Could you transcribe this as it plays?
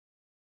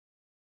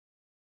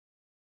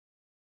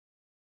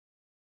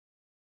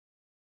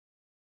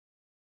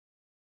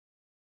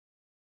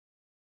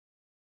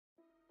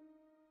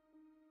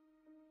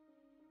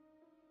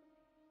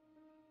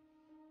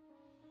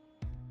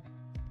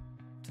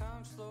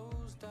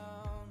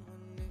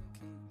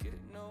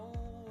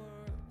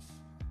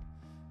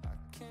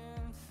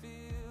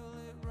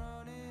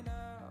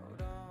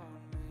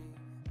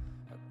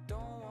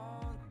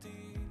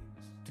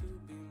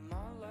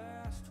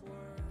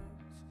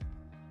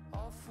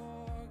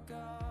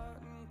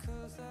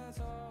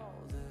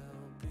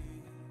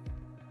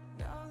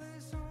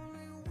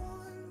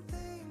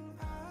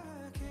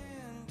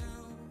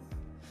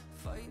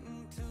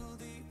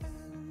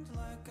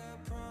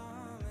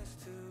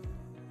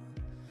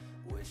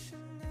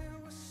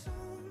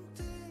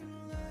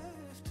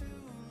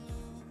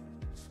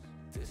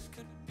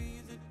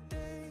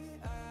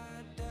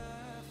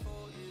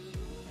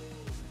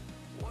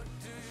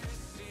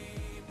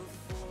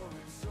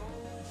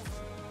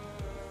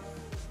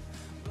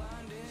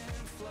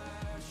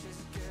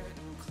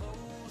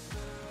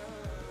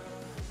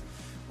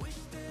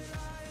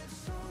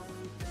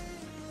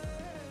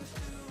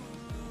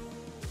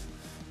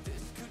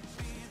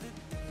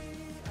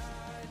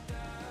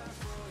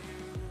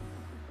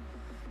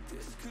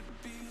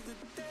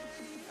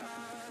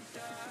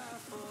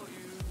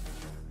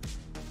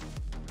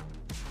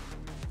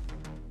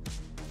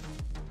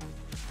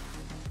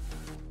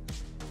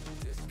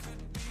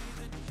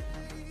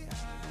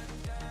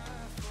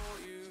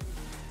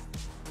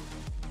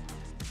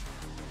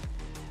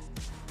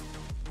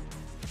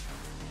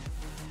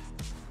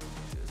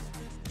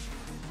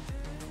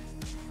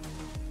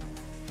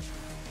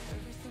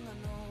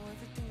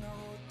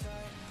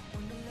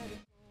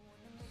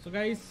So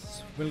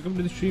guys, welcome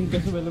to the stream.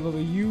 कैसे welcome हो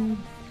you?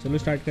 चलो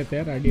स्टार्ट करते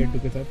हैं यार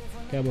RD2 के साथ.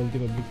 क्या बोलती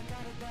पब्लिक?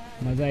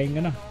 मज़ा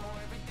आएगा ना?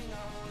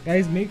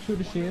 Guys, make sure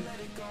to share.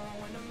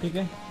 ठीक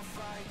है?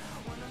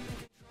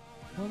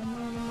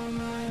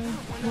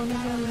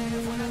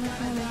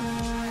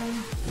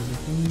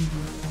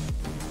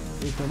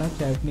 ये थोड़ा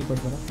चैट नहीं पढ़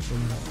पा रहा.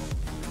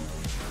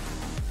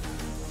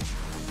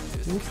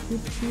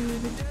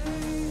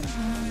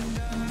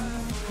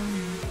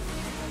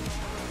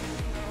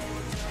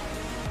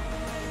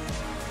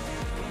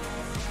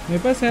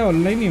 मेरे पास है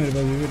ऑनलाइन ही, मेरे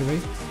पास भी मेरे भाई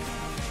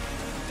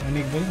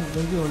अनिक भाई मेरे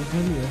पास भी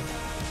ओरिजिनल ही है.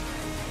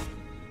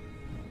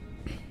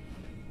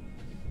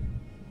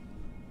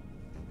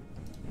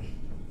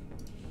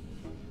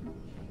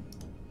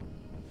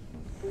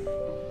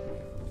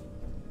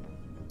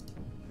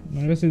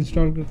 मेरे पास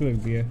इंस्टॉल करके रख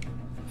दिया है.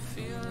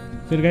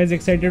 फिर गाइस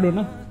एक्साइटेड हो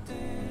ना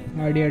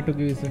RD2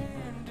 की वजह से?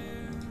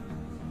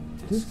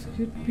 This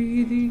could be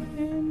the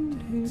end,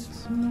 it's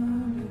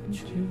not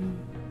true.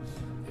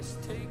 It's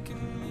taken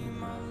me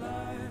my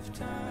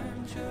lifetime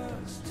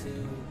just to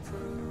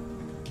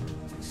prove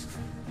this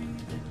could be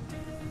the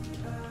day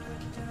I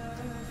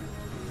die.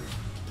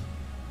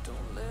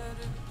 Don't let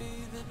it be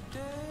the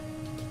day.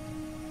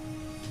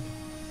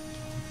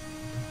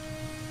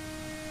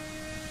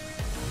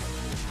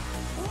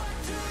 What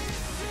do you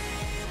see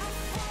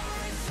before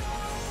it's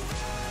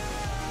over?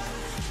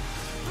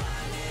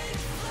 Blinding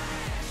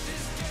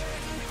flashes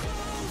getting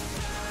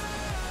closer.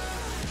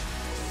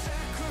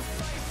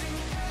 Sacrificing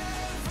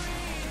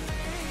everything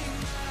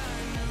I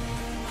knew.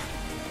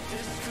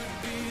 This could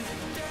be the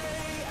day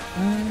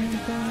I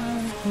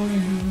die for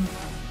you.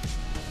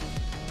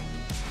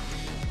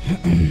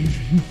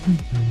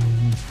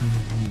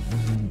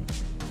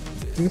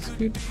 This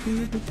could be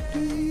the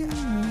day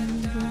I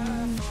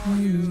die for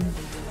you.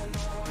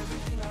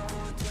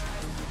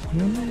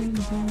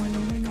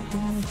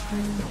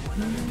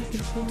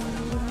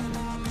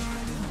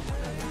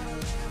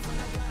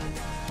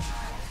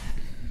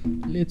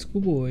 Let's go,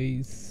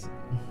 boys.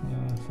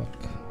 Ah, fuck.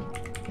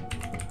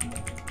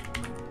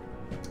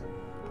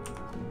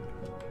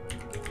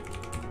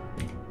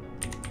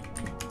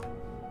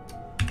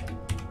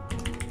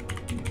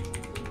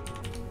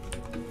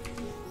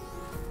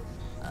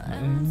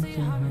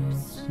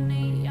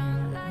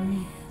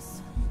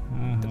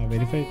 हाँ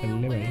verify कर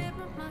ले भाई.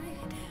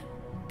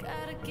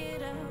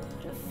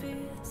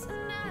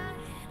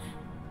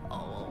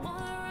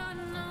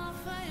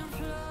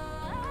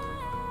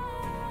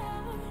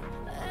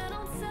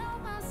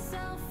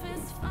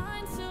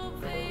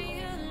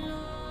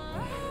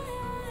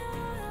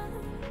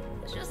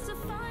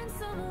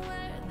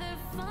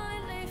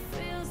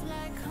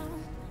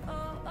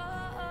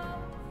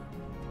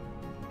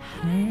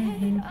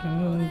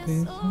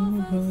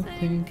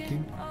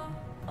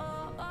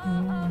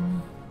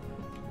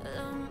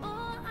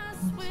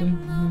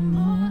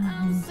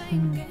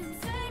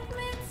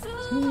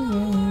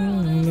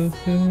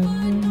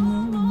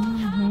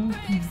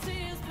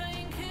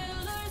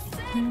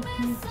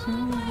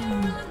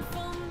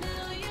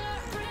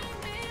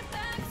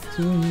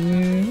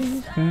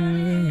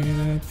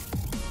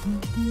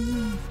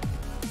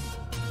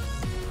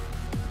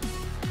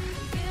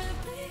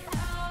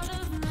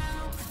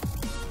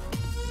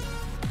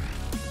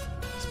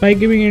 Spike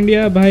gaming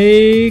India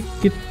भाई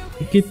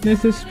कितने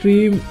से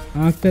stream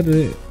आकर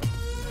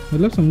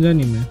मतलब समझा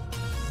नहीं मैं.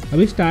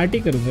 अभी स्टार्ट ही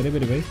करूँगा रे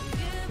मेरे भाई.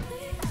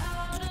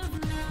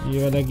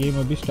 ये वाला गेम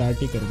अभी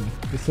स्टार्ट ही करूँगा.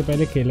 इससे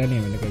पहले खेला नहीं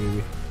है मैंने कभी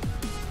भी.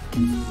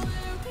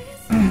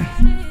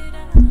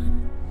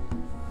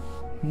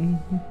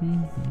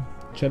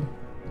 चल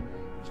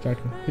स्टार्ट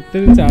कर,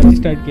 कितने दिन से आज ही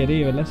स्टार्ट किया रे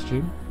ये वाला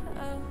स्ट्रीम।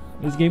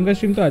 इस गेम का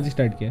स्ट्रीम तो आज ही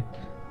स्टार्ट किया।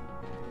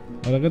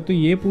 और अगर तू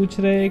ये पूछ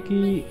रहे है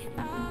कि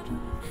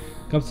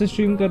कब से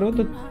स्ट्रीम करो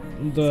तो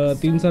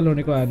 3 साल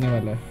होने को आने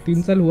वाला है।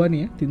 3 साल हुआ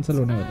नहीं है, 3 साल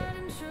होने वाला है।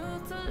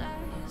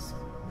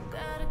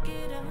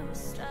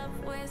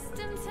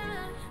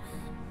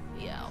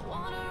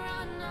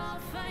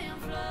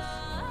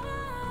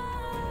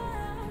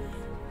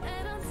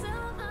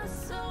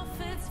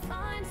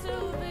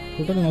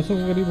 टोटल 900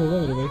 के करीब होगा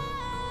मेरे भाई,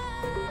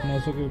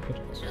 900 के ऊपर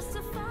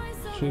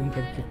स्ट्रीम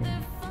कर चुका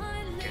हूँ।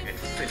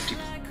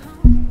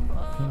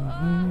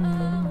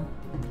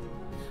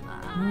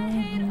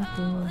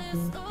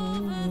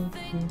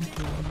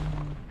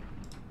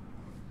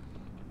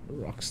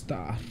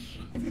 रॉकस्टार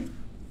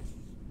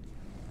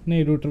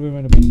नहीं, रूटर पे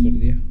मैंने बंद कर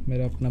दिया।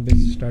 मेरा अपना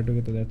बेस स्टार्ट हो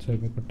गया तो दैट्स व्हाई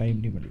मेरे को टाइम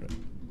नहीं मिल रहा।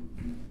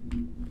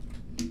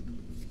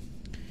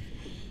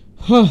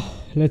 हाँ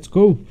let's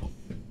go.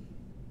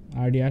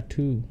 RDR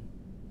 2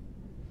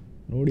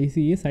 node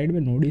EC, ये साइड में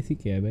नोड ईसी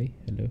क्या है भाई?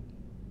 हेलो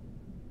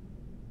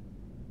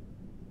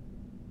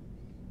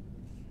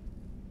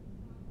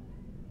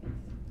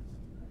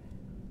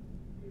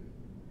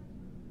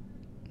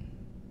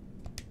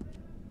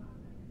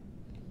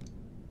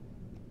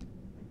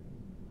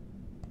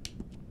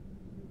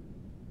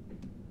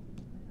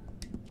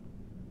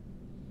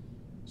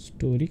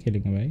स्टोरी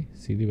खेलेंगे भाई,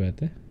 सीधी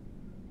बात है।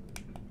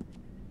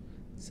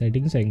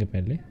 सेटिंग्स आएंगे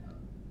पहले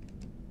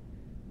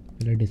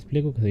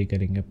डिस्प्ले को सही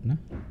करेंगे अपना।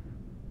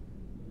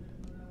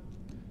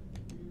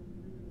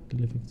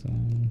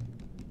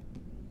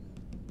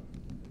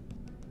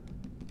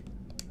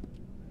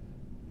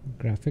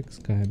 ग्राफिक्स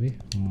का है भाई,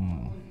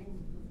 हाँ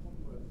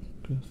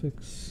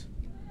ग्राफिक्स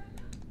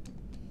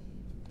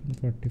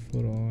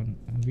 44 ऑन,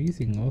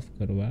 वीजिंग ऑफ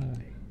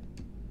करवाए।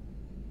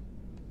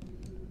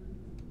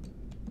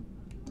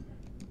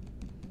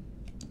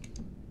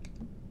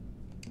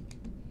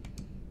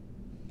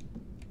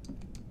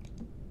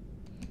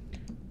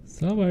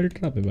 सब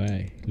अल्ट्रा पे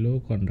भाई, लो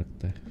कौन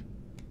रखता है?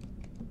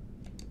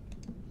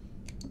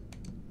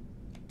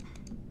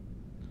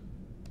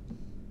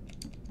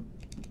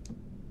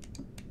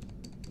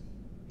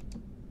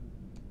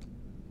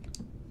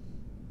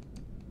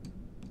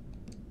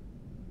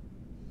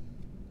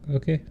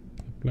 Okay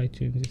apply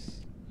changes.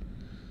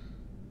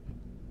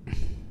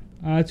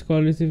 आज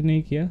कॉल रिसीव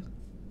नहीं किया?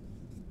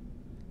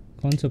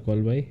 कौन सा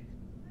कॉल भाई?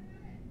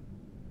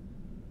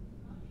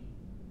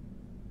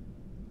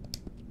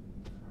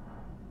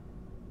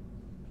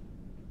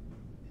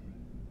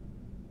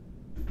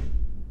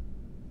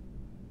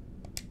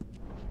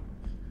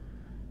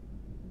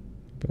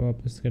 तो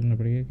वापस करना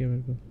पड़ेगा क्या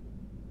मेरे को?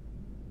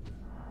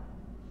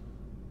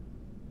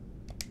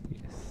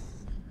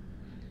 Yes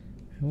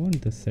I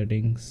want the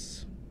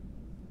settings.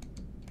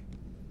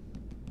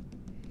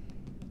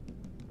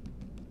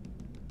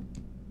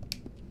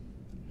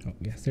 हो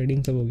गया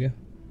सेटिंग, सब हो गया।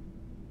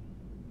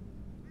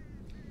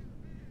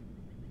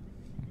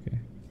 ओके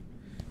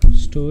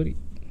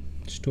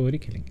स्टोरी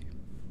खेलेंगे।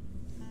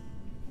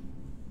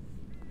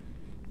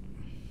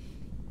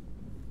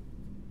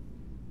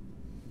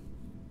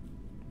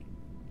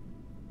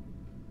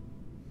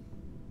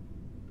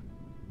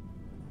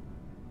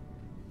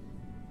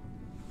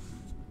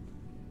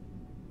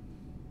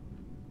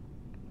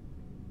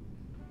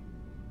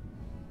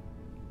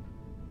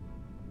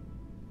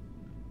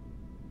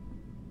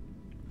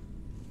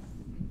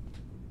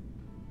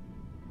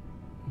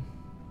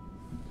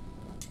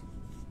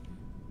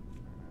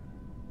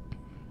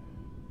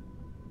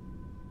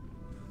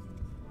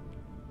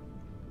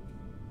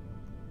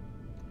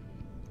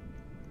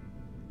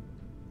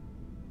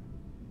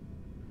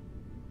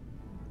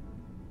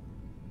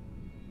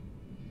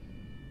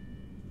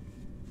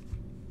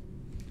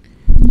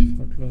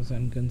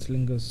 And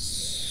cancelling us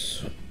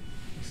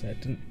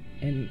at an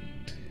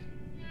end.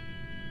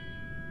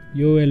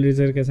 Yo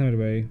Elrizer कैसा मेरे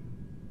भाई?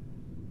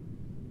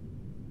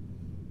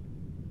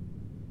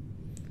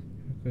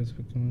 It's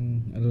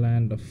becoming a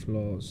land of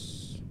flaws.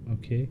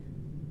 Okay.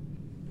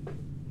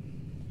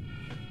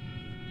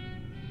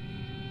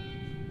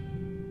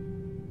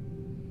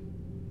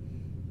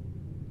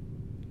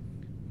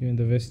 Even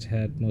the West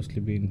had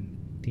mostly been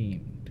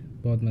teamed.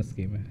 बहुत मस्त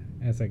गेम है।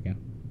 ऐसा क्या?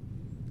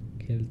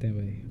 खेलते हैं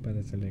भाई,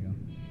 पता चलेगा।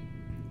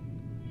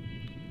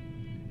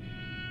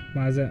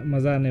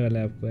 मज़ा आने वाला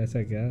है आपको,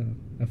 ऐसा क्या?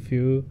 A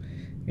few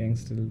gangs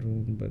still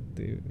roam but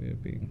they were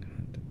being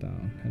hunted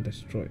down and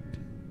destroyed.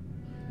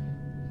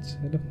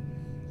 चलो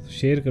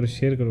शेयर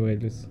करो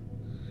भाई,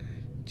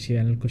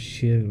 चैनल को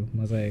शेयर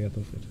करो, मज़ा आएगा।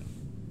 तो फिर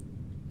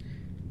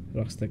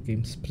Rockstar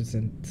games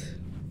present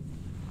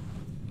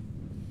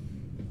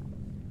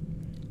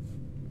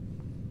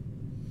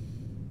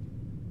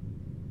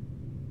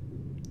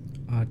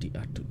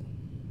RDR 2।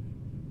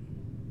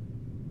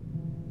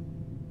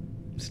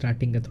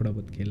 Starting का थोड़ा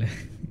बहुत खेला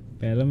है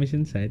पहला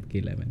मिशन शायद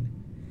खेला है मैंने,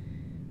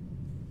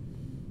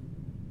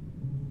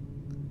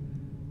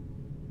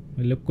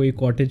 मतलब कोई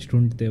कॉटेज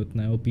ढूंढते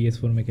उतना है, वो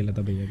PS4 में खेला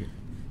था भैया के।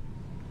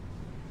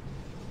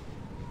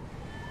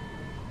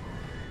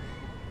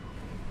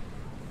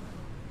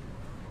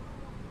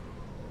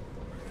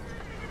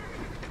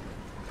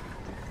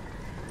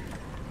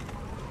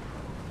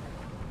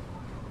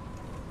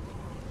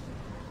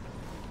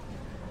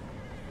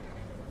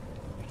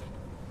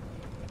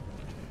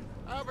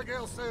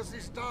 Abigail says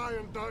he's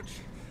dying, Dutch.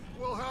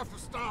 We'll have to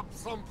stop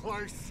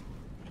someplace.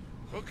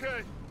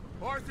 Okay,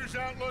 Arthur's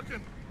out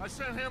looking. I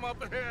sent him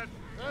up ahead.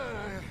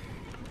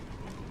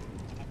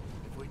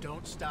 If we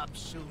don't stop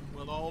soon,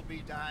 we'll all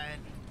be dying.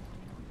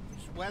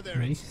 This weather,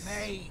 Nice. it's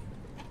May.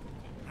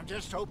 I'm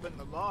just hoping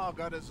the law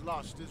got as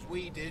lost as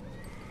we did.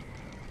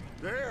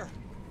 There.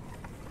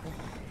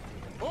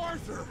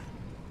 Arthur!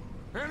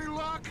 Any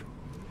luck?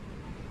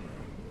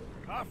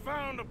 I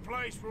found a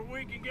place where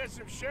we can get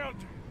some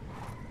shelter.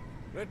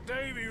 Let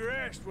Davy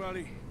rest while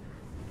he...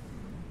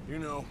 You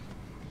know.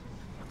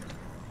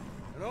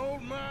 An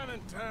old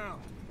mining town.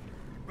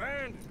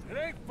 Abandoned. It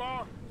ain't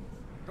far.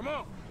 Come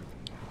on.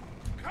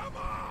 Come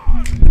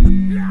on!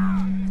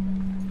 Yeah!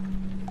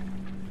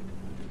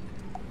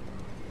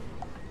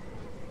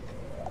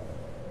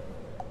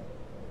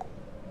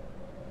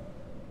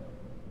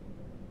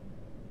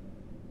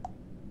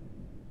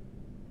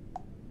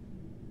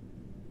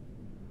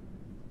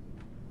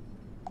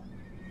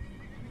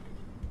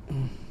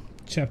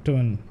 Chapter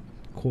 1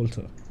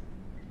 Coulter.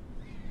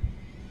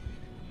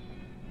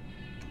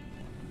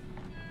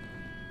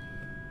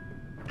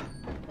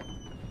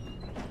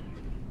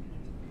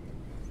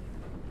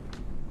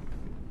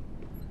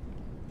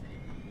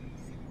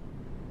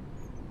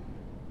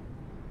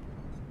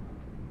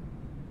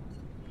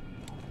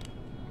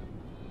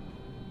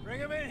 Bring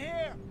him in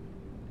here!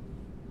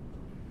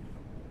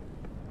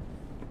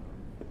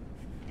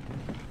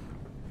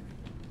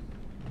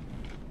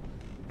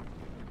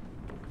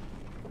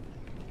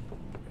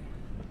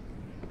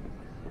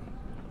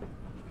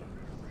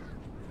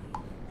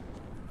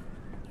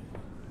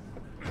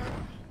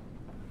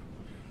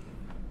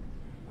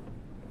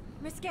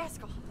 Miss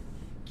Gaskell,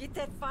 get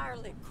that fire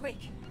lit, quick.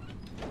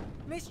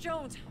 Miss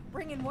Jones,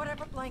 bring in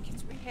whatever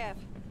blankets we have.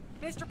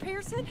 Mr.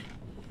 Pearson,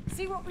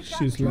 see what we've got.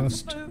 She's in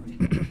lost.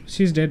 terms of food.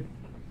 She's dead.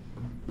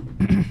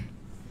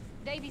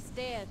 Davy's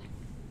dead.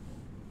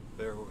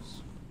 There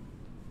was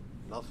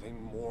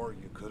nothing more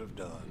you could have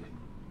done.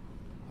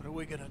 What are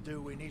we gonna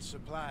do? We need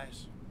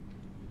supplies.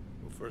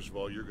 Well, first of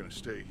all, you're gonna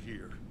stay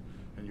here,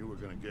 and you were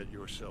gonna get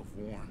yourself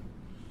warm.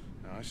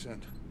 Now, I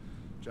sent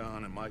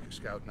John and Micah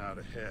scouting out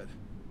ahead.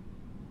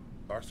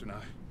 Arthur and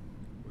I,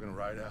 we're gonna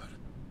ride out,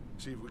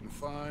 see if we can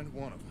find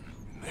one of them.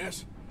 And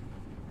this,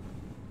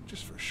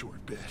 just for a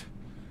short bit.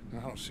 And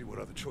I don't see what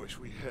other choice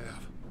we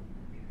have.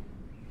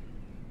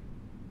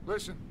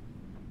 Listen.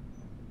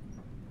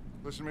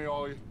 Listen to me,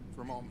 all of you,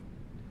 for a moment.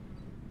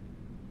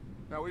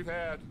 Now, we've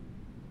had,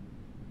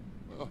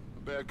 well,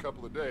 a bad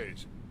couple of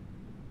days.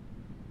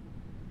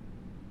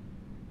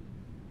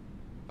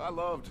 I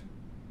loved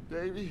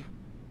Davy,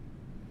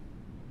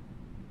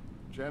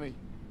 Jenny,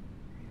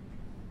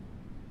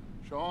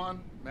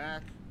 Sean,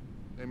 Mac.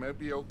 They may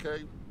be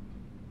okay.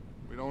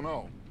 We don't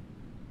know.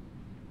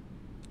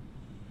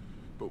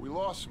 But we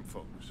lost some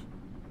folks.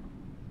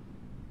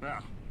 Now,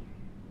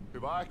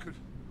 if I could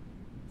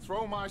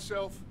throw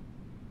myself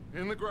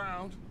in the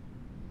ground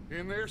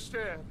in their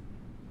stead,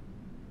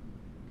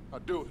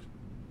 I'd do it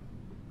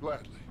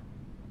gladly.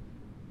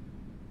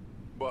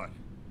 But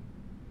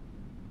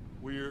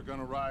we're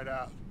gonna ride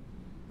out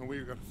and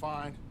we're gonna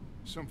find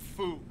some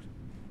food.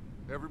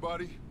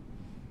 Everybody,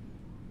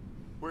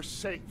 we're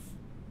safe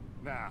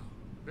now.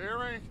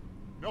 There ain't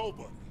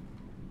nobody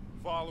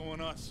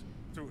following us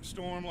through a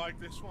storm like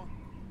this one.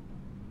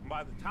 And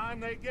by the time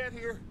they get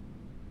here,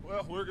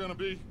 well, we're gonna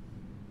be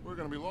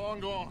long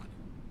gone.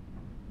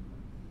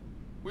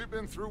 We've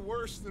been through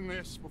worse than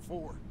this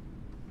before.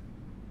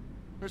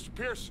 Mr.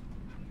 Pearson,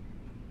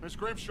 Miss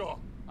Grimshaw,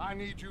 I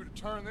need you to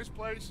turn this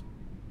place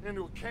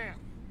into a camp.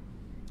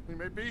 We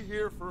may be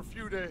here for a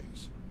few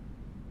days.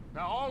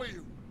 Now, all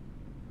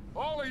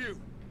of you,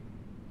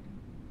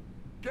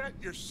 get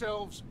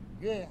yourselves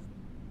warm.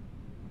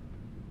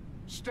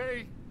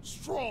 Stay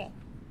strong.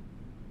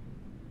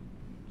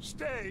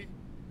 Stay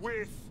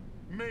with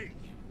me.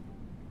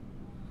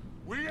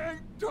 We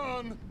ain't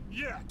done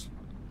yet.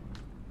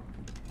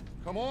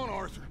 Come on,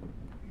 Arthur.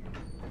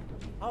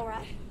 All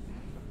right.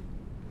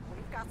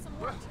 We've got some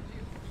work to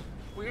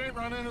do. We ain't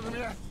run into them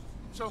yet,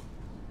 so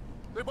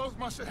they both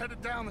must have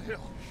headed down the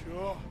hill.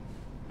 Sure.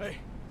 Hey,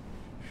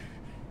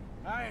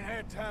 I ain't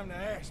had time to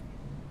ask.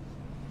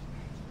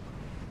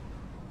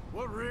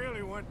 What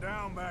really went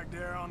down back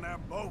there on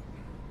that boat?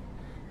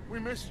 We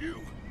missed you.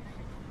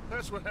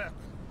 That's what happened.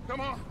 Come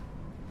on.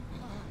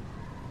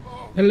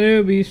 Oh.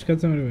 Hello, Beast.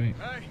 Cut some away.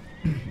 Hey,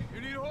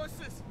 you need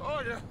horses?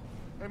 Oh, yeah.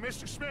 Hey,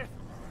 Mr. Smith,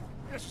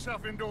 get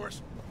yourself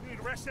indoors. You need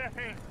to rest that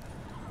hand.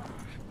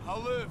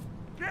 I'll live.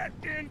 Get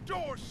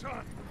indoors,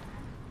 son.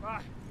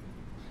 Bye.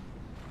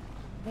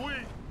 We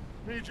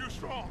need you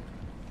strong.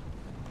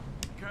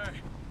 Okay.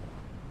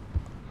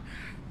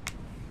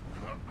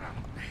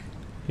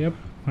 Yep,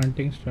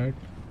 hunting start.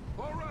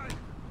 All right,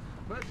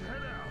 let's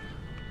head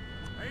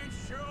out. Ain't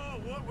sure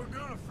what we're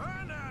gonna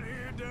find out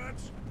here,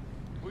 Dutch.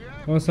 We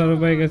have Oh, sorry,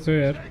 bhai, kaise ho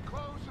yaar? stay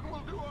close and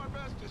we'll do our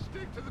best to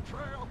stick to the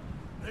trail.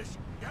 This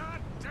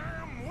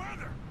goddamn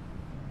weather.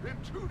 Been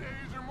 2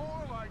 days or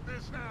more like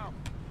this now.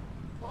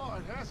 Oh,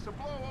 it has to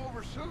blow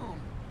over soon.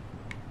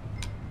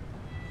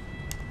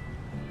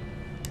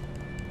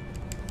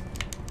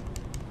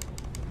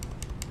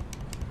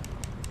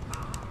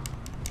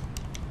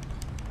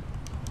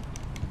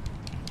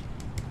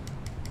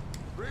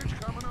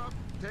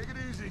 Take it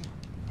easy.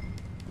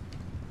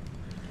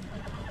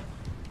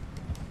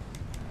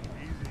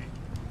 Easy.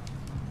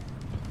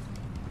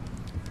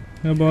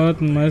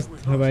 बहुत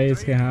मस्त है भाई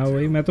इसके। हाँ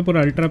वही, मैं तो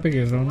पूरा अल्ट्रा पे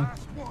खेल रहा हूँ ना।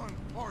 Last one,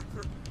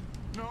 Arthur.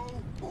 No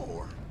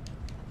more.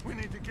 We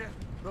need to get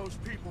those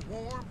people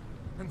warm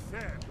and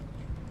fed.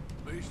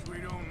 At least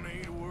we don't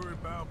need to worry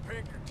about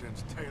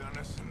Pinkertons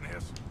tailing us in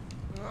this.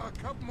 A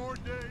couple more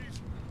days,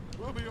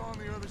 we'll be on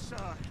the other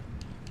side.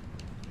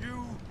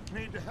 You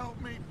need to help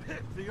me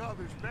pick the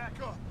others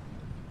back up.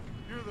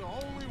 You're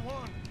the only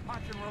one I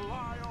can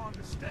rely on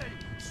to stay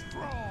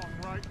strong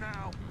right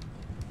now.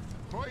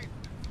 Wait,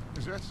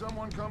 is that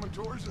someone coming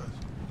towards us?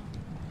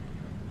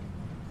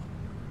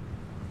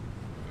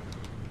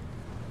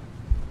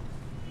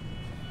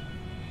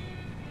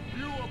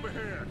 You up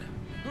ahead.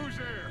 Who's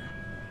there?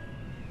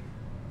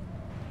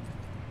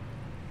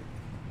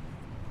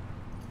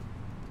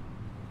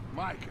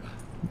 Micah.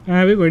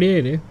 हाँ अभी बढ़िया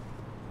है रे।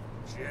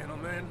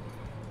 Gentlemen,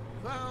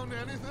 Found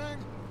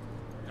anything?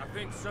 I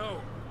think so.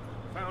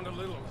 Found a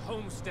little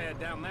homestead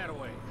down that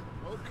way.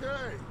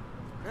 Okay.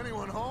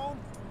 Anyone home?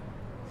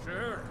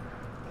 Sure.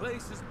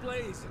 Place is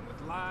blazing with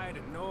light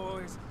and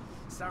noise.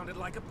 Sounded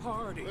like a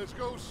party. Let's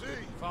go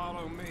see.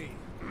 Follow me.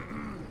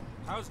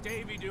 How's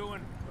Davy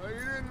doing? He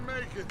didn't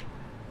make it.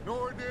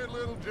 Nor did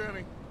little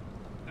Jenny.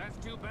 That's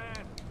too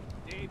bad.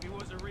 Davy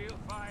was a real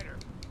fighter.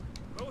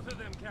 Both of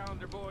them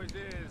calendar boys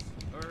is,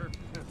 or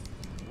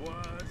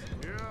was.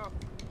 Yeah,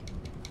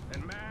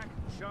 And Mac,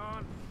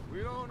 Sean, we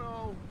don't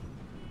know.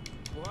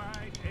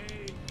 quite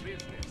a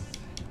business.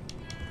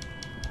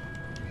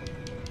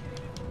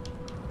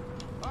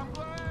 I'm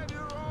glad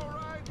you're all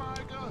right,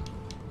 Micah.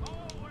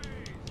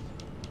 Always.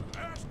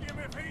 ask him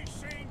if he's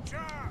seen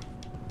John.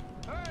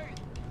 Hey,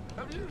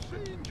 have you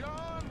seen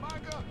John,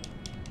 Micah?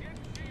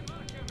 Didn't see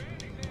much of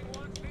anything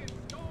once this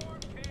storm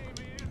came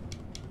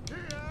in.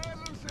 He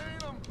hasn't seen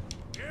him.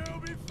 He'll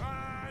be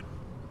fine.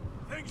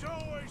 Things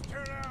always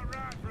turn out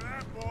right for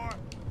that boy.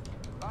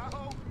 I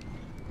hope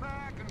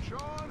Mac and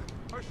Sean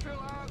are still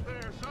out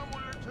there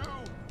somewhere,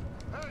 too.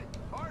 Hey,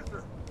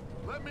 Arthur,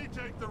 let me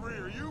take the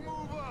rear. You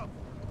move up.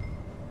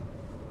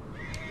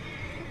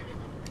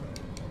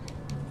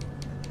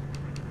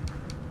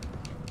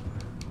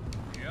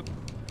 Yep.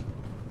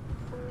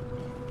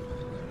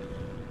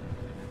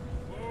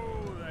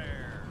 Whoa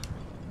there.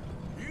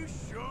 You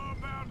sure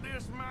about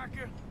this,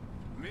 Micah?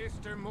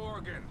 Mr.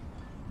 Morgan,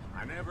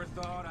 I never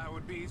thought I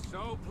would be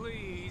so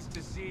pleased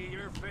to see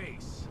your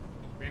face.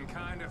 Been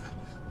kind of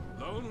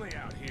lonely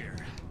out here.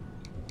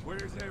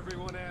 Where's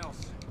everyone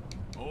else?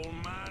 Old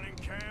mining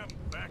camp,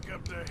 back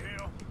up the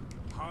hill.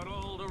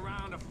 Huddled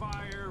around a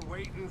fire,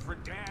 waiting for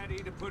Daddy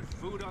to put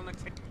food on the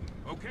table.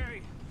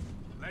 Okay,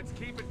 let's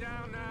keep it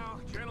down now,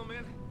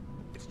 gentlemen.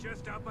 It's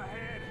just up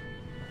ahead.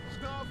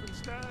 Stuff and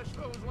stash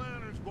those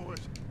lanterns, boys.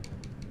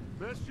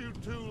 Best you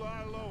two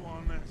lie low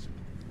on this.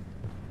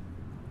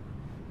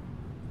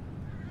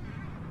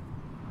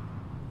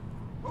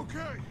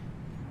 Okay,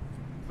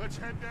 let's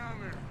head down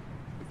there.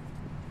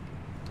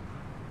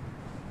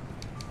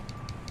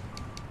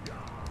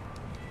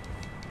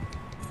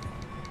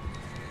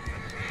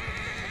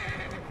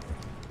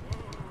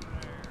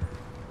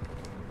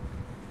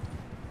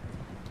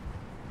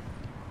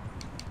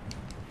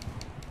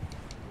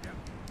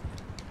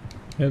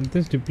 Health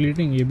is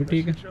depleting, ये भी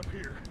ठीक है। Let's hitch up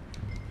here.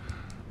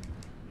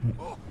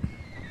 Oh,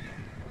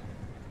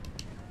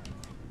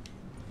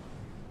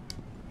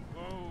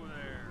 Whoa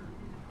there.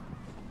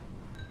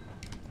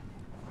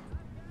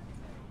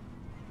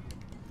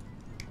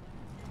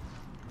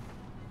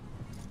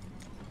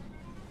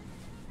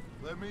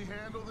 let me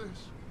handle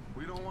this.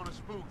 We don't want to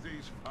spook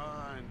these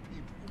fine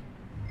people.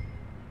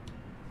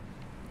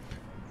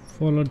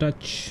 Follow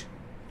Dutch.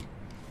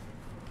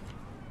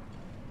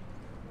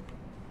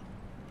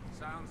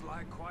 Sounds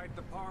like quite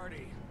the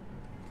party.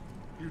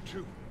 You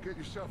two, get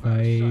yourself out of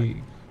I- sight.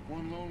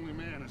 One lonely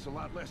man is a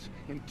lot less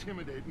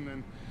intimidating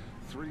than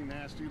three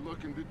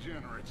nasty-looking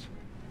degenerates.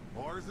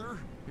 Arthur,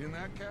 in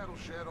that cattle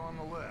shed on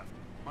the left.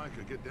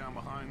 Micah, get down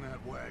behind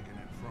that wagon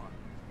in front.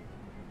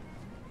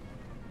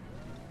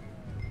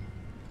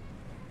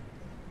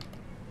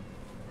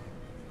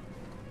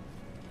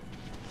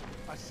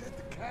 I said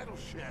the cattle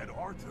shed,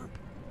 Arthur.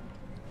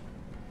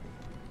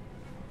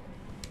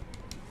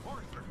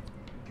 Arthur,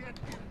 get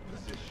in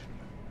position.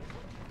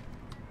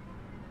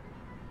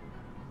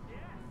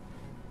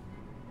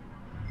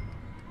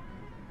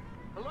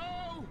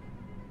 Hello?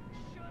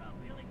 Shut up,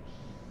 Billy.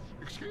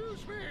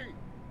 Excuse me.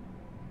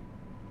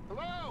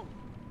 Hello?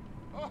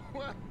 Oh,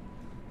 well,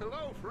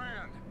 hello,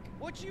 friend.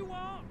 What you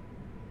want?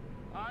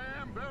 I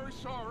am very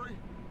sorry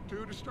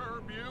to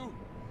disturb you.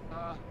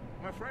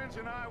 My friends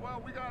and I,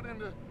 well, we got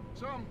into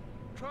some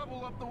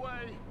trouble up the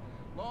way,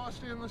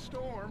 lost in the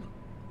storm.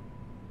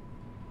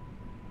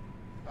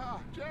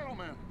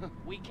 Gentlemen,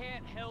 We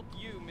can't help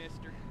you,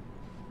 mister.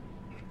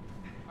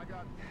 I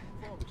got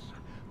folks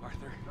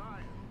Arthur.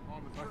 dying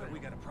on the trail. Arthur, we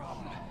got a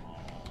problem.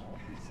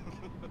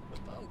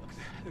 Folks,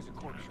 there's a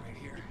corpse right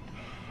here.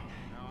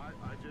 Now,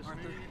 I just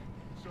Arthur, need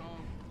some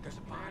there's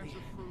a body cans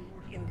of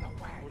food in the or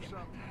wagon.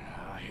 something.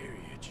 I hear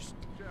you. Just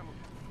Gentlemen,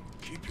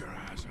 Keep your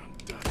eyes on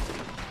Dusty.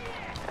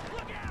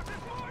 Look out!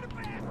 There's more to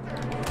bastard!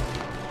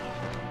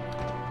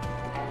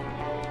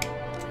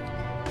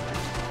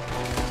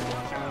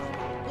 Watch out!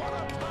 One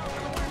up top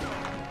in the window!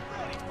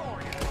 Ready for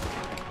you!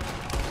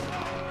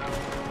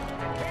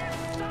 Can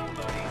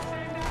somebody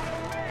send out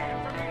a man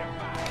for me to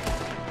fight?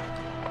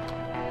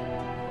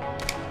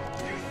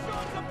 You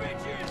sons of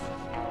bitches!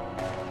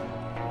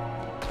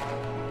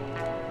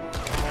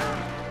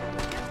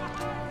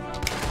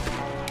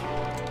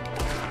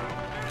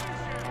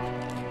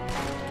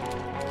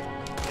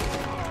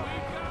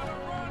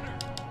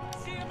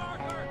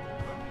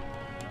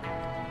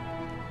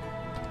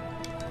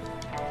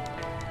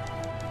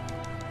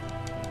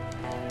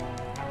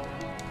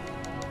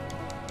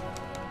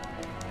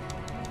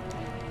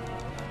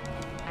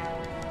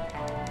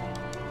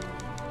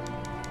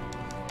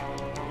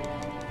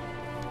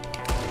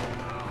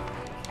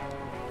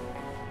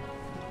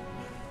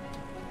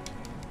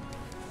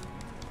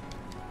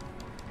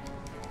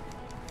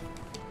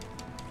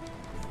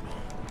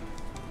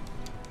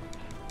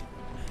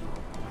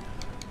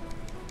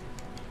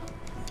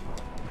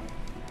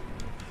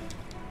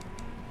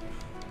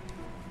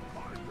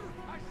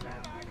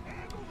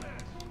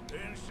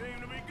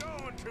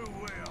 Too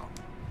well.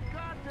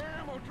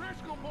 Goddamn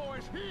O'Driscoll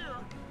boys here.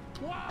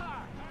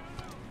 Why?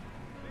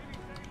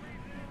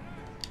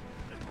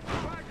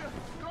 Micah,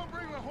 go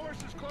bring the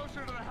horses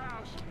closer to the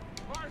house.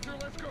 Arthur,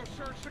 let's go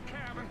search the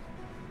cabin.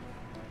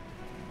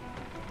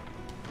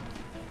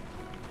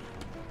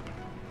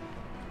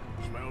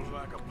 Smells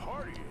like a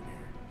party in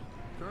here.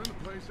 Turn the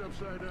place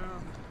upside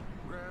down.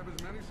 Grab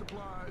as many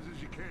supplies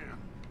as you can.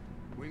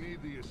 We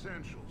need the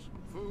essentials.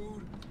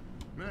 Food,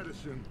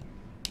 medicine,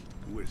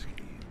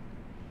 whiskey.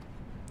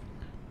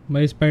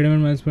 भाई Spiderman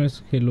match में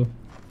खेलो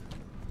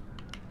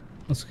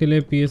उसके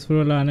लिए PS4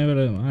 वाला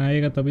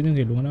आएगा तभी तो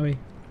खेलूँगा ना भाई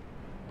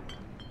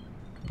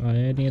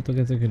आया नहीं है तो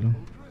कैसे खेलूँ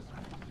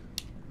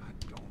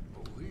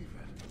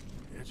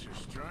It's a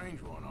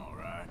strange one, all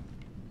right.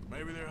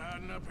 Maybe they're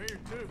hiding up here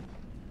too.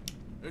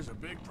 There's a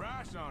big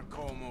price on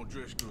Colm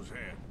O'Driscoll's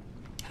head.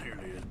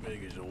 Nearly as big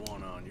as the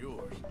one on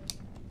yours.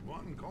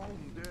 Wanting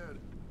Colm dead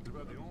is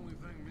about the only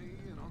thing me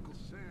and Uncle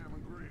Sam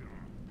agree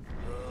on.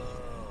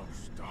 Oh,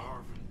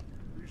 starving.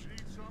 You should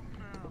eat something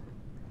now.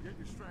 Get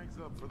your strength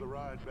up for the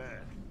ride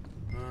back.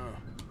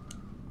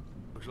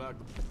 Looks like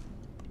the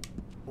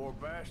poor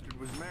bastard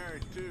was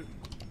married too.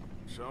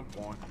 At some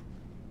point.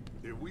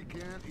 If we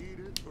can't eat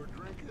it or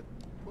drink it,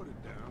 put it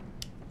down.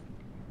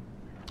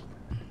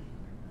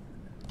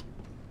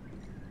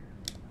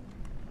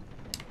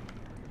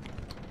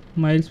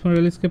 Miles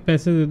Morales के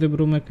पैसे दे दे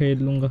bro मैं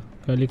खेल लूँगा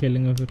कल ही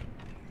खेलेंगे फिर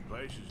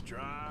Place is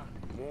dry,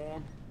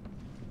 warm.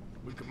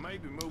 We could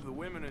maybe move the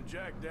women and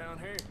Jack down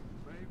here.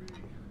 Maybe.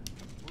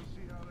 We'll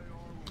see how they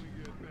are when we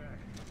get back.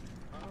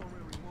 I don't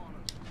really want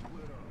us to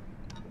split up.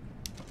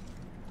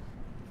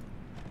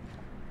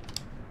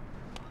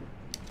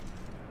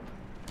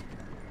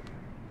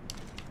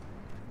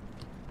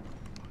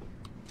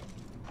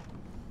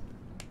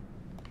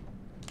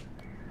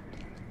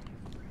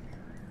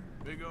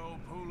 Big old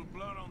pool of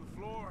blood on the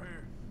floor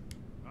here.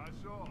 I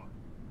saw.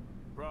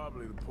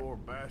 Probably the poor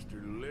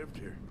bastard who lived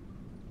here.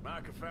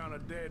 Micah found a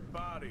dead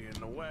body in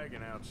the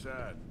wagon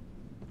outside.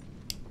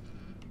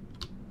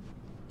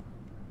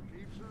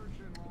 Keep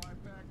searching while I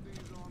pack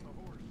these on the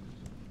horses.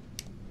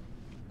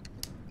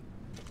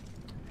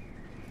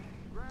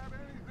 Grab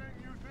anything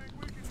you think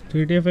we can do.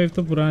 GTA 5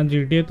 तो पुराना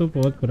GTA तो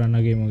बहुत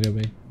पुराना game हो गया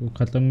भाई वो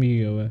ख़त्म भी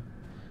किया हुआ है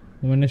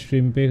वो मैंने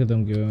स्ट्रीम पे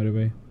ख़त्म किया हुआ है मेरे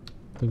भाई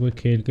तो कोई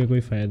खेल के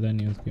कोई फ़ायदा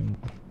नहीं है उस गेम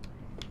को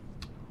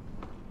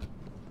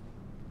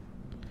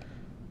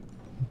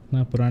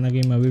इतना पुराना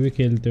गेम अभी भी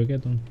खेलते हो क्या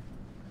तुम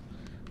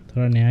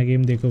थोड़ा नया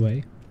गेम देखो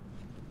भाई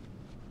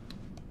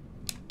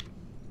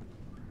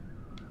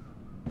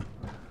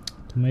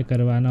तुम्हें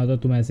करवाना होता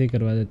तुम ऐसे ही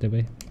करवा देते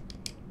भाई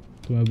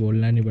तुम्हें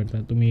बोलना नहीं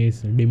पड़ता तुम ये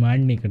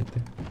डिमांड नहीं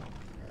करते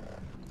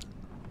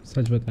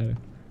सच बता रहे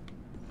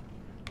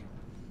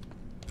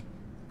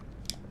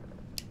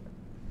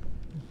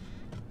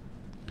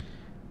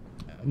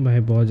भाई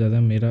बहुत ज़्यादा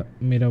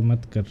मेरा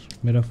मत कर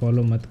मेरा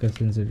फॉलो मत कर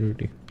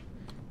सेंसिटिविटी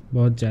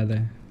बहुत ज़्यादा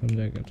है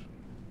समझा कर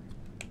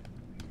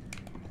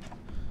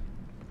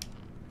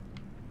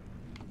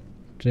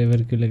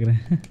ड्राइवर क्यों लग रहे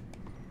हैं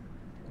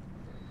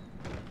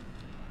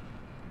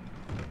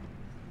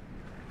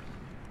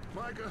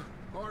Micah,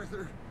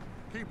 Arthur,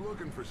 keep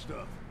looking for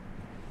stuff.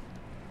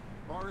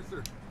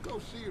 Arthur, go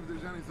see if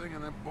there's anything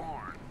in that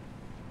barn.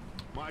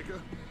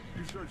 Micah,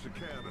 you search the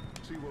cabin,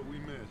 see what we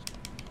missed.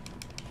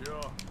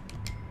 Sure.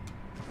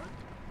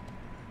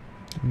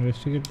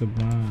 Investigate the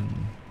barn.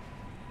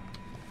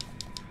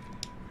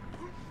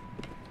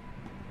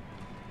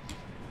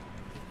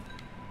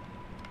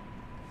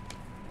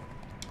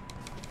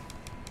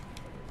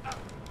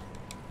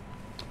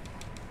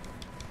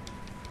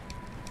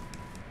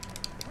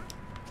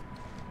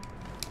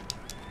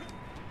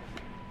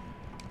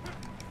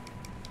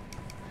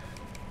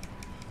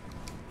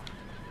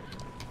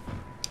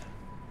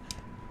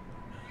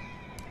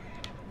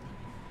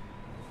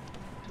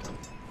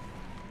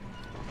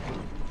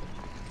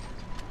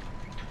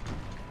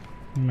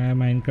 मैं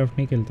माइनक्राफ्ट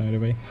नहीं खेलता मेरे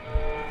भाई.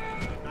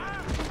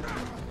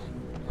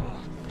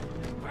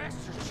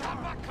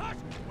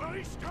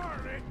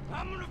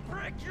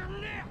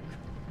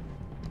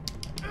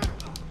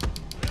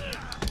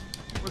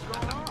 What's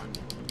going on?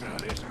 Now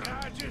this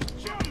guy just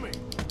jumped me.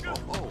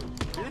 Oh,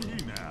 did he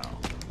now?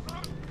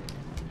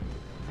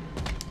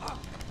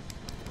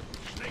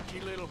 Sneaky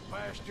little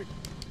bastard.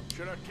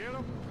 Should I kill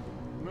him?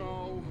 No.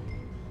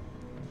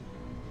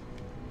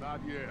 Not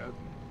yet.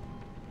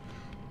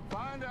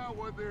 Find out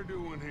what they're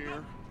doing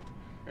here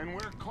and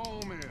where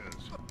Colm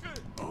is.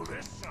 Oh,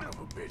 that son of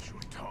a bitch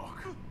will talk.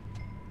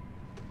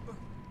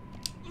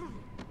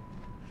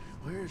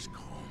 Where's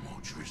Colm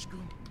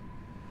O'Driscoll?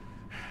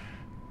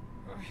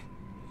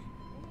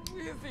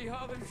 With the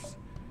others.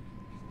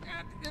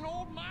 At an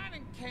old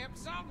mining camp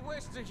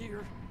southwest of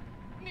here.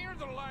 Near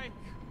the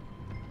lake.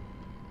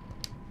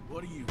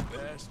 What are you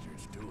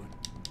bastards doing?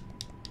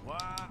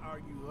 Why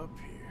are you up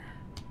here?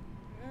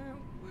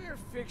 We're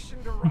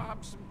fixing to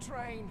rob some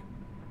train.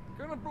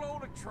 Gonna blow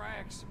the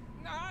tracks.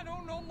 I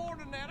don't know more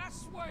than that, I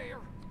swear.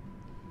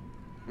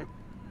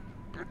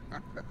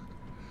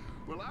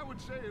 Well, I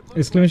would say it looks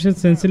Exclamation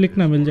like sense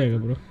लिखना मिल जाएगा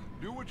bro.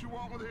 Do what you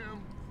want with him.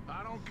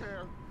 I don't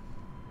care.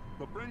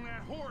 But bring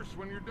that horse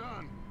when you're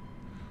done.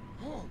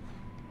 Oh.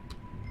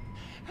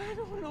 I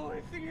don't know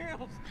anything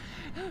else.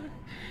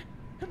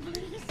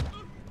 Please.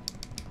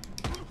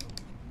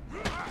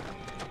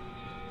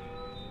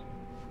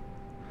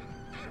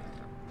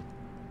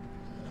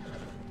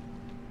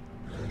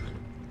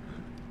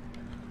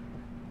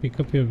 Pick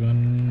up your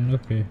gun.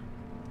 Okay.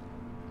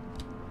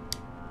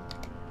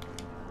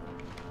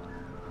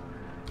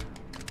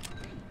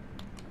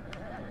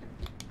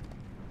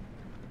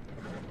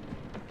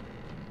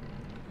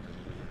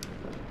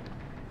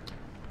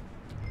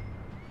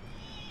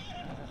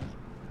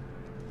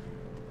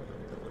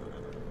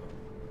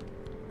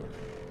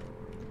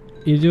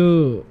 ये जो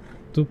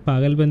तू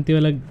पागलपंती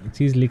वाला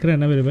चीज़ लिख रहा है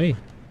ना मेरे भाई,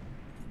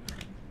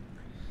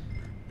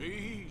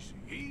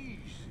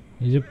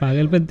 ये जो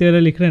पागलपंती वाला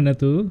लिख रहा है ना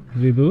तू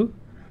विभू,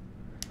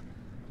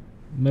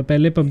 मैं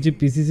पहले पबजी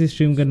पीसी से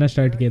स्ट्रीम करना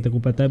स्टार्ट किया था, को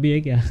पता भी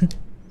है क्या?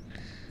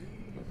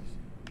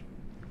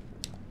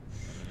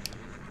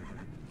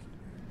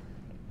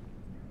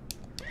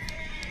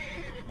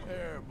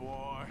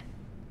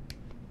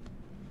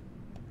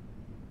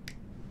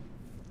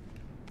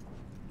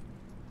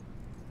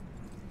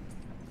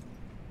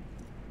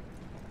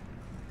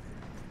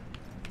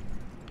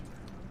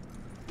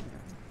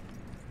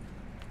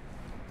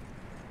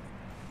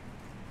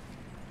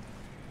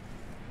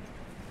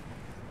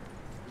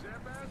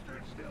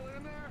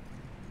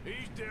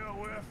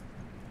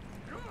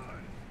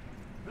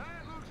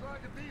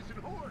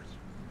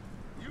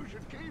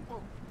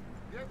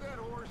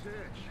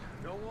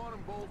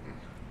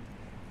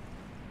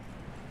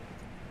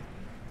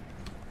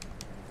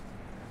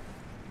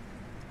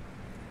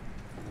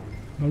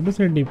 ऑटो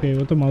साइड डी पे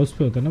वो तो माउस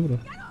पे होता है ना ब्रो.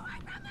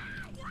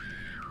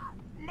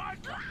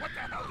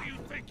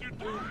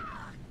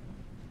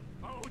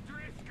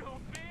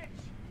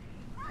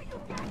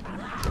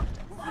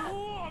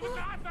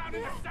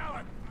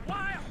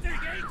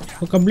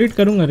 वो कंप्लीट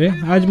करूंगा रे,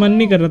 आज मन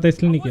नहीं कर रहा था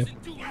इसलिए नहीं किया.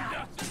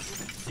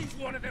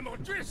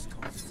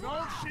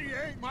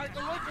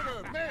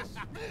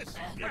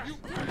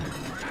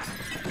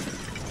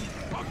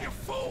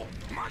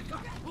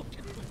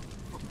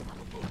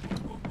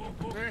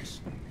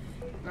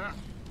 Now,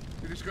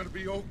 it is going to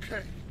be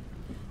okay.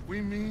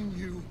 We mean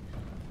you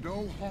no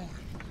harm.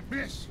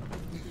 Miss!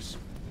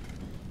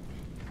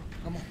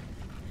 Come on.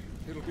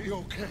 It'll be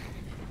okay.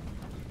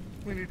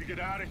 We need to get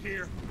out of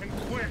here, and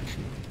quick.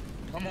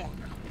 Come on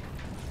now.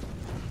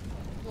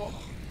 Oh.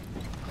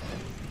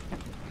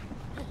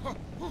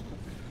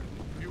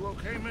 You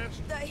okay,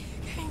 miss? They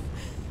came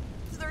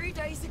 3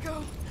 days ago.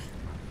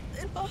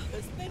 And my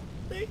husband,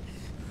 they...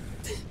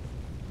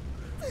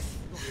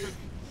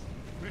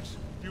 Miss,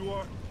 you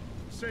are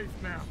safe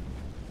now.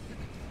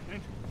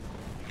 And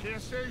you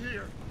can't stay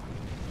here.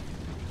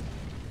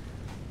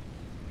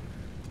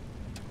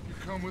 You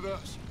come with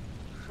us.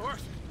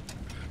 Arthur.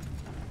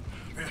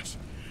 Miss,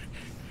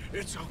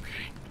 it's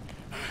okay.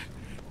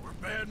 We're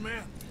bad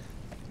men.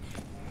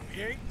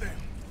 We ain't them.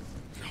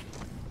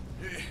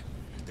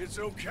 It's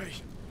okay.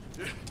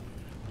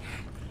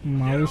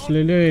 Mouse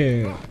ले ले,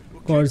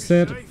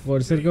 Corsair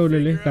का वो ले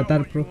ले,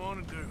 कतार pro.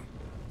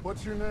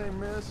 What's your name,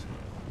 miss?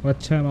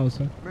 अच्छा है mouse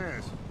है.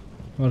 Miss.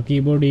 और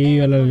कीबोर्ड यही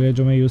वाला ले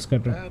जो मैं यूज़ कर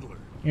रहा हूँ,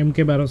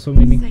 MK1200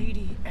 mini.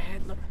 Sadie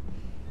Adler.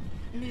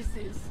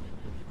 Mrs.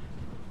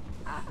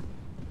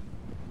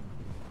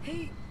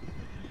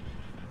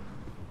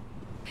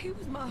 He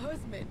was my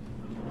husband.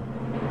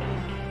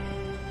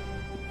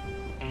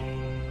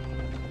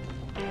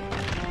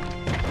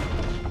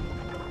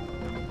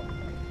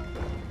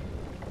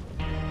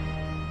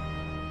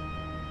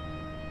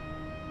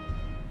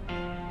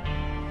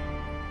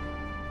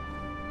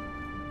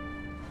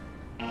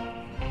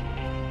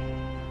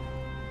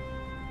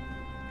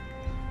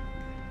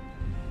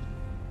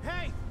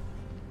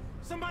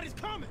 Somebody's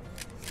coming!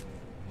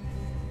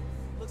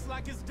 Looks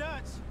like it's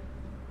Dutch.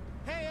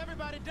 Hey,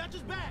 everybody, Dutch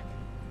is back!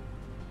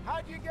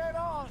 How'd you get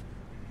on?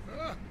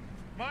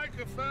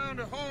 Micah found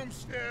a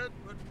homestead,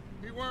 but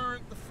he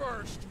weren't the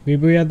first.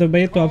 Bibu Yadav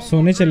भाई तो आप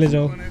सोने चले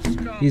जाओ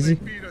easy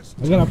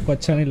अगर आपको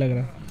अच्छा नहीं लग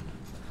रहा.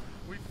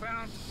 We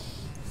found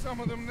some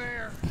of them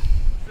there.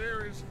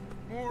 There is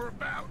more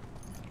about,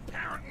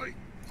 apparently.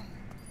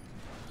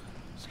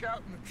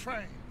 Scouting the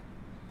train.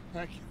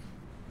 Thank you.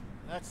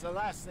 That's the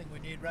last thing we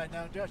need right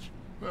now, Dutch.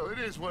 Well, it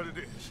is what it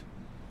is.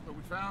 But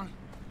we found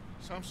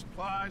some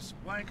supplies, some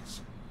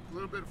blankets, a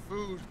little bit of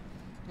food,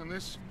 and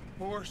this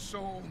poor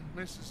soul,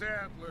 Mrs.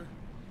 Adler,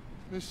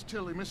 Miss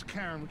Tilly, Miss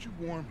Karen, would you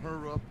warm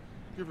her up?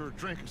 Give her a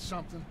drink or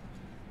something?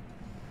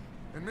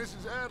 And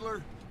Mrs.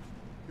 Adler,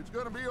 it's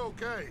gonna be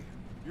okay.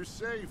 You're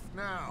safe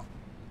now.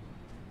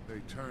 They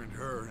turned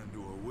her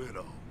into a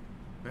widow.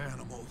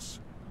 Animals.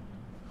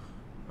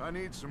 I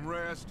need some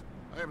rest.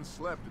 I haven't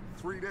slept in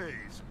 3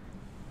 days.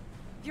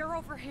 You're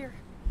over here.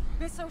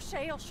 Miss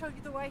O'Shea will show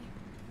you the way.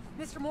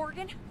 Mr.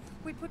 Morgan,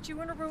 we put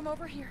you in a room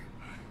over here.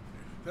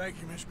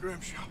 Thank you, Miss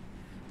Grimshaw.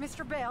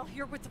 Mr. Bell,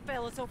 you're with the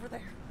fellas over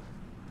there.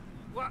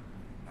 What?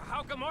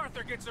 How come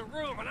Arthur gets a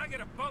room and I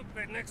get a bunk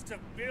bed next to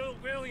Bill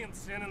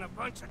Williamson and a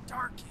bunch of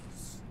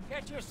darkies?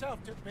 Get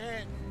yourself to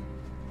bed.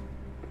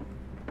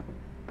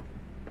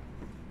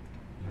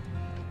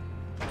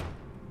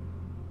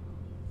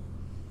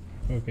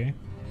 Okay.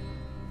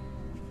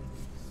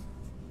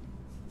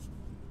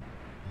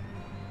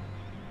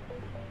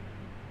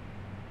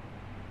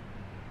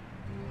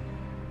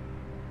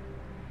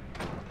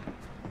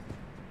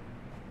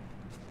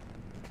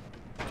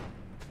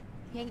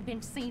 He ain't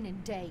been seen in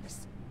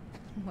days.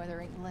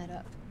 Weather ain't let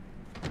up.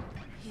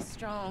 He's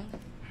strong,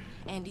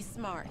 and he's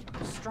smart.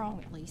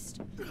 Strong, at least.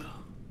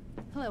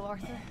 Hello,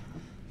 Arthur.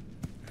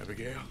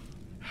 Abigail?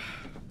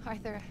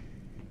 Arthur,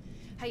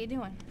 how you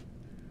doing?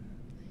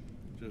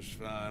 Just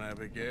fine,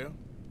 Abigail.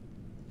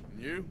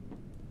 And you?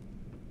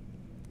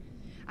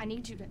 I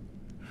need you to...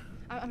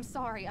 I'm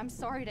sorry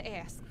to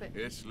ask, but...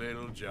 It's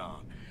little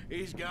John.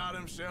 He's got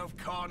himself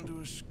caught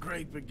into a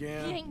scrape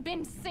again. He ain't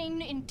been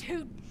seen in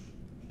two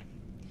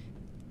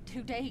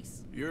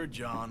days. Your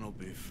John will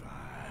be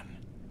fine.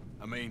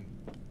 I mean,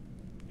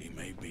 he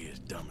may be as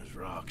dumb as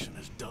rocks and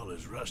as dull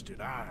as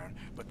rusted iron,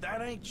 but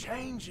that ain't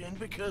changing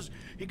because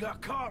he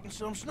got caught in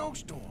some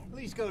snowstorm.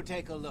 Please go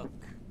take a look.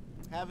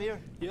 Javier?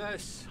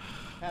 Yes.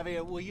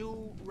 Javier, will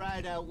you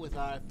ride out with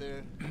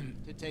Arthur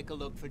to take a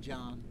look for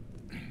John?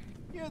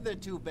 You're the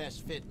two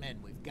best fit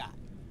men we've got.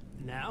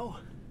 Now?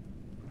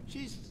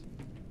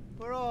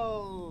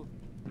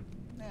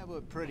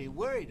 We're pretty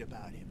worried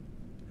about him.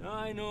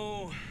 I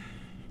know.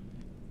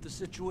 The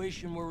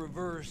situation were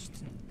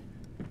reversed.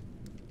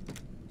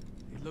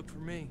 He looked for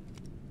me.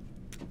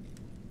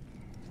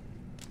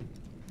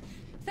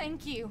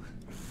 Thank you.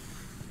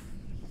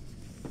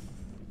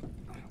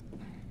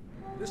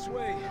 This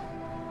way.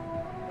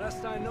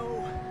 Last I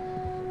know,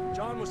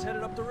 John was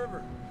headed up the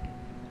river.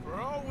 For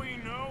all we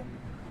know,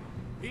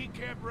 he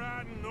kept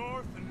riding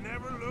north and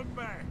never looked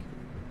back.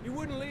 He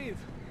wouldn't leave.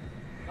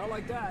 Not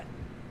like that.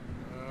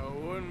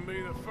 Wouldn't be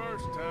the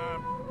first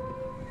time.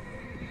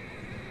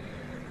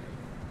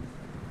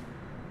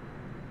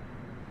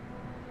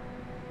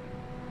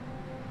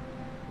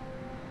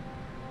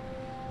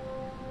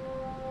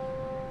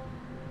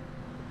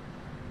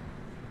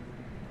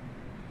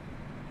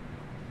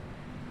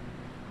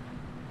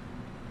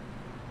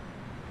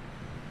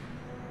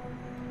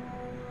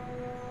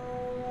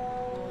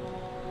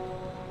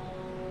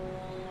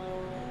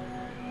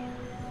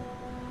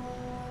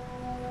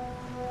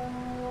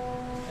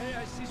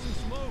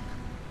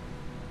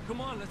 Come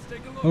on, let's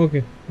take a look.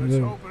 Okay. Let's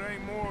hope it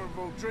ain't more of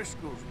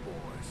O'Driscoll's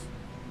boys.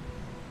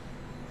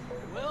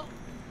 Well,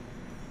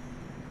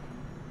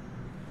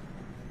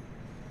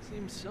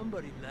 seems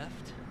somebody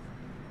left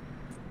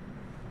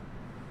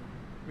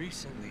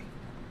recently.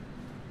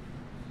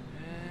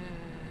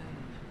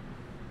 And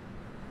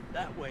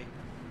that way.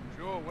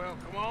 Sure, well,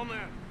 come on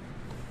then.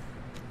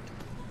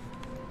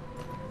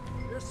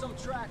 There's some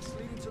tracks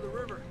leading to the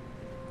river.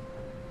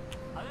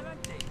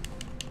 Adelante.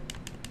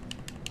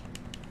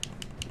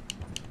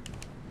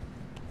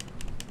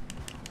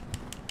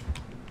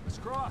 Let's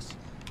cross.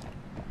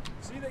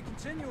 See, they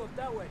continue up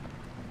that way.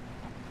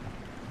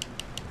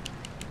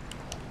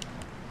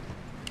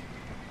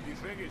 You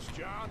think it's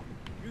John?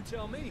 You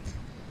tell me.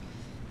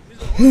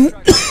 These are horse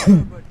tracks,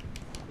 but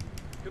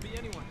could be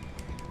anyone.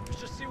 Let's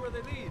just see where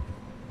they lead.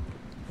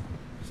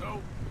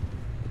 So,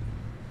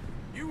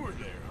 you were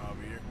there,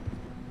 Javier.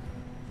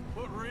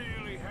 What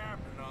really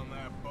happened on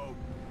that boat?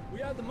 We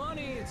had the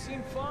money, it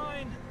seemed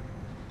fine.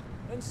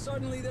 Then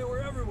suddenly they were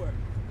everywhere.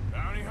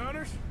 Bounty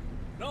hunters?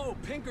 No,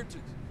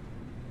 Pinkertons.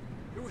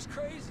 It was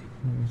crazy.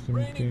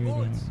 Raining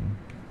bullets.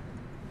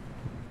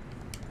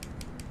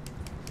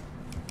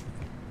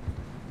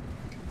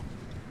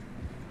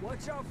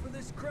 Watch out for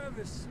this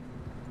crevice.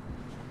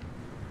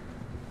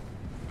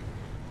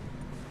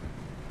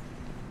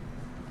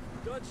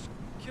 Dutch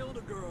killed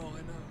a girl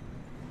in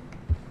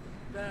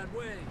a bad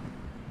way.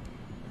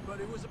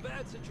 But it was a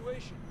bad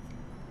situation.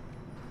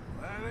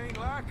 That ain't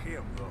like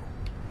him, though.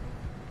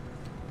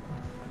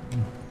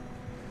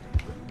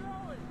 Where you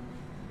going?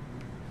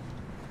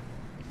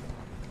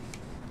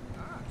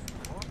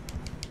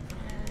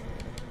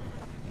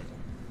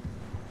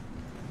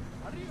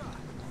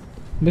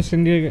 Best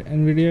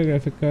NVIDIA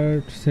graphic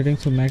card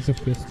settings for max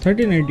FPS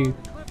 3090.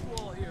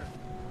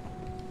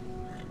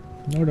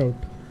 No doubt.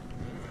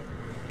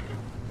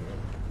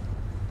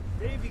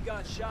 Davey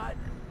got shot.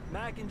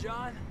 Mac and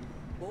John,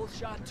 both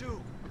shot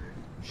too.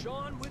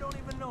 Sean, we don't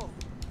even know.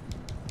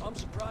 I'm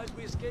surprised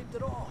we escaped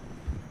at all.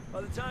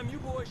 By the time you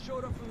boys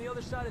showed up from the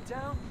other side of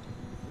town,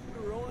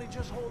 we were only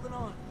just holding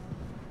on.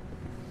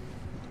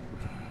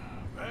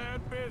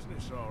 Bad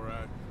business, all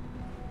right.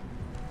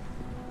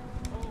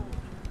 Oh,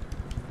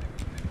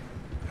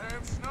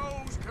 Damn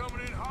snow's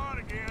coming in hard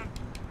again.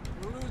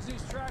 we'll lose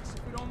these tracks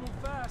if we don't move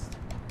fast.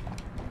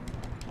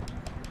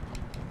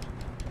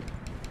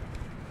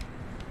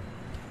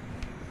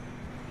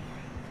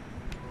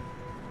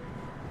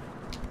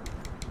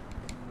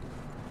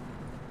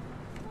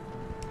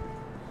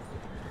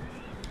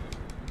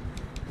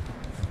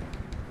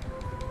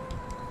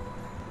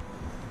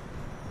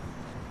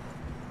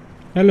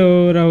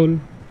 Hello Rahul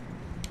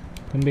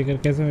तुम baker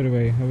कैसे मेरे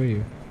भाई how are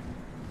you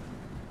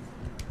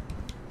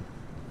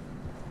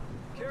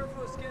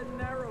Careful, it's getting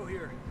narrow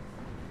here.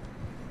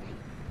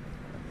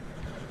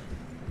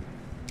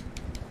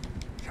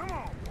 Come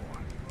on,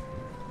 boy.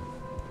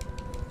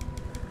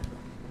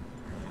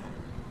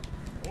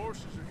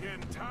 Horses are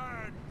getting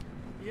tired.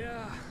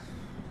 Yeah,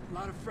 a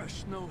lot of fresh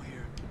snow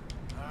here.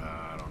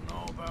 I don't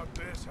know about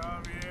this,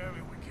 Javier. I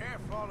mean, we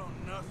can't follow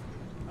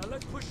nothing.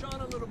 Let's push on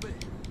a little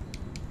bit.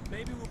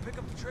 Maybe we'll pick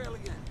up the trail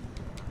again.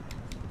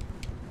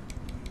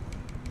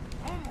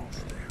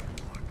 Almost there,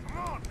 boy. Come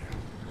on now.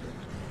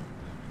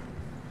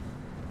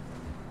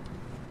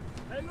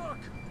 Hey, look!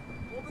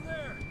 Over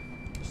there!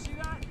 You see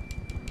that?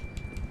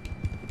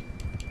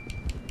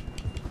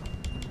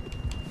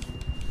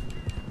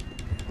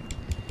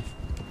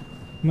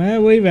 मैं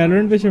वही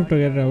Valorant पे shift हो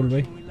गया राहुल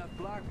भाई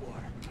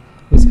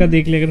उसका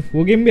देख लिया कर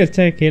वो गेम भी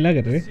अच्छा है खेला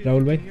कर रहे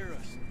राहुल भाई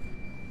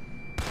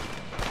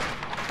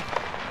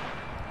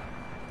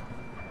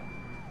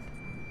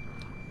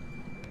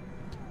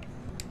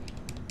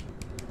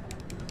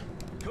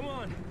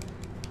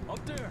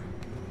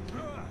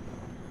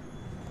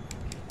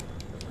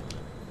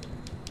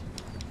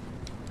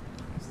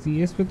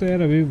CS पे तो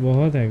यार अभी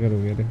बहुत हैकर हो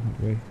गए थे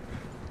भाई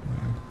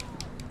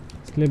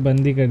इसलिए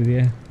बंद ही कर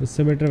दिया है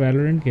उससे बेटर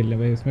वैलोरेंट खेल ले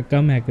भाई उसमें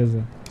कम हैकर्स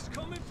हैं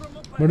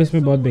बट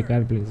उसमें बहुत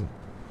बेकार प्लेस है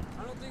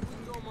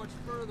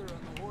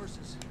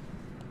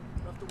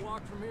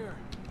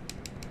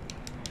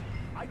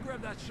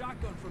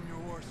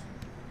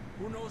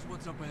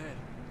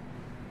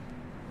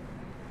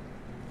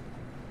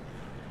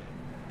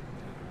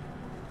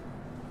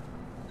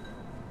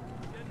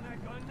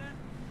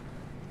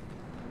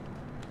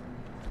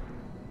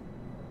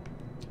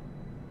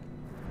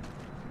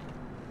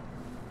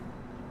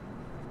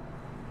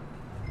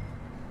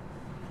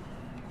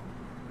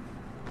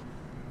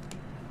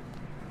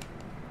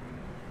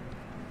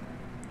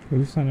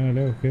पुलिस आने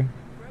वाले okay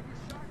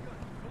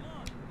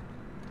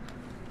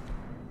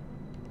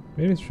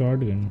where is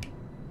shotgun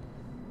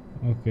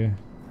okay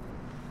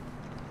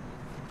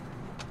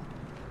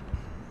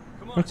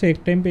अच्छा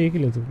एक टाइम पे एक ही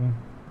ले सकता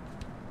हूँ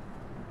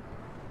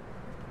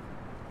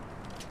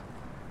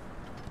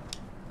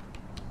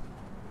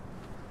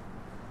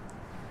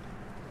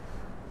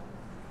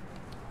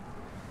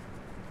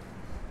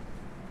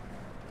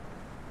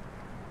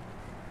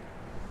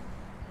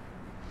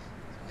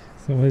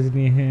समझ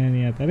नहीं है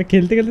नहीं आता अरे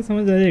खेलते खेलते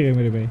समझ आ जाएगा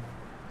मेरे भाई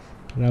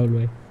राहुल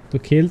भाई तो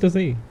खेल तो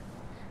सही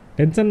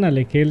टेंशन ना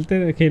ले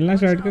खेलना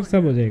स्टार्ट कर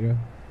सब हो जाएगा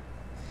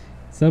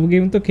सब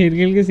गेम तो खेल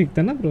खेल के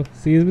सीखता ना ब्रो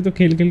CS भी तो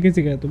खेल खेल के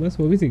सीखा तो बस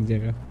वो भी सीख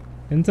जाएगा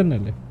टेंशन ना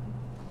ले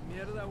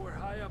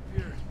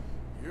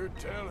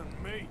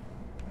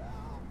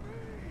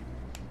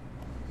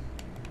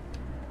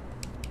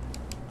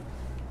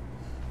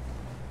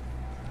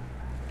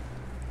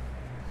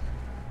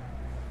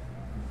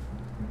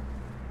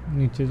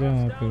नीचे जाओ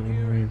वहाँ पे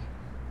भाई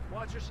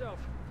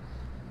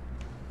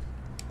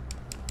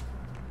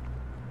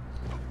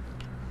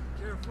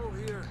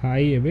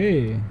खाई है बे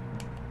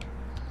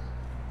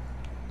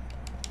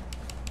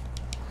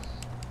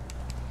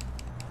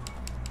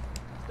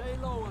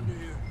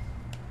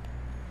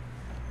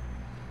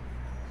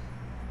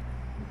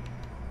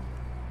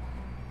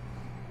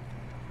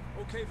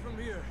Okay from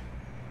here.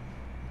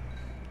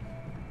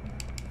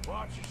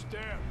 Watch your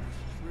step. It's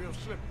real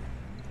slippery.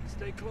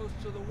 Stay close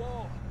to the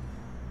wall.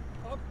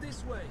 Up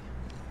this way.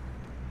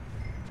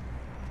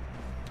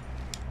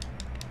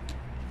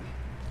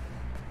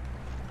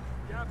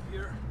 Gap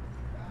here.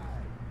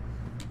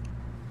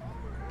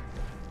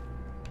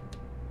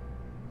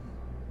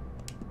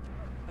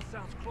 That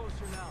sounds closer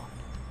now.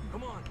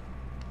 Come on.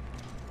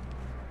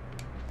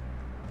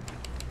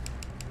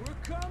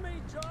 We're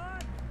coming,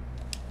 John!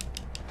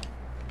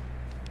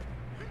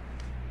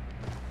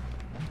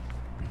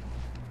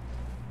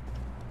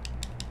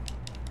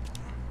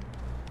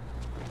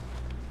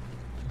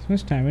 इसमें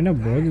स्टैमिना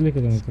बहुत जल्दी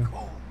खत्म होता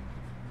है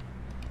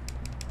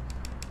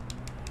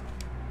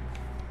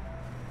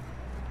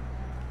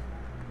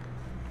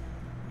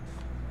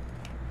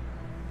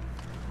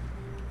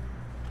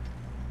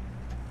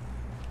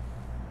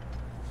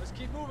Let's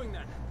keep moving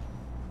then.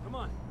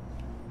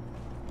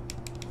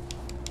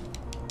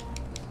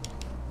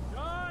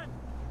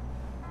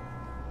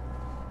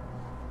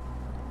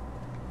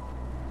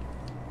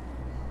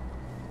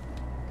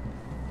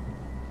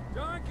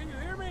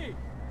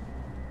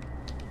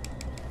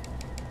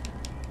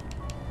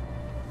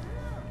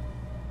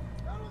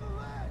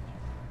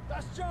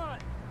 lost John.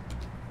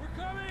 We're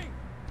coming.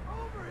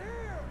 Over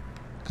here.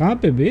 कहाँ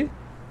पे बे?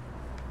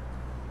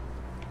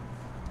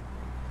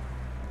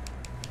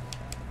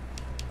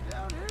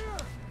 Down here.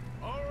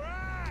 All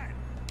right.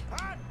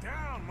 Hot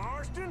down,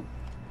 Marston.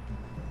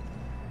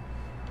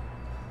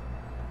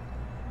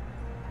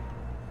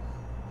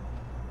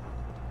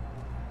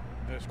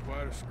 That's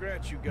quite a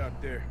scratch you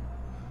got there.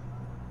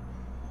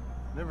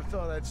 Never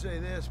thought I'd say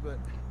this, but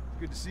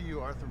good to see you,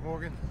 Arthur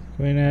Morgan.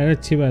 कोई ना यार,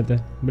 अच्छी बात है,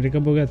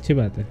 breakup हो गया, अच्छी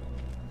बात है,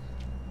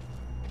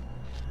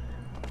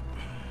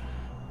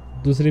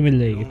 दूसरी मिल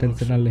जाएगी,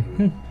 टेंशन ना ले। I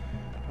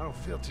don't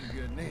feel too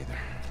good neither.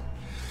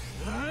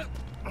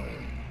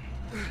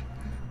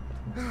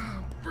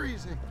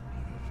 Freezing.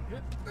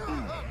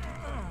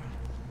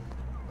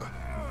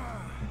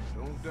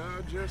 Don't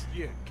die just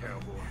yet,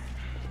 cowboy.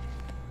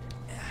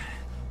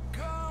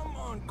 Come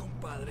on,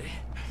 compadre.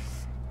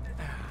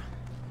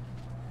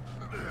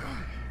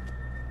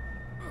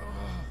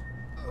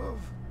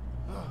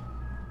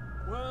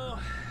 Well,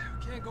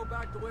 we can't go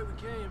back the way we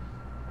came.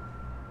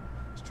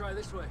 Let's try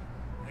this way.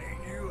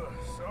 Ain't you a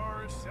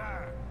sorry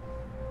sight?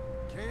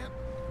 Can't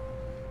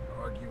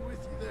argue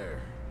with you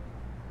there.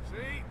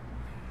 See?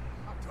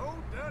 I told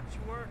Dutch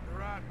you weren't the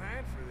right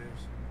man for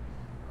this.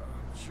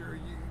 I'm sure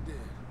you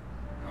did.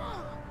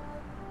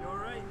 You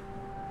alright?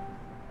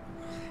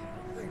 I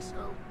don't think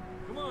so.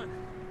 Come on.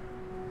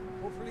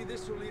 Hopefully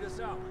this will lead us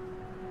out.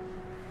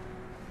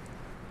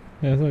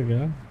 ऐसा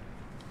क्या?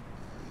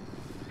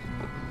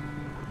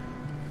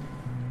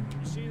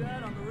 You see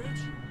that on the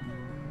ridge?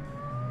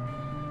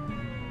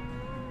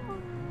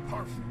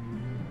 Perfect.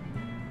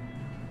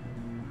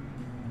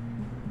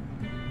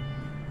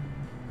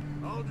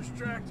 I'll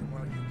distract him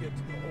while you get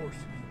to the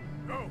horses.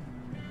 Go.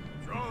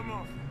 Draw them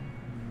off.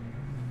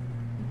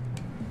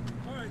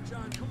 All right,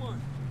 John, come on.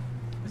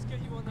 Let's get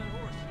you on that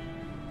horse.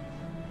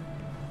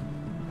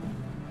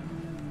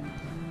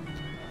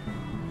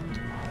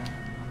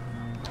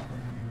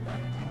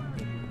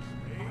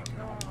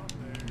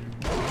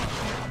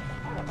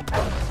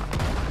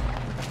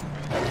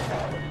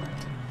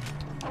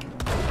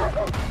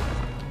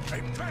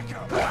 Hey, back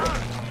up!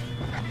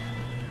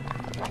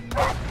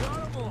 Got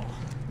 'em all.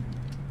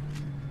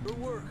 Good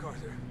work,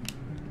 Arthur.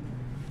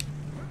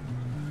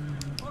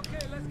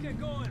 Okay, let's get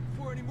going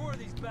before any more of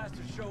these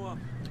bastards show up.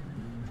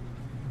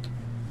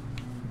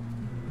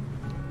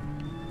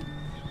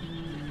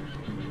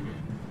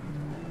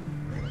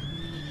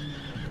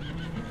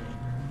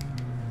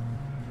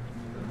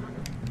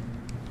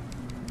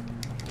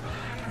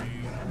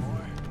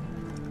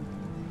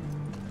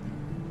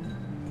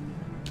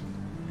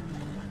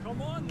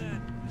 Come on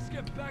then, let's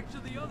get back to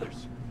the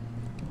others.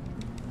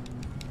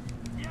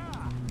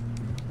 Yeah.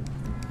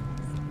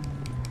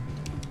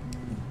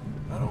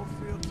 I don't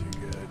feel too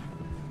good.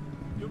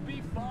 You'll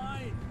be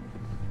fine.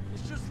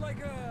 It's just like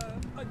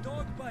a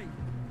dog bite.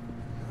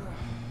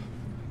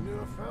 Knew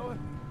a fella?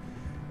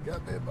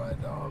 Got bit by a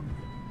dog.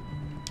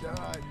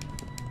 Died.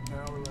 An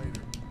hour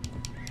later.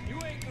 You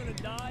ain't gonna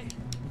die.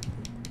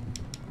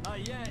 Not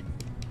yet.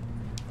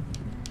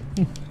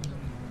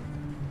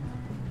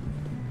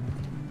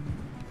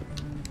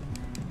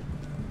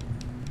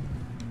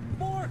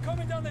 More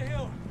coming down the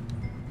hill.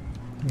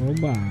 Oh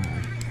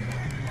bye.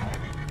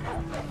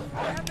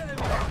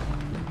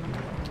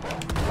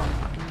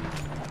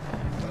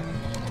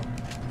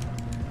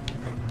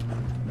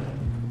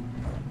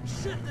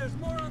 Shit, there's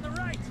more on the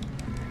right.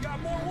 We got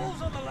more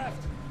wolves on the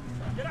left.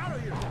 Get out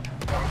of here.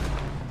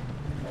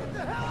 Get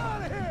the hell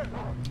out of here.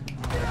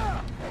 Get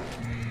out.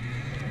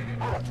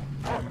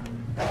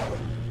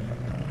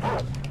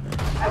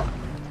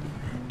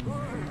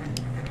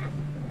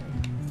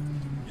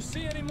 You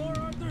see any more,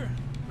 Arthur?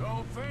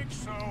 Don't think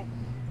so.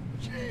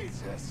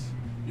 Jesus.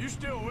 You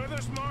still with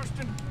us,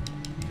 Marston?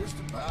 Just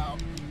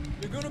about.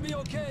 You're gonna be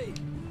okay.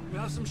 We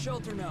have some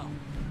shelter now.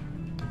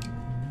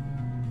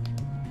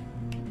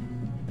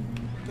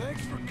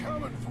 Thanks for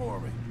coming for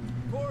me.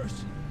 Of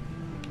course.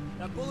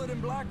 That bullet in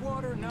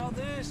Blackwater, now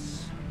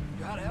this.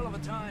 You had a hell of a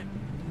time.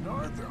 And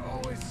Arthur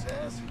always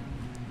says,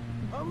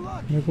 I'm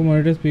lucky. मेरे को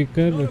monitor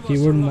speaker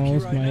keyboard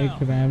mouse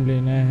mic RAM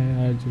लेना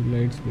है आज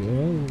lights भी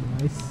oh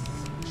nice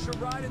Should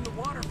ride in the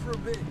water for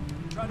a bit.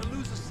 Try to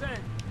lose the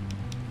scent.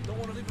 Don't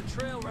want to leave a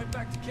trail right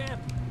back to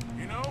camp.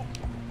 You know,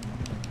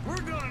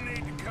 we're gonna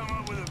need to come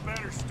up with a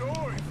better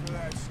story for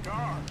that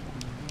scar.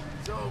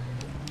 So,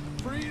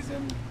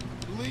 freezing,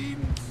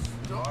 bleeding,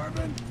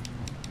 starving,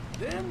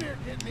 damn near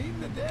getting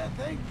eaten to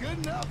death ain't good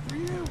enough for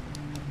you.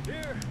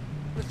 Here,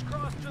 let's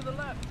cross to the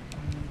left.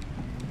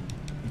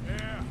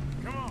 Yeah,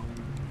 come on.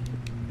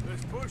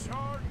 Let's push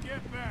hard and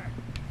get back.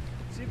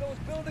 See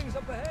those buildings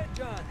up ahead,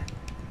 John?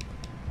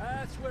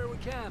 That's where we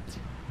camped.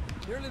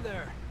 Nearly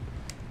there.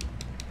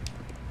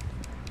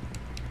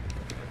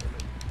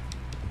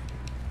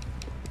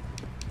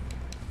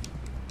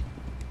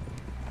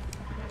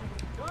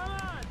 Come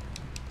on!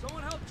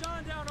 Someone help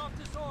John down off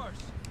this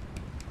horse.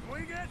 Can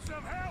we get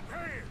some help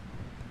here?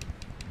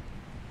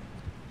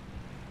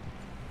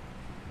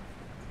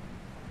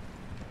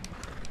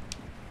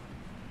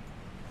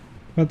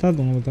 बता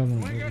दूंगा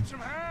Can we get some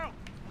help?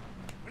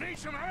 We need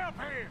some help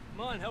here.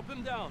 Come on, help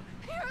him down.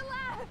 You're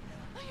alive!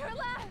 You're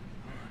alive!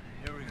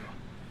 Here we go.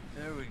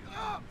 There we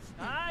go.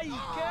 Ay,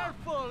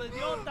 careful,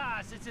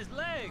 idiotas. It's his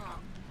leg. Oh,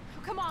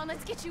 come on,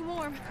 let's get you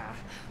warm.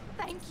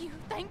 Thank you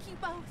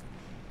both.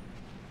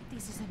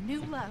 This is a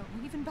new low,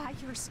 even by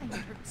your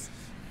standards.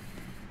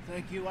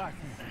 Thank you, Arthur.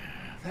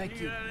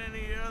 Thank you. You got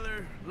any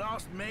other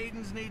lost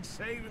maidens need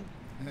saving?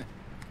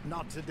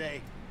 Not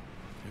today.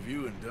 Have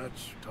you and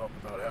Dutch talked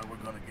about how we're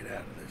gonna get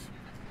out of this?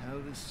 I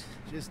was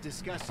just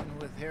discussing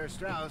with Herr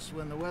Strauss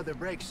when the weather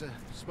breaks.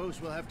 Suppose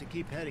we'll have to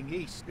keep heading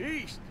east.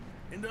 East?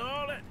 Into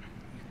all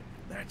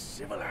that's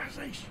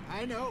civilization.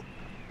 I know.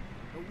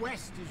 The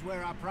west is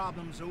where our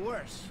problems are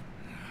worse.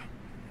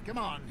 Come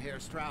on, Herr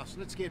Strauss.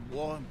 Let's get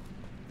warm.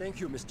 Thank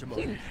you, Mr.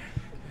 Morgan.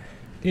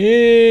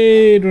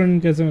 Hey,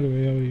 Ron, कैसे मर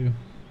गए? How are you?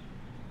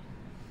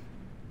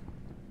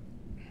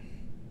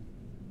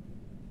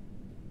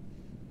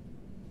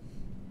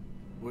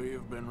 We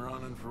have been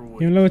running for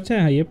weeks. ये मतलब अच्छा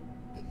है ये.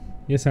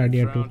 Yes,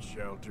 idea too. Found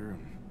shelter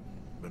and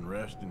been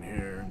resting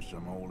here in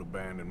some old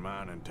abandoned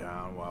mining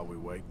town while we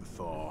wait the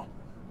thaw.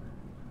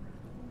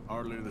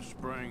 Hardly the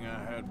spring I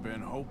had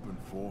been hoping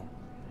for.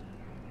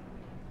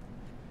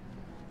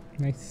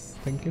 Nice,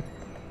 thank you.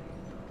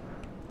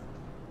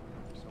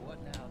 So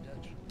what now,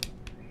 Dutch?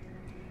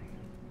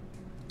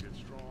 Get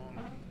strong,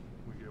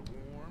 we get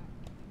warm,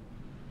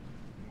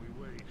 and we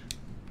wait.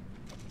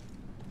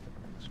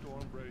 The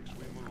storm breaks,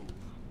 we move.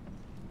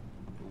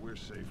 But we're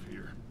safe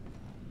here.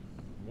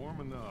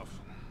 Warm enough.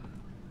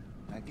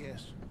 I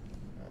guess.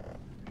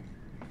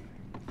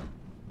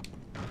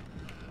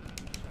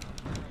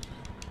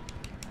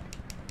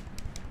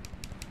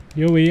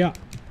 Yo भैया,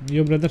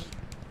 yo brother.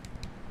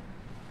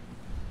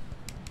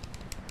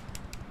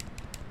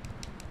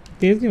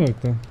 तेज नहीं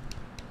भागता.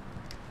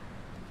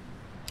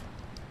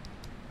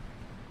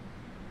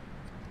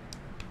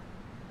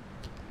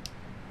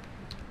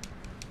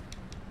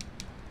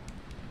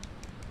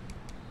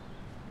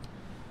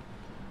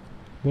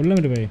 बोलना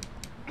मेरे भाई.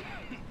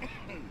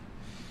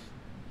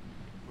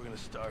 We're gonna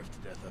starve to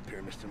death up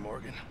here, Mr.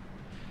 Morgan.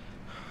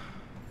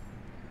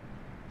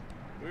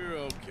 We're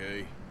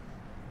okay.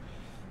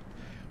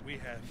 We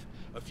have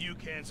a few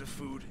cans of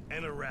food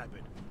and a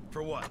rabbit.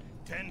 For what?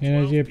 10, 12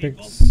 Energy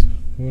people? Apex,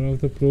 one of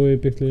the pro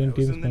Apex Legend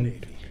teams found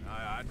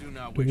I do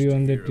not to wish be to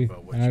on hear that team.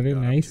 about what Are you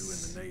got nice.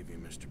 up to in the Navy,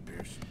 Mr.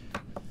 Pearson.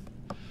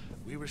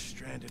 We were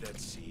stranded at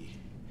sea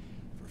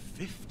for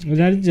 50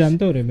 उधर days.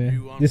 जानता हूँ रे मैं,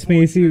 जिसमें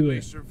AC हुआ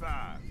है.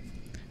 Survived.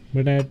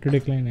 But I had to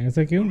decline.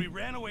 ऐसा क्यों? When we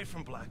ran away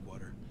from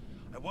Blackwater,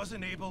 I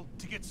wasn't able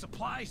to get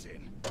supplies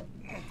in.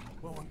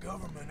 Well, when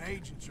government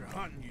agents are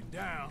hunting you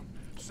down,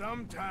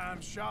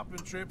 sometimes shopping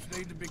trips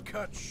need to be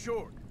cut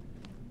short.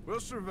 We'll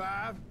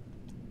survive.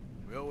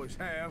 We always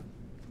have.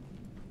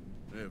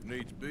 If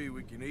needs be,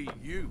 we can eat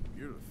you.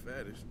 You're the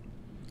fattest.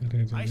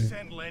 I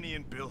sent Lenny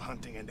and Bill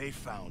hunting, and they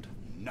found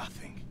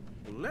nothing.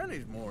 Well,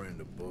 Lenny's more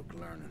into book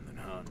learning than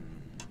hunting.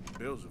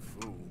 Bill's a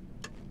fool.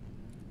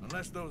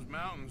 Unless those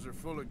mountains are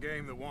full of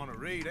game that want to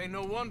read, ain't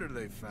no wonder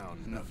they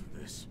found enough of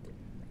this.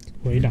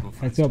 कोई ना,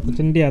 ऐसे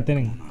opportunity आते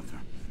नहीं.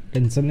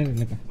 Tension नहीं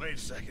लेने का. Wait a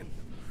second.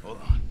 Hold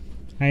on.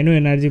 I know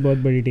NRG बहुत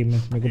बड़ी टीम है,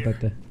 मेरे को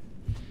पता है.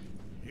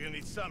 You're gonna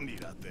need something to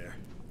eat out there.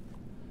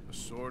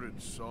 Assorted,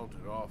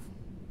 salted offal.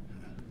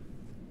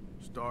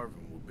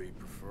 Starving will be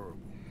preferable.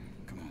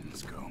 Come on,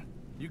 let's go.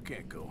 You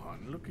can't go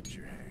hunting. Look at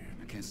your hand.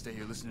 I can't stay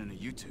here listening to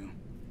you two.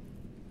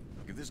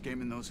 If there's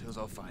game in those hills,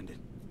 I'll find it.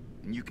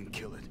 And you can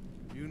kill it.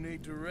 You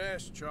need to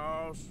rest,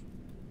 Charles.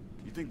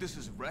 You think this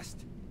is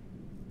rest?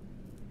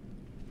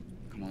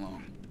 Come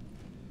along.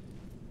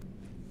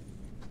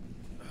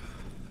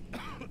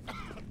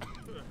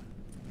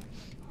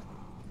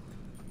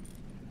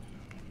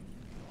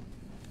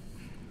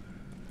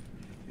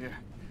 Here,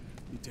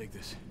 you take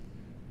this.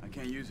 I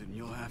can't use it, and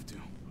you'll have to.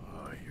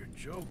 Oh, you're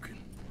joking.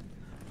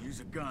 Use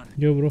a gun.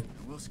 Yo, bro.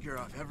 And we'll scare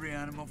off every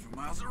animal for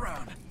miles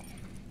around.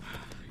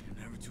 You're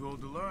never too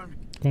old to learn.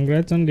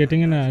 Congrats on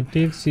getting an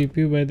RTX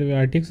CPU by the way.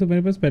 RTX तो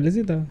मेरे पास पहले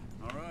से था.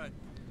 All right.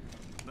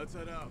 Let's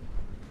head out.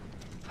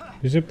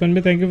 Rishabh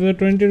Tanbe, thank you for the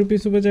 20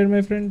 rupees super chat,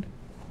 my friend.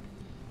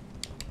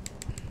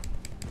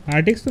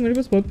 RTX तो मेरे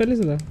पास बहुत पहले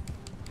से था.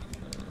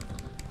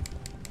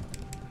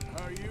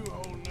 How are you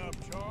holding up,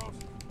 Charles?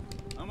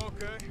 I'm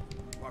okay.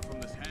 Apart from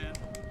this hand.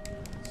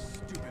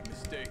 Stupid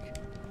mistake.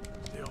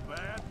 Still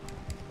bad?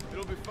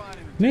 It'll be fine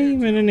in a नहीं,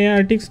 मैंने नया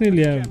RTX नहीं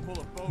लिया.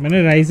 मैंने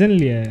Ryzen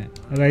लिया है.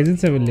 Ryzen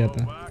 7 लिया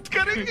था.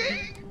 करेंगे.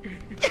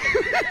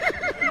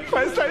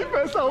 पैसा ही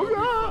पैसा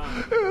होगा.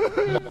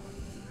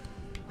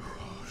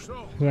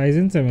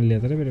 Ryzen 7 लिया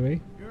था रे मेरे भाई.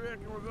 You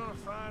reckon we're gonna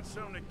find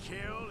something to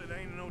kill that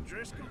ain't no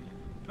Driscoll?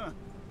 Huh.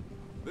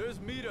 There's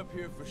meat up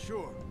here for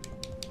sure.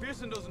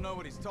 Pearson doesn't know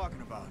what he's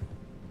talking about.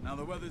 Now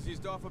the weather's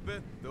eased off a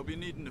bit, they'll be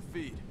needing to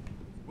feed.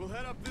 We'll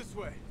head up this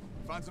way,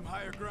 find some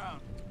higher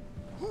ground.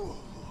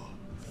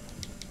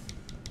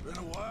 Been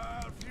a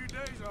wild few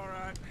days, all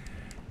right.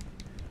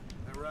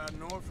 That ride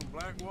north from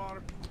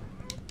Blackwater,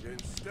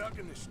 getting stuck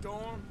in the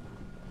storm,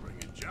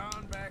 bringing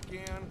John back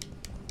in.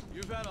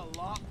 You've had a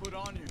lot put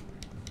on you.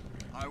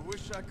 I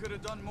wish I could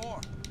have done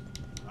more.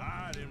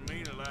 I didn't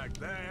mean it like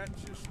that.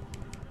 Just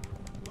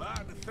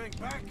like to think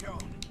back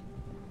on.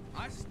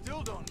 I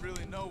still don't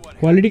really know what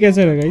quality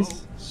कैसा रहेगा इस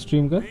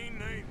stream का?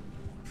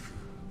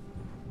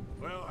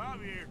 Well,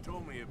 Javier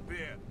told me a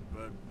bit,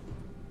 but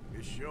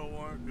it sure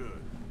weren't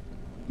good.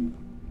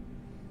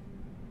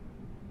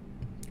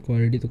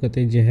 Quality तो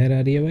कहते हैं जहर आ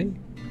रही है भाई।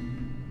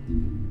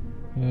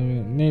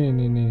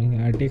 नहीं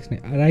RTX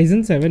नहीं,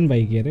 Ryzen 7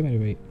 बाई किया रे मेरे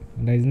भाई,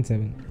 Ryzen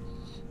 7।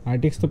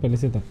 RTX तो पहले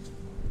से था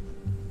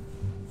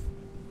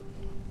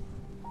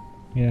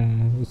या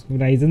उसको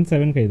Ryzen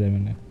 7 खरीदा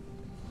मैंने।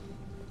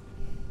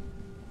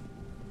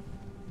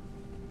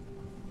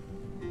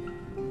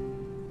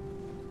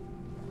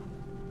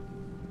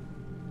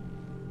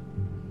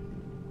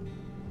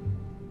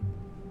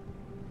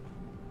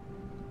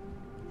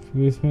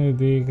 इसमें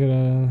देख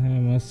रहा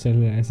है मस्त चल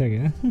रहा है, ऐसा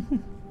क्या?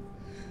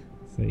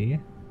 सही है।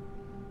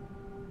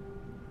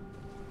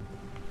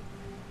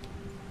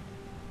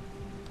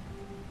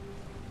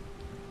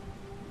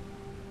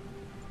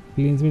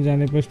 प्लेन्स में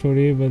जाने पर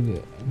स्टोरी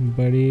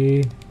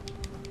बड़ी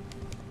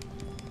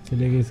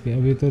चलेगी इसकी,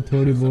 अभी तो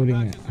थोड़ी बोरिंग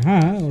है।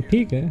 हाँ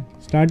ठीक है,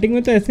 स्टार्टिंग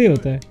में तो ऐसे ही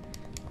होता है।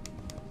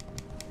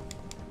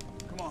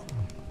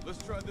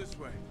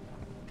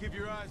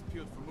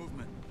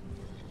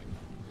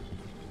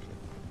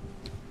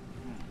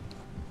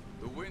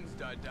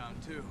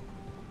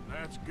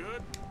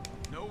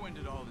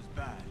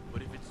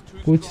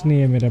 कुछ नहीं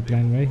है मेरा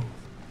प्लान भाई,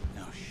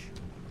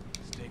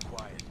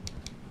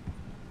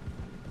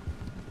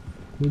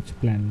 कुछ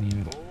प्लान नहीं है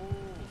मेरा।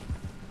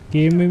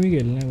 गेम में भी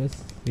खेलना है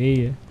बस, यही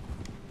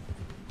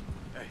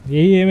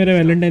है मेरा।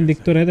 वैलेंटाइन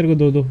दिख तो रहा है तेरे को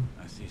दो।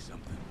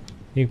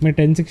 एक में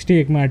 1060,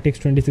 एक में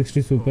RTX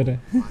 2060 सुपर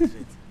है।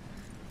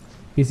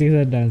 पीसी के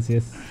साथ dance.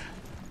 Yes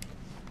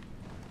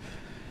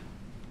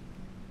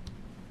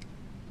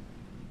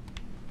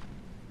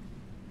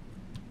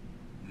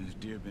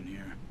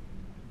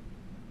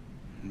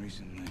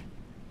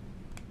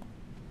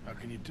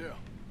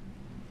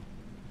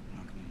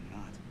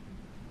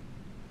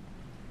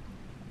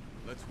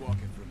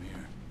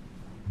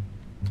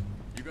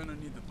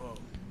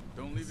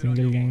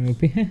single gang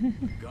OP.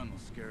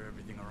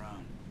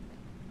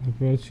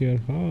 Approach your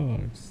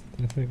hearts,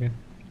 ऐसा क्या?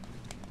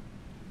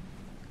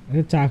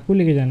 अरे चाकू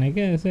लेके जाना है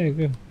क्या? ऐसा है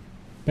क्या?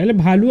 पहले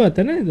भालू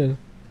आता ना इधर।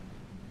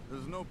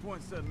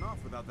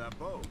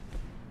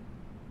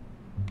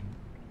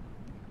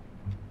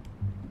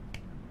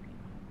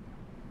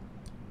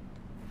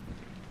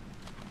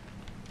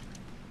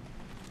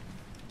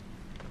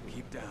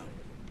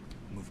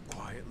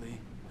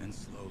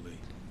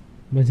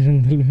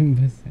 बजरंग दल में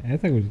बस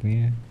ऐसा कुछ नहीं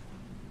है।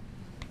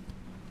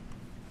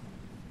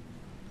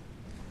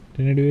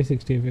 1080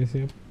 60 FPS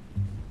से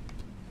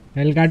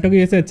एल काटो की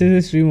वजह से अच्छे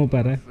से स्ट्रीम हो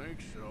पा रहा है,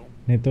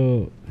 नहीं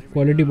तो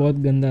क्वालिटी बहुत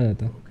गंदा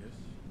जाता।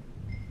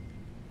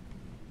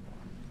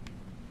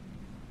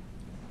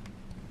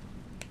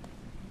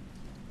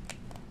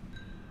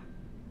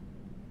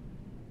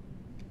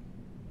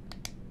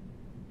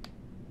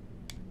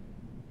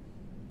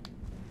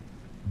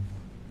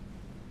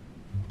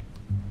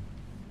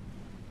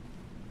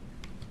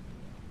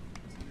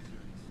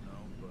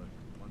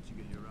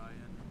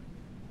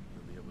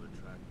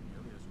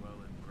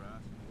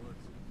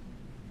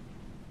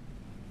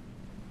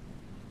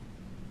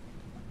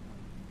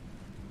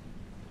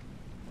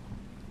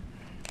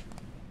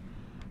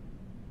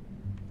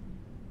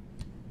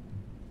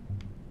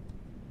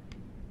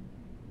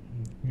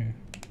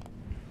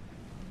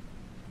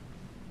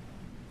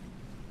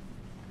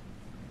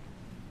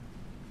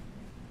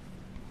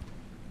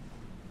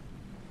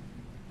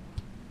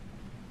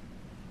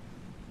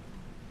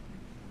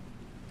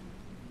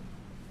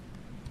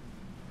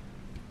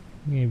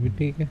 ये भी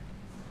ठीक है,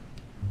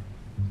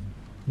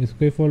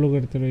 इसको ही फॉलो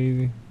करते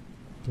रहिए।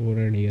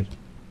 पूरा डियर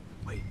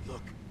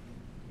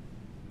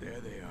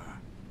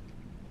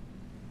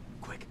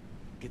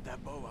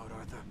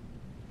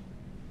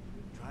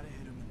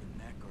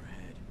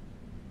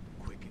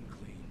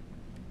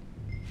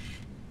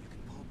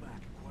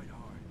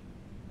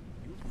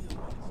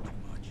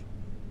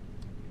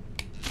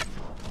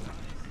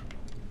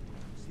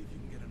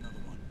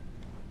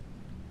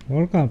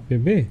और कहाँ पे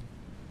बे?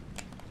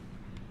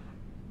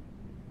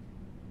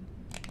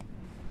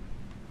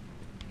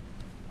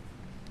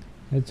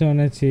 अच्छा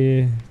होना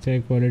चाहिए, चाहे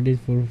क्वालिटी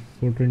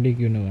 420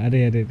 क्यों ना हो।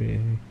 अरे अरे रे,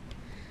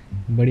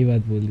 बड़ी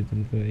बात बोल दी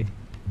तुम तो भाई।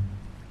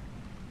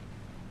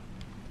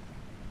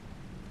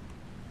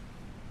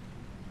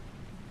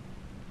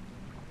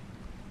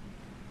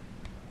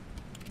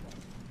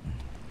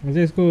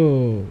 अच्छा इसको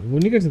वो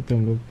नहीं कर सकते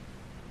हम लोग?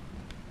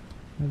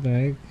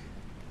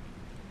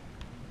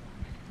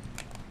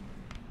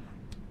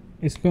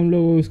 इसको हम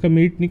लोग उसका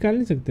मीट निकाल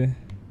नहीं सकते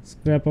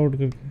स्क्रैप आउट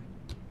करके?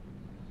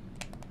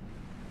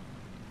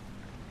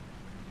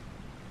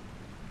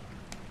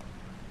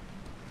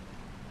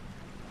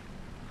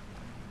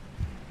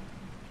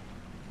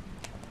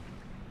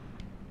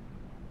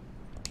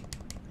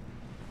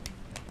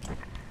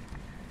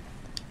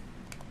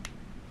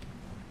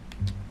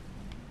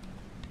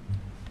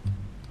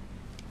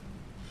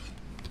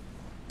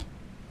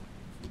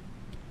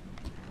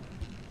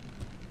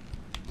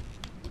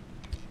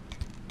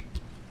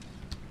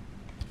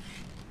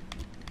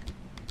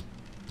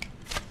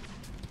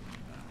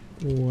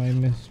 Oh, I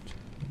missed.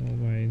 Oh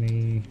भाई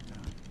नहीं.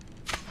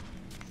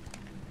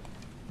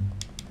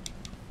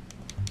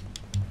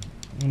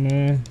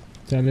 मैं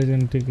 40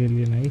 घंटे के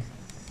लिए नाइस.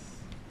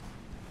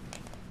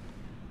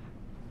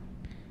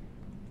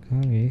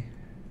 कहाँ गए?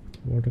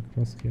 वाटर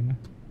क्रॉस किया ना.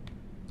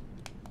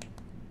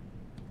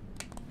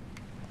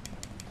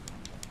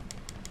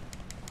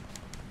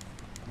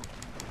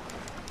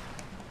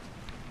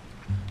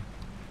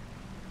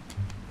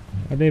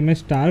 अरे मैं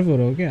स्टार्व हो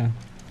रहा हूँ क्या?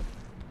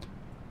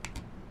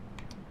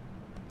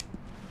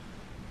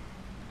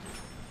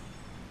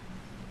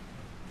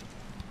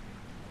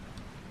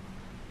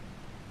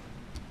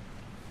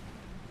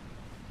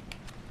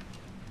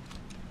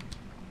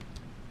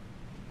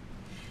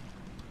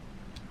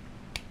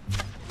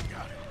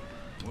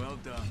 Well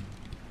done.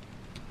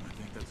 I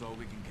think that's all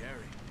we can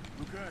carry.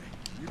 Okay,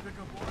 you pick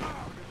up one,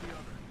 I'll get the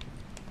other.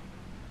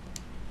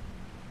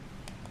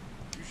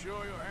 You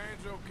sure your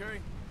hand's okay?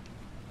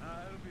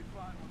 It'll be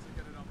fine once I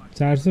get it on my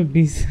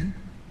 420.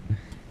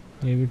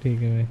 ये भी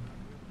ठीक है भाई.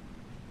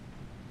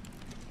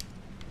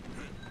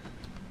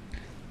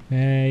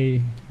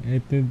 मैं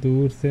इतने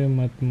दूर से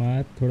मत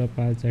मार, थोड़ा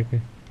पास जाके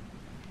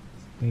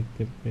स्नेक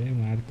पे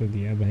मार तो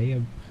दिया भाई.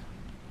 अब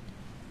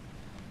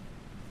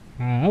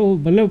हाँ वो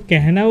मतलब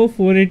कहना वो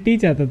 480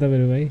 चाहता था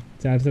मेरे भाई,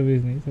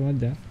 420 नहीं. समझ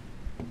जा.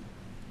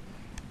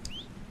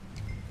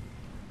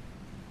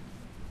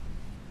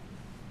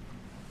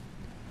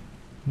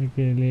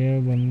 के लिए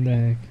बंदा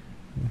है,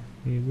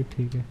 ये भी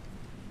ठीक है.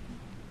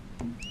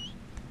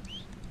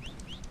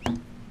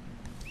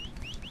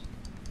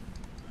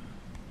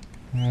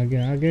 आगे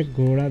आगे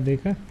घोड़ा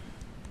देखा.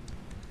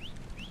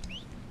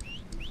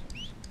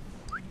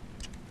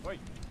 Wait.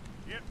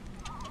 Yep.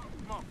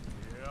 Come on.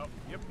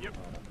 Yep.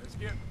 Let's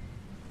get.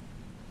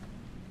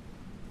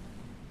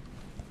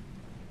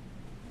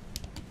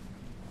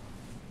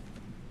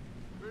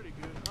 Pretty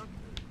good hunt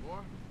there,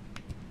 boy.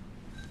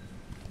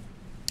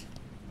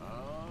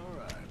 All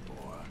right,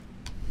 boy.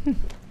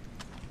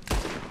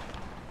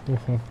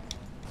 ओहो.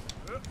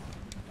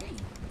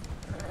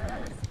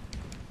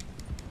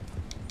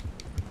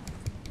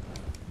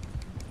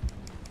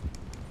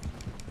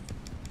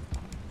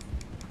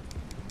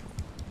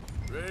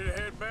 Ready to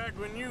head back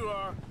when you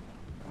are.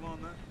 Come on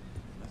then.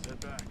 Let's head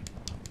back.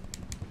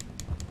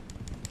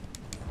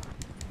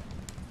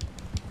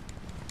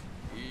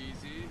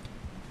 Easy.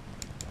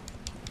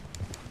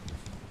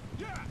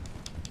 Yeah.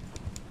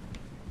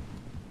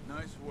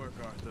 Nice work,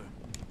 Arthur.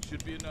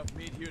 Should be enough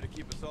meat here to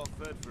keep us all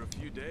fed for a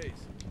few days.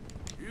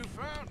 You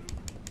found him.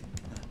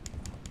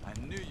 I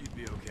knew you'd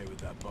be okay with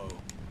that bow.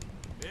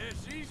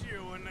 It's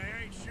easier when they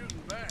ain't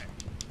shooting back.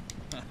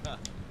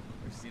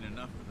 We've seen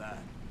enough of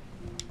that.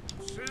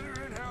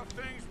 Considering how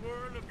things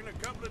were looking a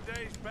couple of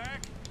days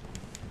back,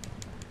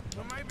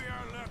 well, maybe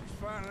our luck is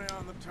finally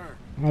on the turn.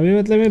 अभी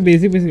मतलब मैं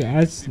basic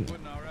आज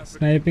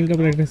sniping का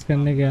practice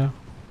करने गया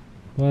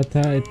हुआ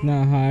था. इतना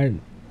हार्ड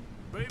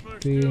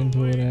पेन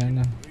हो रहा है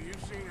ना.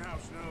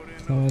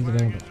 समझ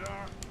रहा हूँ.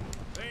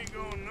 They ain't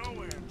going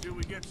nowhere until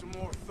we get some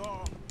more thaw.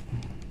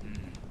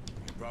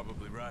 You're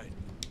probably right.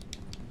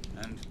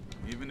 And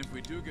even if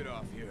we do get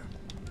off here,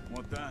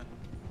 what then?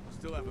 We'll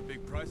still have a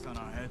big price on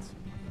our heads.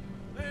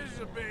 This is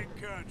a big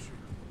country.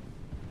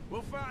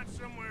 We'll find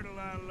somewhere to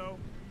lie low.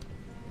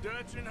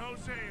 Dutch and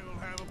Jose will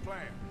have a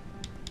plan.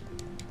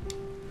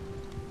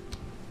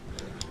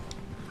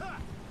 Ha!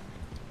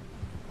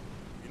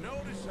 You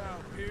notice how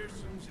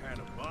Pearson's had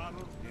a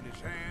bottle in his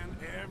hand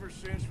ever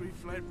since we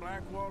fled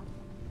Blackwater?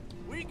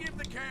 We give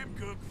the camp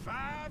cook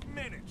 5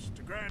 minutes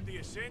to grab the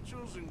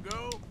essentials and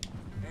go,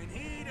 and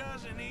he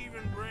doesn't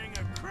even bring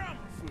a crumb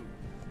of food.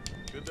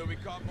 Good that we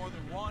caught more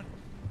than one.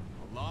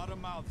 A lot of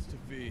mouths to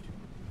feed.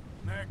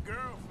 And that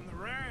girl from the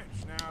ranch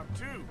now,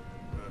 too.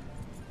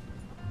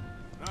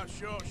 Not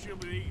sure she'll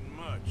be eating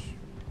much.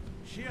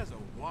 She has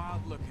a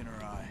wild look in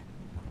her eye.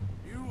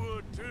 You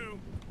would, too.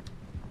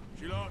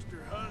 She lost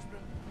her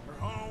husband, her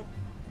home,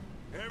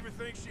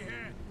 everything she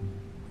had.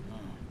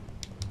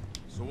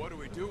 So what do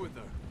we do with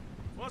her?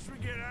 Once we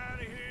get out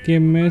of here,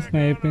 Game में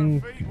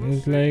sniping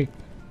is like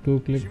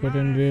 2-click but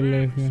in real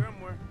life में.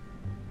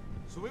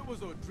 So it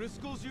was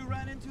O'Driscoll's you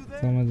ran into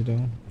there? समझ रहा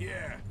हूँ.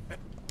 Yeah.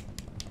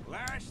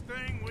 Last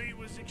thing we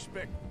was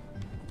expecting.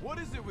 What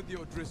is it with the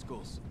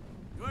O'Driscolls?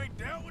 You ain't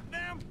dealt with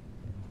them?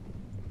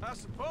 I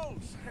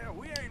suppose. Hell,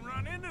 we ain't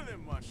run into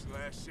them much the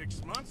last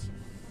 6 months.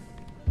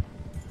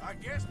 I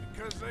guess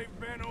because they've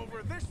been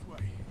over this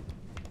way.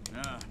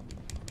 Yeah.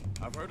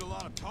 I've heard a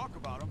lot of talk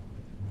about them.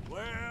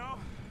 Well,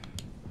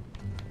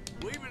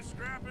 we've been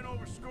scrapping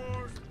over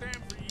scores with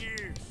them for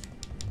years.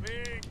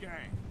 Big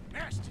gang.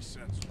 Nasty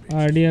sons of bitches.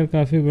 RDR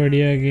काफी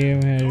बढ़िया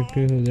game है.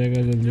 Active हो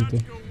जाएगा जल्दी तो.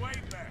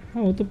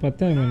 हाँ वो तो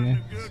पता है, मैंने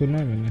सुना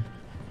है मैंने.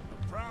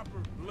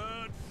 Proper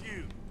blood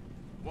feud.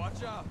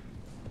 Watch out.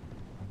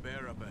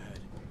 Bear up ahead.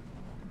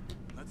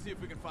 Let's see if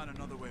we can find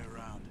another way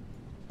around.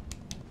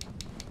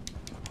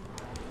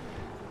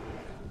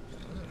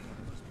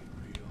 Must be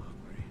real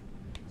hungry.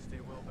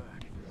 Stay well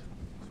back.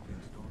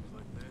 Spring storms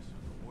like this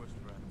are the worst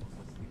for animals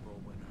that sleep all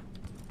winter.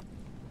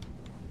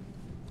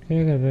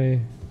 क्या कर रहे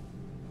हैं?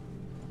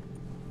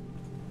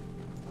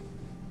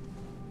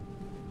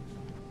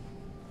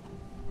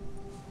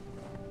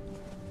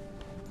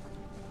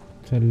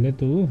 चल ले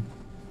तू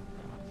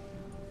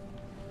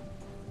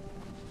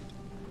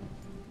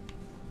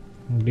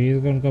days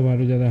gun का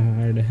मारू ज़्यादा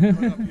हार्ड है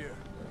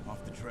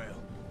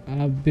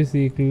आप भी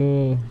सीख लो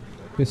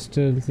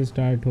पिस्टल से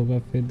स्टार्ट होगा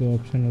फिर 2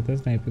 ऑप्शन होता है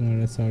स्नाइपिंग और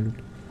असॉल्ट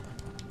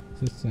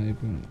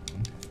स्नाइपिंग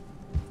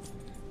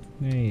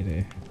नहीं रे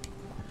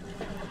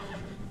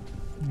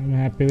I'm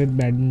happy with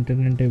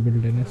badminton and table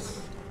tennis.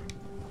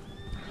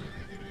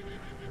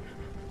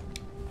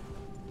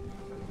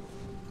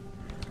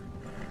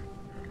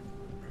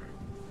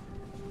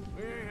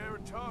 We ain't ever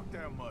talked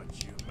that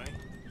much, you and me.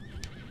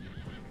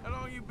 How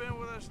long you been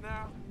with us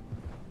now?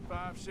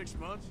 5, 6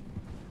 months?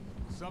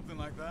 Something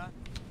like that.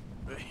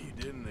 Bet you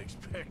didn't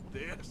expect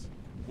this.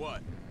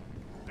 What?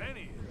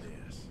 Any of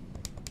this.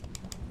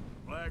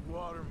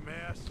 Blackwater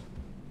mess.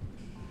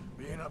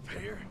 Being up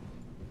here.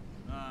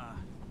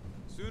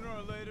 Sooner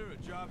or later, a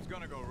job's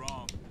gonna go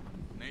wrong.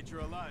 Nature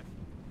of life.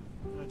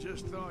 I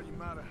just thought you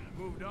might have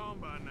moved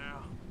on by now.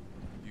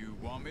 You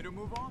want me to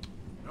move on?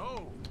 No.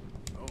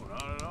 No,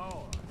 not at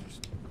all. I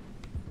just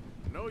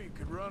know you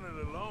could run it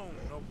alone,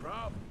 no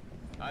problem.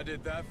 I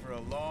did that for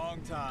a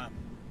long time.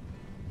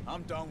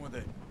 I'm done with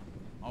it.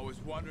 Always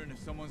wondering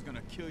if someone's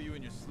gonna kill you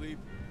in your sleep.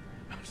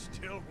 I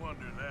still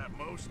wonder that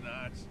most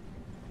nights.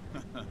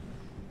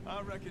 I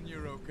reckon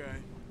you're okay.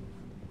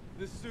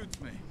 This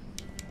suits me.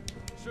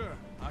 Sure,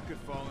 I could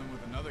fall in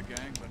with another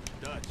gang, but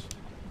Dutch.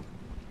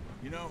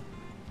 You know,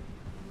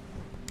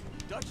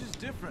 Dutch is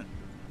different.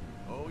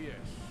 Oh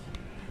yes.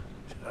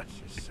 Dutch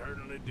is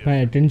certainly different. भाई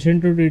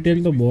attention to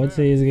detail तो बहुत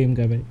सही इस game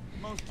का भाई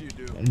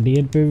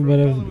DL पे भी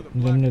बर्फ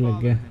जमने लग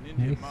गया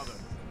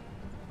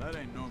That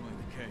ain't normally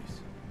the case.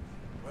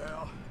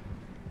 Well,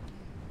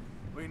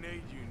 we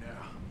need you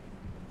now.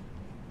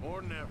 More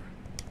than ever.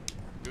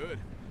 Good.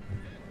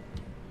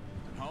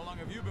 How long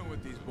have you been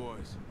with these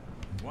boys?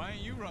 Why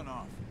ain't you run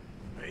off?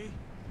 Me?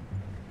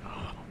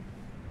 Oh,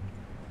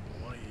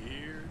 20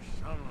 years,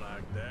 something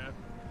like that.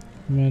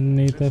 मैंने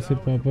नहीं था सिर्फ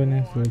पापा ने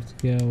force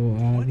किया वो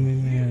army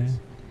में है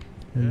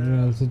मैं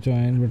also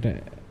join but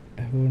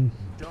I won't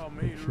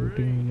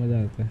shooting में मजा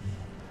आता है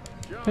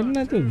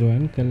करना तो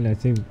join कर ले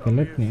ऐसे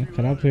गलत नहीं है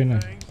खराब थोड़ी ना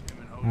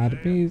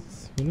आर्मी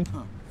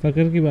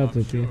फकर की बात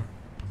होती है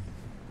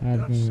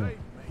आर्मी में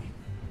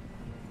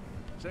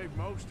Saved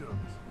most of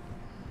us.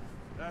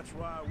 That's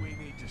why we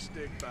need to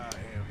stick by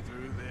him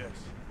through this.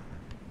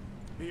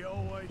 He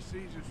always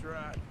sees us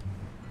right.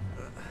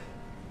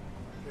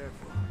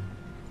 Careful.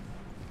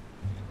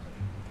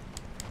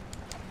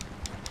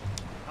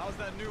 How's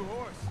that new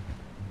horse?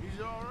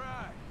 He's all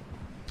right.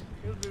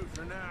 He'll do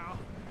for now.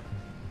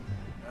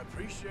 I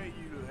appreciate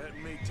you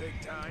letting me take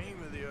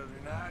Taima the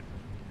other night.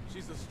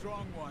 She's a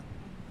strong one.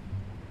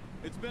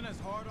 It's been as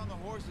hard on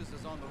the horses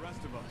as on the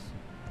rest of us.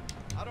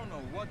 I don't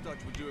know what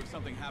Dutch would do if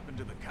something happened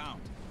to the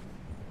Count.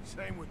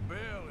 Same with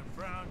Bill and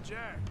Brown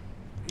Jack.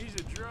 He's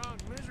a drunk,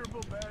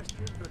 miserable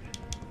bastard, but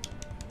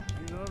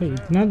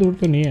इतना दूर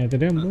तो नहीं आए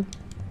थे हम लोग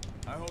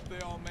I hope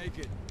they all make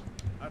it.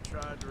 I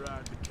tried to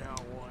ride the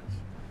Count once.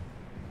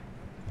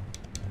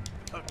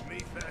 Hucked me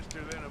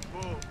faster than a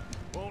bull.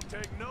 Won't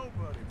take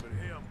nobody but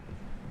him.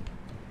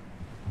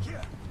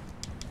 Yeah.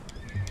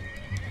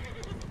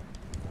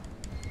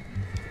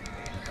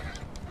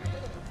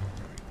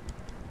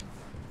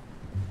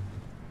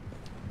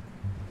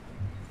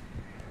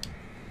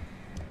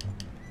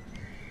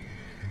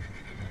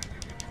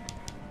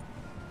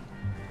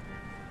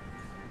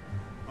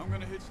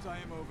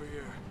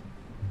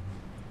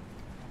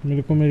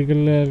 मेरे को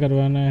मेडिकल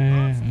करवाना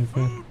है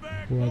अगर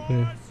हुआ तो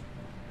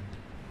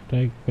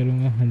ट्राई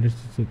करूँगा 100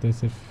 होता है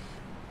सिर्फ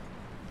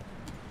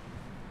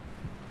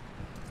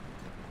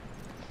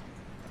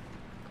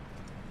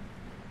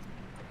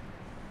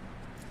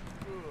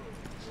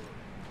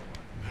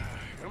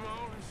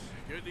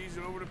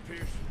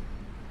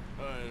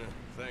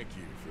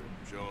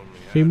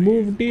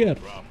Remove deer.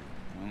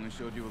 Only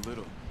showed you a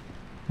little.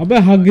 अबे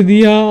हग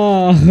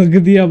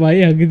दिया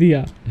भाई हग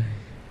दिया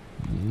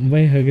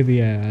भाई हग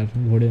दिया यार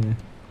घोड़े ने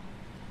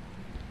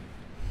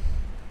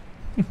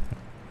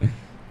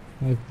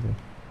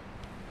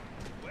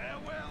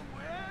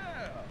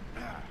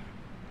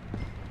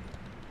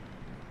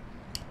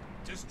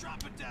Just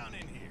drop it down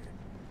in here.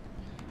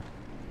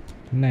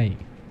 नहीं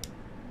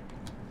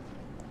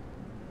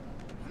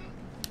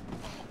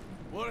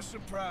What a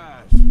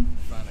surprise.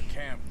 Find a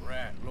camp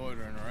rat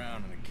loitering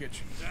around in the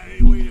kitchen. Is that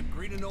any way to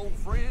greet an old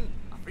friend?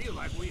 I feel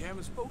like we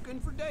haven't spoken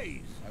for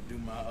days. I do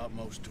my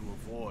utmost to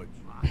avoid.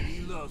 He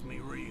loves me,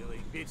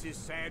 really. It's his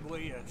sad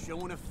way of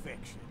showing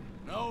affection.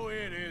 No,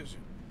 it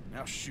isn't.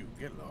 Now shoot,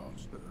 get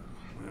lost.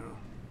 Well,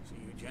 see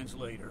you gents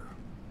later.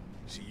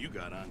 See, you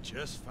got on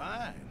just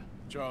fine.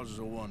 Charles is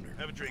a wonder.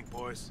 Have a drink,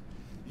 boys.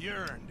 You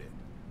earned it.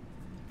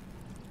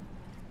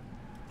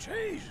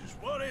 Jesus,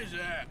 what is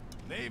that?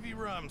 Navy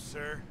rum,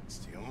 sir. It's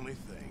the only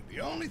thing.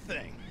 The only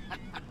thing.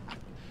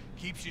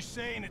 Keeps you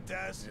sane, it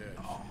does. Yes,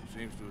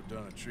 seems to have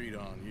done a treat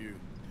on you.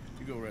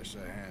 You go rest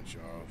that hand,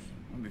 Charles.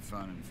 I'll be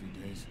fine in a few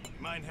days.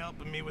 Mind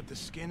helping me with the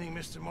skinning,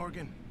 Mr.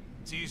 Morgan?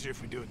 It's easier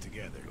if we do it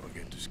together. Gonna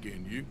get to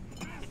skin you?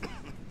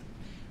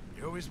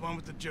 You're always one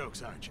with the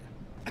jokes, aren't you?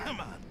 Come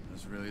on.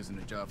 This really isn't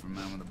a job for a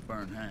man with a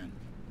burnt hand.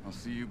 I'll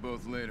see you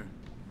both later.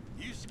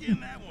 You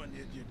skinned that one,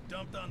 did you?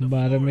 Dumped on the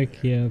 12 में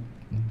floor किया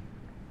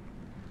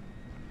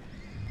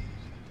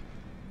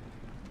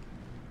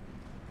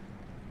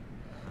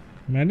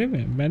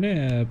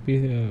मैंने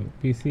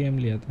PCM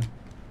लिया था।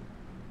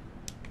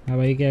 हाँ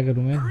भाई क्या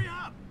करूँ मैं? Hurry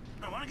up.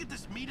 I want to get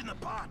this meat in the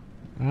pot.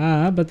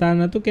 हाँ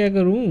बताना तो क्या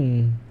करूँ?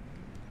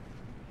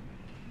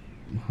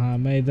 हाँ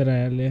मैं इधर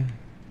आया ले।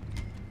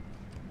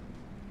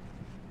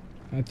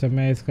 अच्छा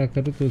मैं इसका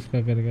करूँ तो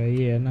उसका करेगा,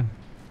 ये है ना।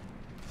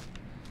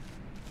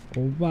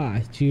 ओ वाह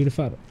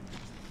चीड़फाड़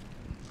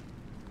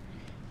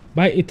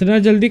भाई, इतना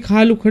जल्दी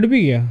खाल उखड़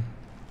भी गया।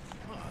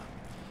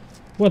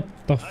 What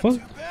the fuck?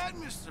 Not too bad,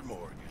 Mr.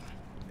 Morgan.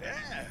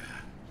 Yeah.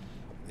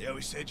 They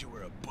always said you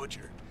were a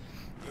butcher.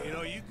 You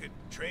know, you could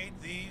trade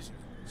these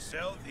or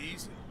sell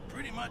these in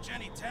pretty much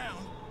any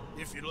town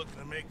if you're looking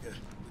to make a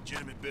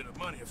legitimate bit of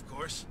money, of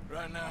course.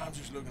 Right now, I'm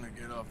just looking to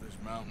get off this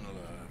mountain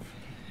alive.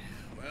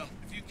 Well,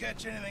 if you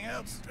catch anything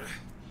else,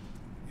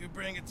 you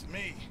bring it to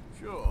me.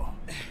 Sure.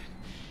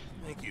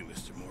 Thank you,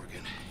 Mr.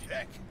 Morgan.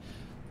 Heck,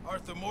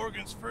 Arthur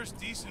Morgan's first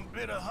decent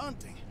bit of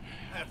hunting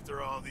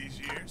after all these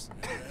years.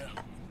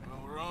 Yeah.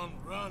 Well, we're on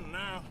the run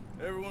now.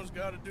 Everyone's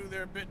got to do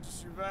their bit to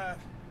survive.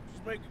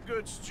 Just make a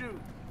good stew.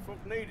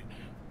 Folk need it.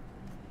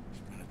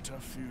 It's been a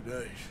tough few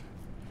days.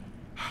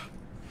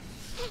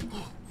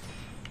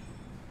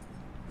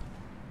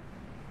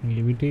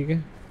 ये भी ठीक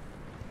है।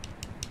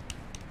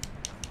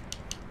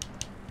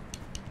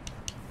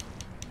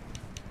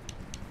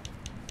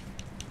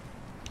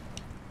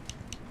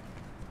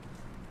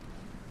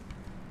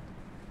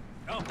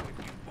 Up with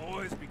you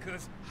boys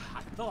because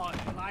I thought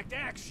you liked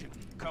action.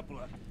 Couple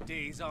of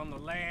days on the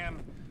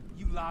lam,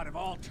 you lot have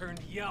all turned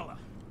yellow.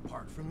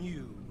 Apart from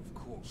you, of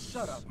course.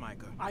 Shut up,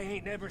 Micah. I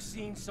ain't never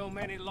seen so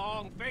many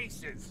long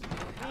faces.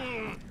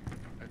 I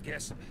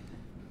guess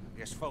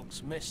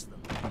folks miss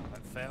them. I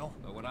fell,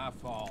 but when I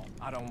fall,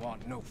 I don't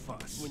want no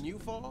fuss. When you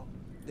fall,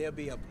 there'll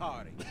be a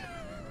party.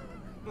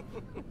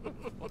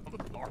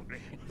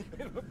 Party?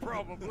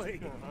 Probably.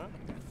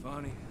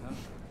 Funny, huh?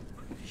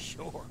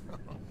 Sure.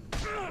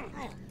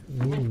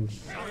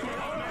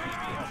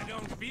 I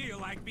don't feel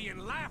like being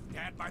laughed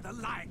at by the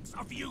likes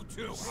of you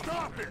two.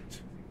 Stop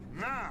it!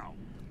 Now!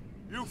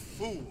 You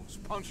fools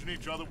punching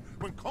each other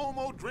when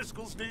Como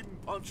Driscoll's needing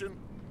punching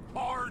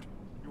hard.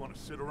 You want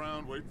to sit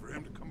around waiting for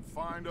him to come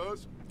find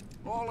us?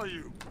 All of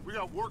you, we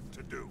got work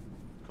to do.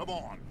 Come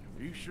on.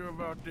 You sure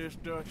about this,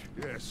 Dutch?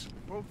 Yes.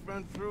 Folks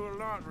been through a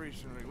lot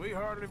recently. We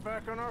hardly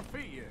back on our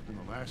feet yet.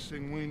 The last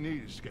thing we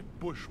need is to get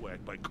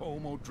bushwhacked by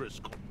Como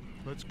Driscoll.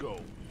 Let's go.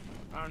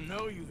 I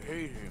know you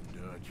hate him,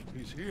 Dutch.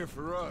 He's here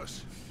for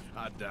us.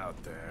 I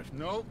doubt that.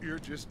 No, you're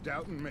just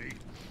doubting me.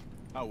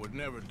 I would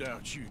never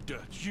doubt you,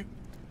 Dutch.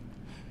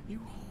 You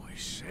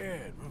always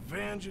said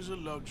revenge is a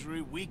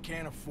luxury we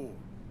can't afford.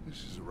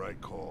 This is the right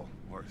call,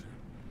 Arthur.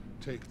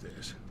 Take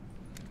this.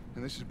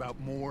 And this is about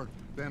more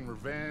than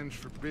revenge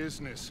for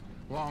business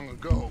long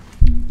ago.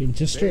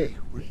 Winchester. Today,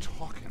 we're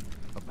talking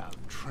about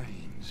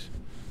trains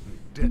and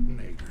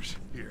detonators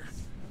here.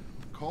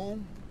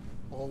 Colm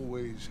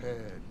always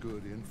had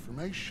good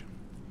information.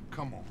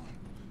 Come on.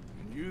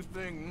 And you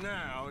think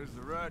now is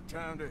the right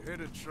time to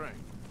hit a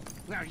train?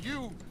 Now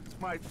you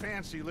might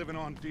fancy living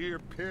on deer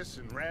piss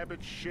and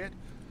rabbit shit.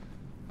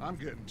 I'm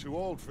getting too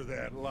old for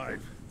that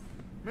life.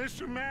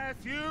 Mr.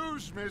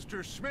 Matthews,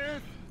 Mr.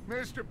 Smith,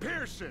 Mr.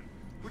 Pearson,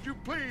 would you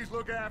please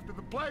look after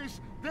the place?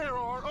 There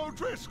are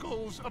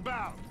O'Driscolls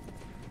about.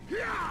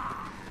 Yeah!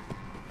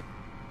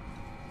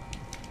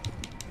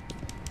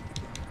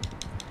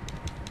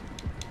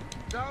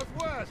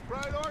 Southwest,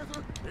 right,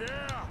 Arthur?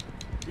 Yeah.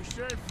 He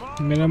said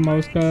मेरा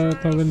mouse का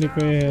 1000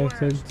 पे है,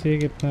 sensi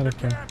कितना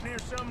रखा है?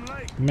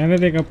 मैंने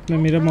देखा अपने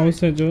मेरा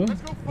माउस है जो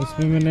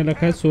उसमें मैंने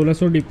रखा है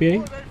 1600 DPI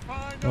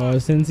और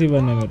सेंसी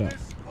 1 है मेरा,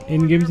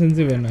 इन गेम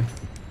सेंसी 1 है।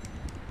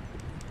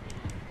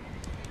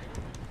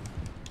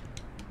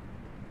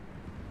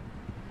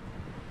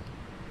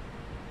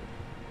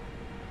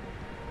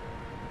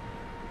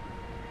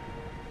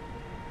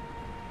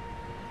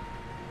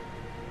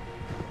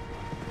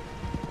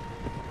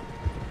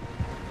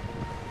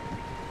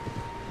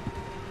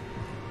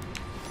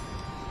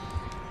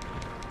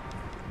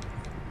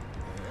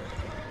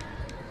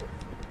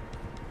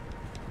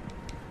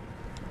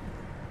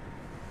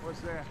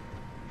 What's that?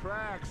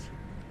 Tracks.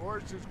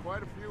 Horses,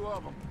 quite a few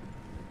of them.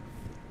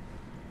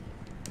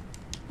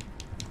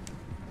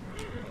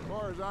 As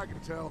far as I can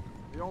tell,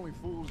 the only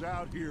fools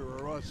out here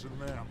are us and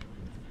them.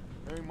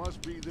 They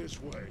must be this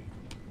way.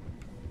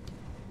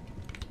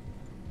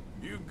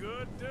 You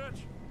good,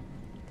 Dutch?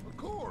 Of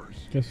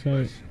course.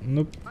 कैसे?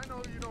 Nope. I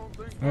know you don't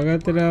think अगर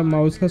तेरा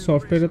mouse का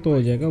software है तो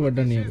हो जाएगा,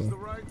 वरना नहीं होगा।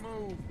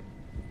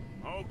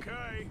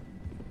 Okay.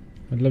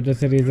 मतलब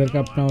जैसे रेजर का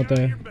अपना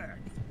होता है,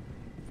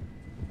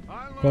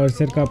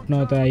 कर्सर का अपना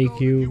होता है, IQ,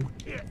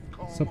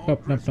 सबका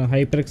अपना अपना,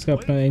 हाइपरएक्स का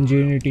अपना,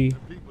 इंजीनियरिटी,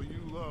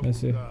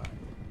 ऐसे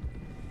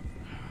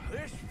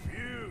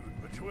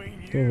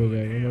तो हो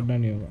जाएगा, वरना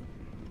नहीं होगा।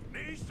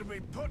 Needs to be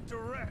put to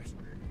rest,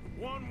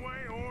 one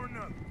way or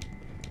another.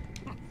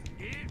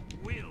 It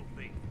will.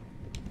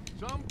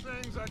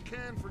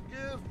 can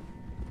forgive,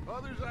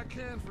 others I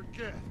can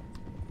forget.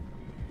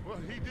 What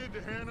he did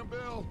to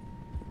Annabelle,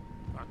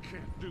 I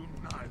can't do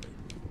neither.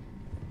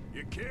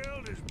 You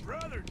killed his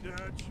brother,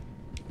 Dutch.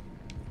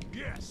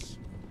 Yes,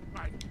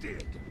 I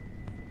did.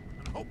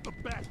 And I hope the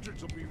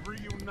bastards will be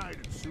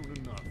reunited soon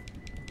enough.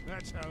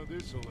 That's how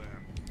this'll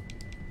end.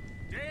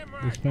 Damn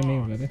right, इसमें नहीं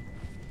boss. बने.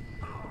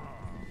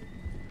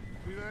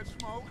 See that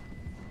smoke?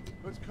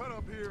 Let's cut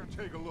up here and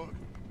take a look.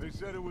 They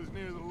said it was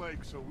near the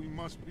lake, so we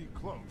must be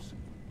close.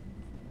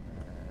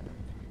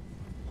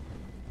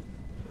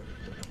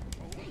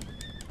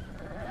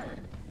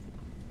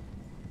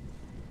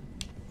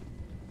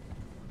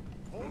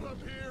 Hold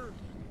up here.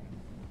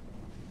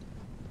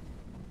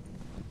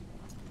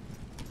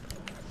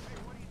 Hey,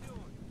 what are you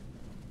doing?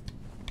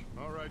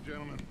 All right,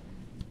 gentlemen.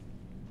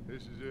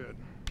 This is it.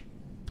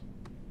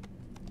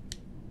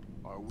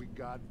 Are we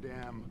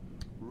goddamn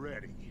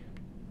ready?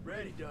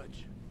 Ready,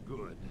 Dutch.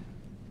 Good.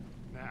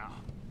 Now,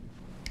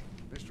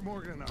 Mr.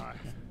 Morgan and I,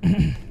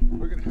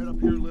 we're gonna head up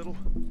here a little,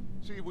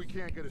 see if we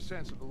can't get a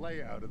sense of the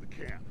layout of the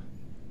camp.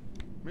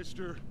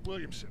 Mr.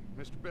 Williamson,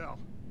 Mr. Bell,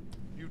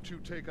 you two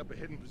take up a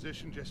hidden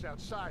position just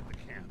outside the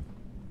camp.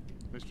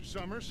 Mr.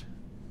 Summers,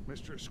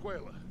 Mr.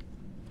 Escuela,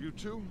 you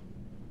two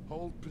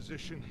hold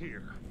position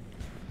here.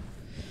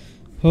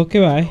 Okay,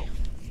 bye.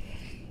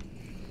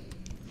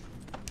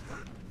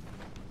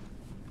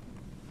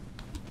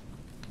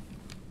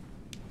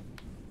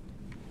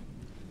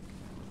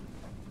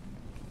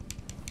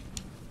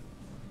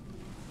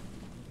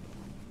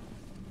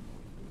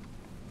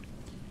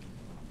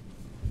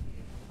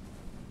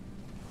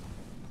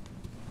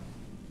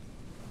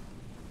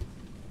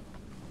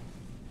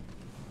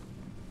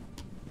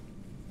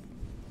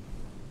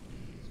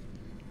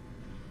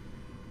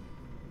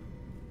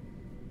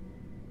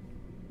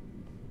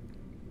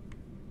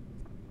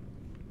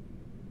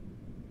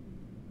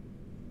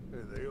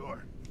 There they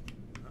are.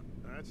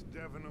 That's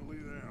definitely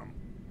them.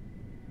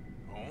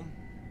 Home?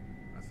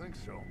 I think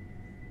so.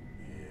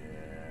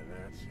 Yeah,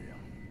 that's him.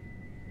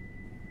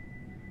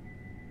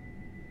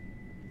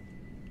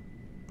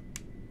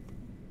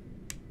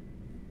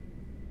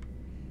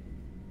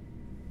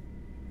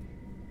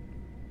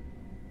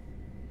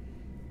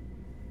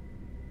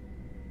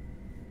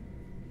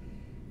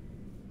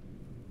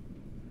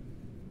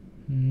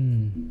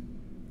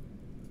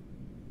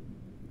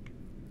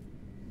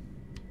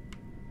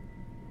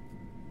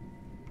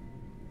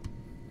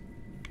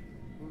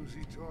 Who's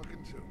he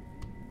talking to?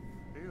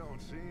 He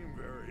don't seem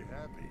very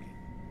happy.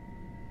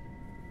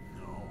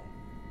 No.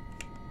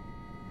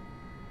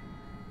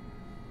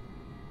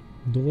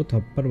 दो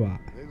थप्पड़ बा.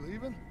 They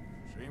leaving?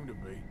 Seem to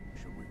be.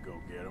 Should we go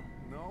get him?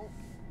 No.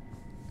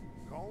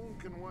 Cone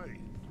can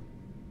wait.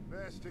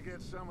 Best to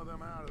get some of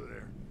them out of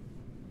there.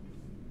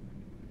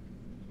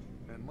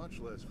 And much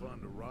less fun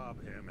to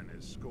rob him and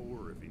his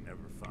score if he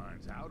never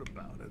finds out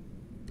about it.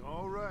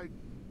 All right,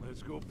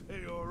 let's go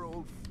pay our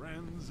old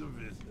friends a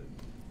visit.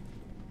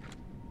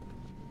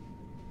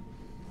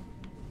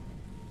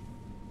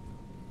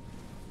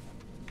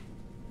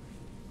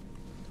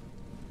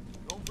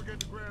 Don't forget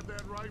to grab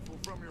that rifle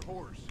from your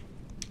horse.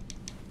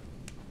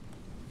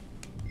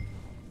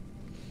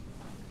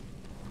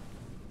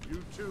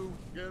 You two,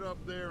 get up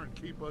there and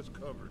keep us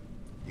covered.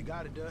 You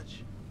got it,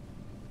 Dutch.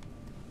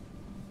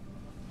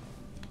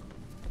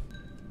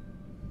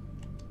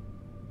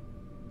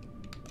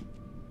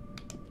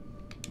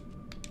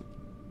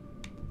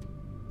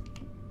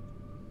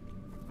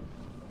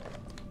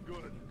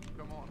 Good.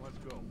 Come on, let's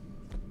go.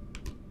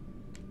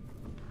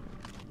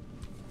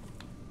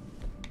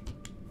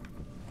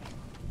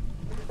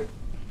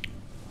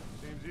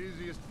 Seems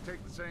easiest to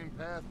take the same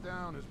path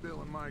down as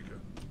Bill and Micah.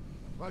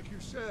 Like you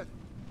said,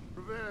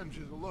 revenge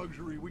is a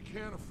luxury we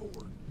can't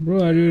afford.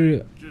 Bro, are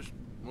you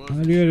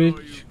a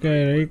rich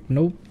guy, right?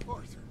 Nope.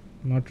 Arthur.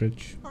 Not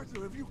rich.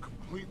 Arthur, have you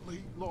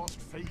completely lost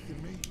faith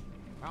in me?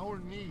 Our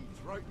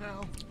needs right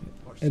now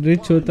are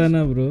rich होता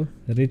ना bro,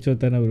 rich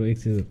होता ना bro, एक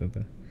चीज़ होता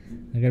था.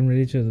 अगर मैं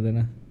rich होता था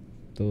ना,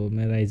 तो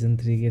मैं Ryzen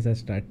 3 के साथ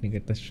स्टार्ट नहीं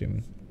करता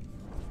स्ट्रीमिंग.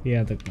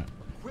 याद रखना.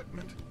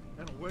 Equipment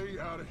and a way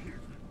out of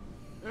here.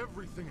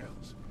 Everything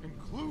else,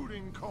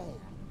 including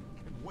Combe,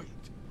 can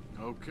wait.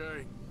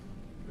 Okay.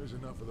 There's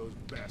enough of those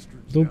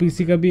bastards. दो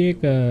पीसी का भी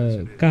एक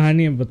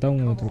कहानी है,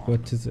 बताऊंगा मैं तुमको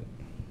अच्छे से.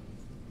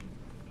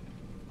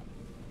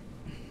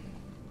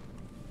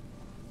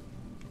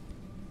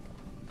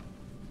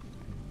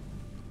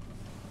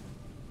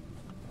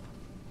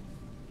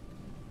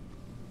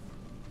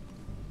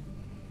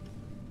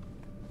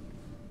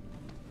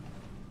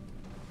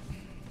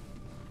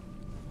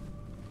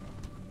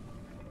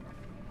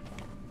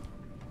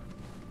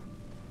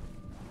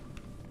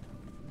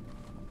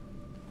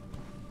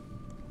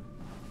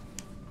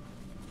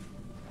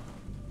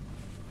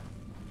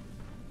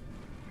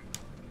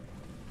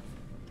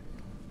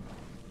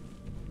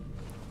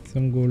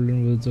 Some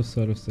golden words of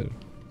sorrow, sir.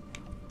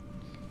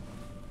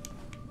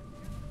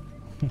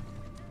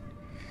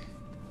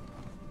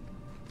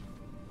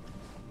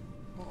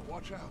 Oh,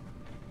 watch out.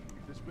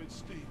 This bit's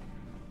steep.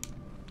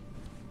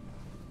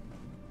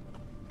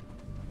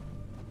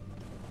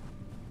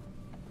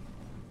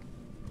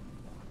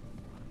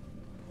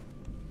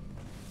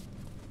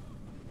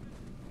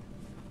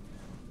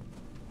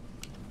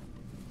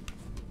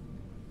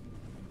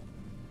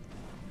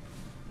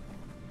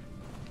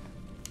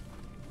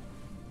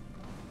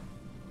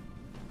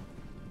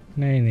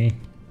 नहीं नहीं,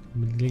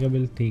 बिजली का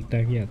बिल ठीक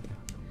ठाक ही आता है।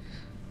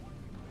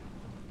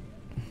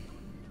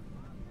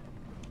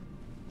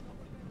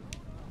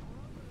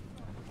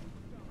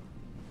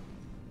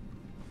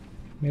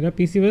 मेरा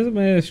पीसी बस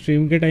मैं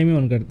स्ट्रीम के टाइम ही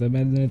ऑन करता है,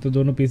 मैं तो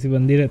दोनों पीसी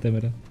बंद ही रहता है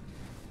मेरा।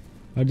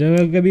 और जब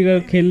कभी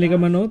खेलने का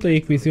मन हो तो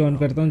एक पीसी ऑन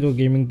करता हूँ जो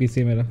गेमिंग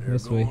पीसी है मेरा,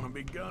 बस वही।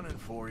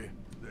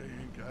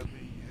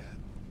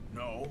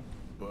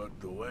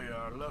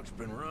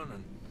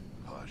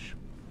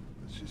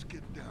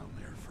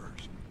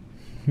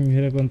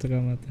 मेरा कौन सा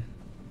काम आता है?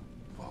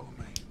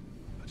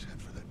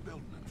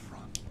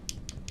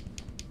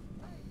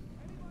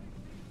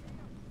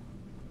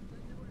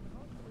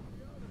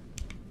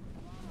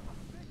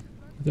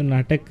 तो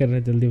नाटक कर रहा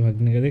है जल्दी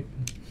भागने का, देख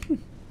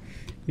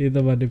ये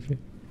दबाने पे।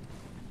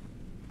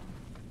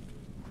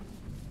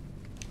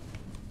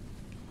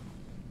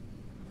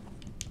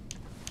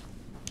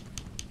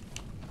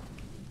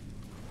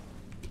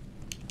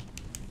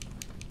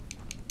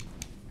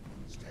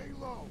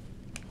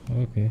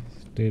 ओके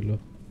स्टे लो।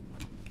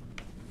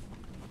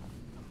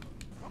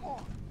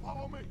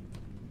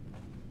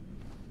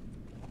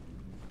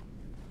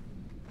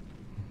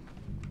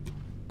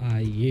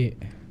 आइए,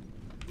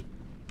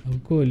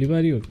 हमको गोली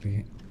बारी होती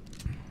है।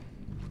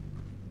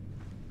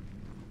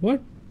 व्हाट?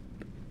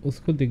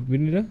 उसको दिख भी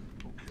नहीं रहा।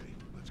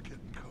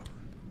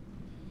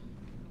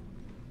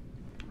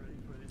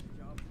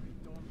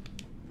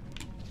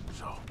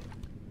 So,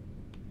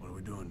 what are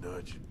we doing,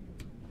 Dutch?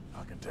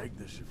 I can take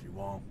this if you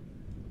want.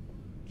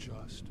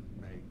 Just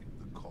make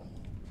the call.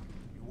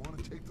 You want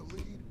to take the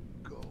lead?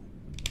 Go.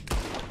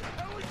 What the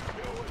hell are you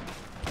doing?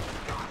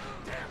 God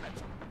damn it!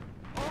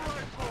 All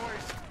right,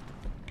 boys.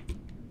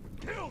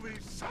 Kill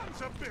these sons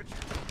of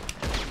bitches.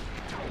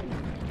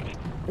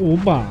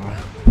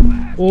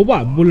 ओबा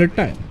bullet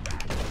है।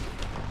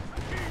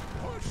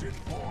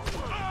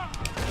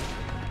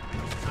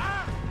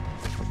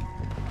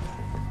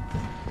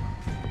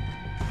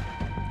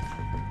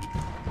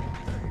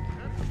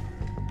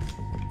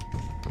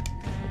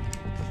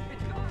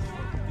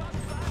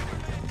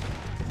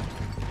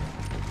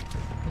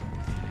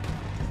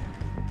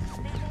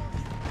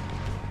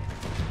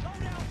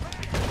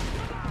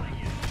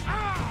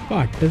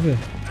 काटते से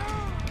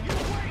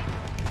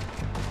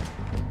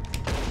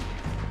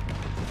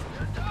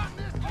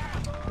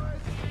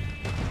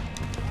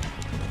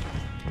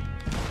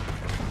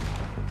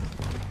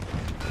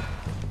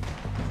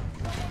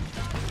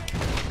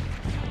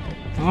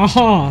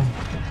आहा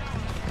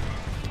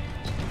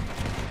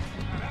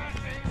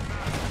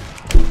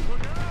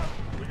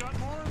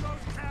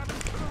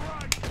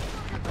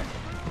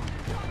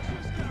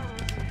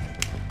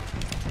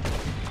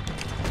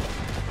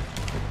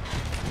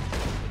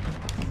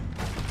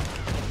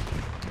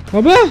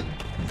अबे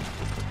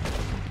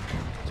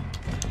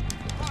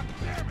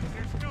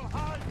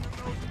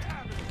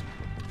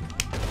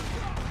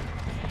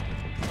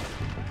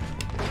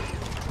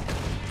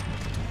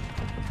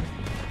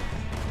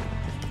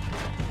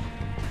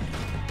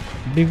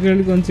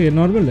difficulty कौन सी है?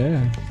 Normal है।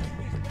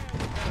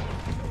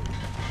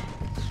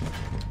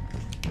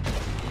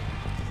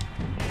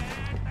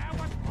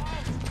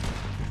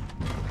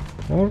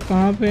 और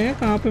कहाँ पे है?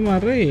 कहाँ पे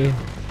मार रहे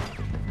हैं?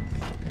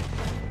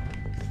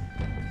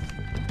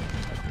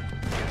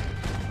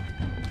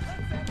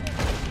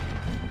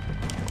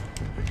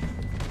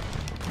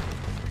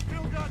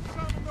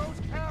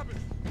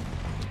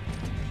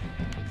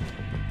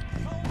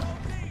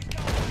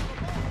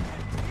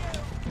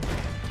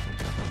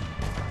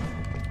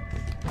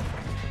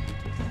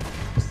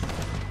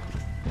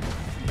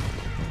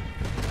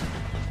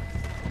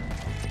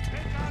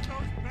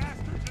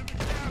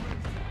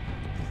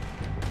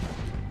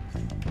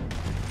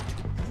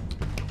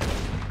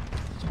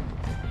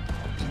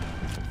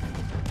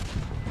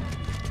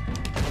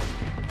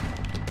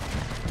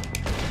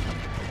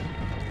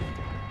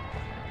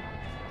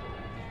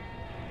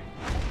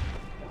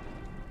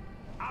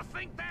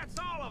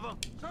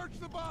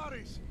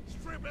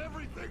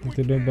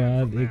 दिनों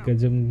बाद एक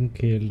गजब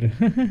खेल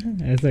रहे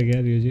ऐसा क्या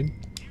Eugene?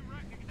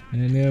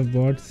 And your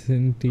bots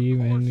in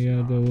team and you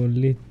are the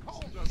only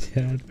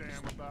chat.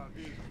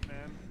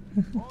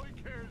 All he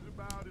cares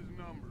about is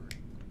numbers.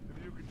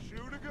 If you can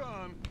shoot a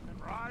gun and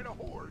ride a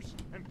horse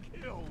and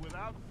kill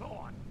without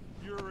thought,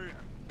 you're in.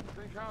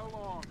 Think how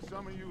long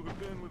some of you have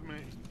been with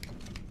me.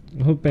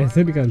 वो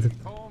पैसे निकाल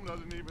सकते। Home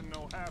doesn't even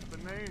know half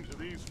the names of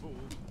these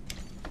fools.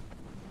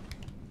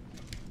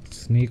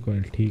 Sneak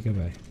oil ठीक है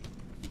भाई।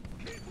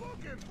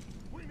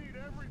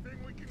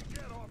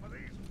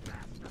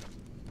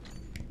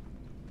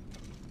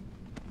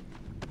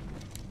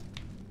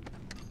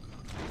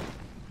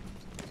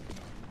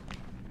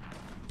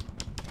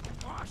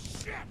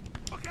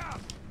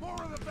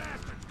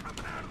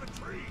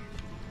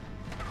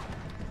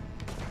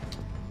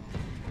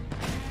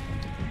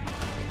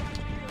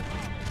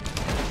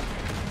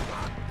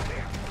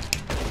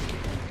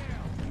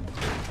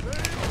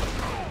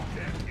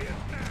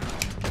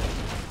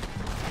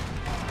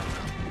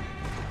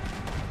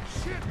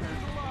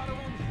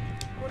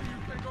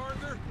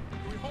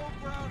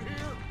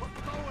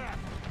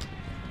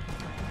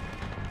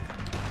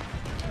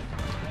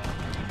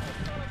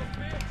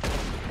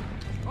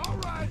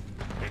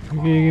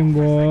 क्योंकि ये game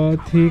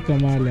बहुत ही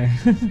कमाल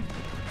है।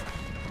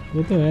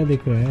 वो तो है,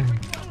 दिख रहा है।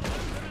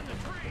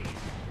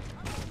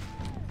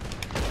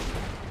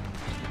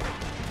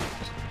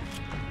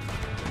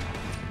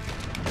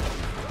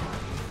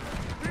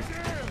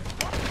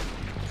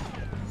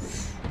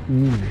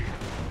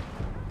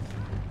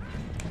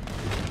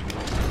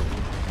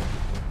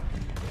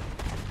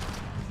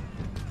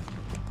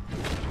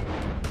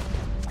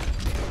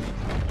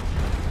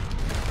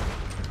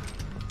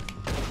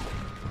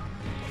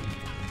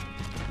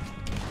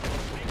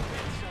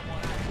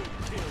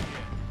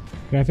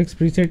 ग्राफिक्स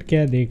प्रीसेट क्या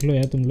है देख लो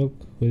यार, तुम लोग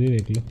खुद ही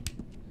देख लो।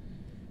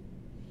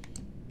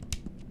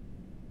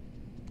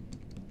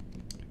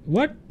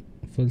 व्हाट,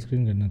 फुल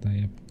स्क्रीन करना था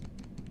यार।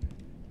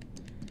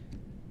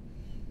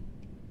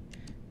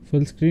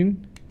 फुल स्क्रीन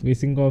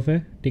वेसिंग ऑफ है,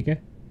 ठीक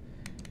है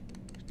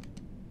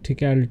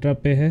ठीक है। अल्ट्रा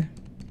पे है,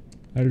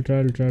 ultra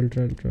ultra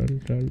ultra ultra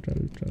ultra ultra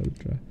ultra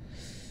ultra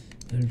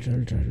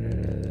ultra ultra,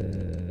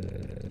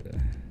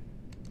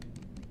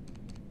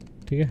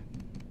 ठीक है।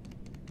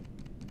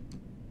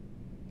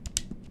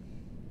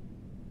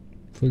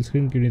 फुल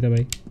स्क्रीन क्यों नहीं था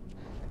भाई,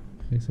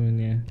 एक समझ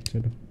नहीं आया।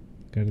 चलो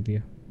कर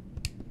दिया,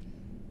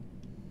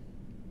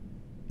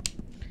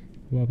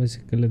 वापस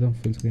कर लेता हूँ।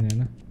 फुल स्क्रीन है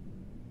ना,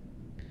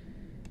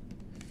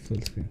 full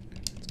screen.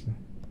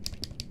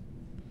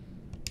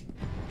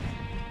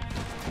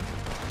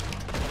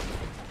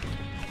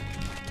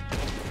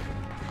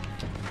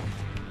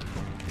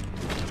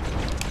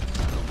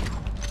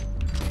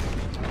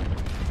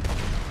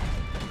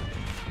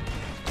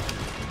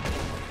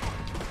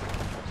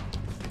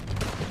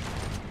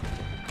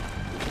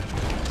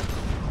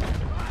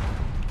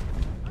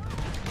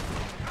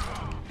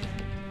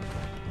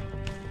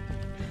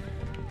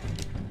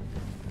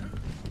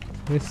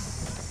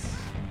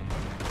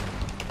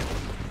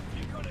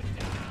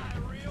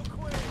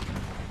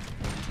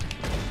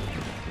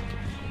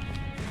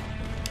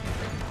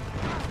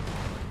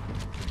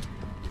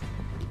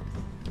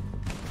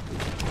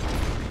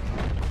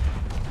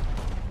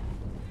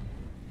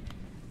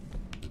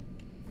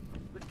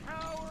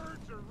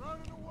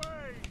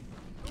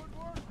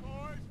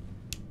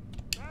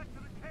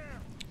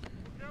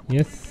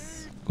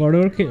 Yes, God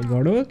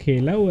of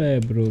खेला हुआ है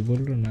ब्रो, बोल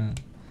रहा ना।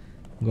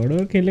 गॉड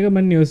ऑफ खेलने का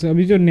मन नहीं हो।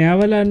 अभी जो नया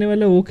वाला आने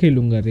वाला है वो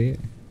खेलूंगा रे।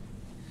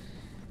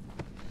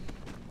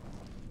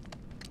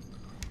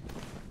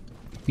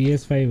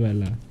 PS5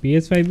 वाला,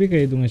 PS5 भी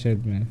खरीदूंगा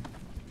शायद मैं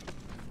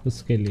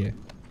उसके लिए।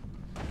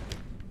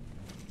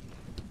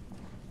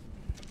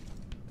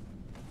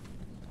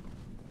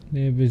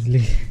 ले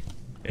बिजली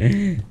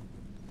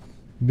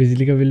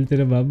बिजली का बिल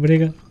तेरा बाप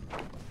बढ़ेगा।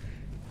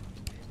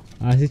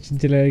 आशीष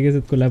चिंचला के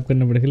साथ कोलैब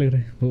करना पड़ेगा लग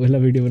रहा है वो वाला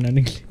वीडियो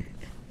बनाने के लिए।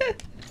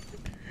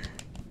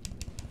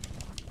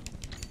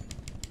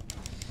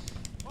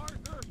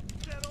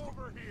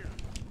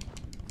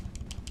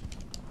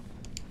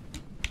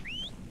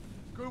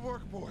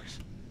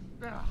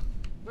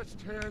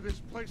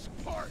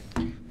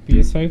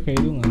 PS5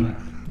 खरीदूंगा मैं,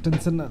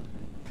 टेंशन ना।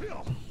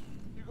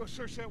 You go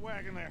search that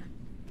wagon there.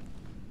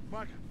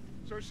 Mike,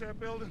 search that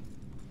building.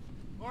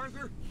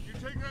 Arthur, you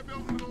take that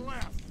building to the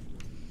left.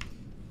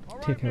 All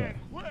right, man,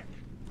 quick.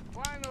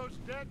 Find those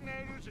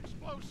detonators,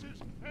 explosives,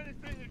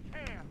 anything you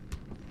can.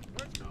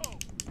 Let's go.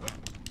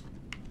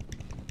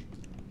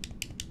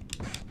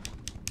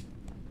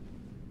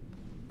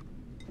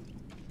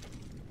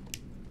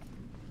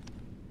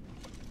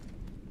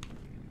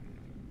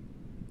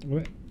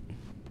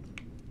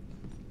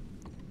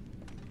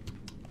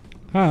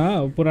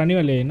 हाँ पुरानी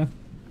वाली है ना,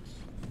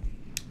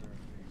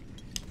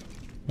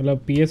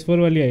 मतलब PS4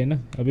 वाली है ना।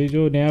 अभी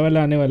जो नया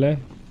वाला आने वाला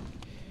है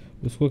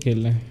उसको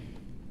खेलना है।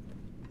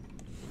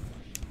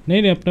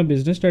 नहीं नहीं, अपना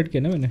बिजनेस स्टार्ट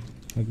किया ना मैंने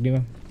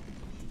अग्निवा,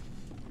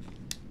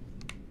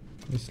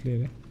 इसलिए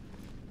रे।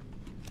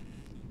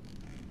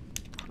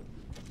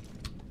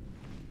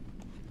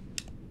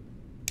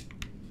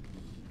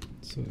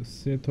 सो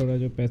इससे थोड़ा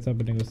जो पैसा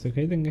बनेगा उससे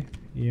खरीदेंगे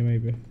EMI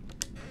पे।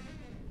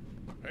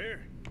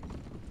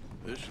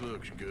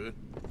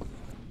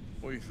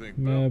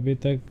 मैं अभी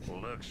तक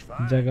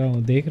जगह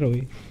हूँ, देख रहा हूँ।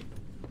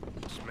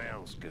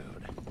 Smells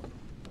good.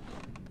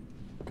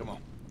 Come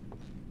on.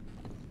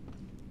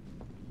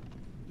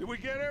 Did we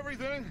get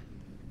everything?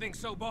 Think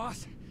so,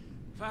 boss.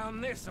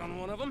 Found this on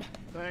one of them.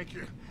 Thank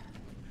you.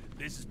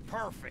 This is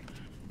perfect.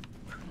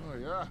 Oh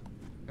yeah,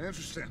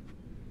 interesting.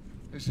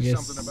 This is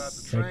something about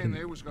the train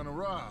they was gonna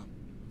rob.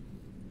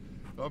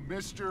 A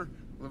Mr.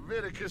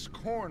 Leviticus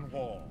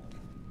Cornwall.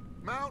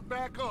 Mount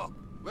back up.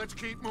 Let's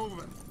keep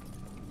moving.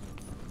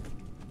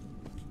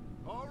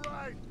 All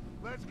right,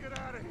 let's get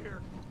out of here.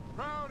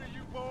 Proud of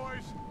you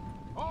boys,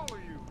 all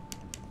of you.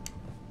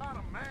 Not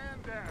a man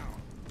down.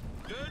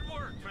 Good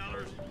work,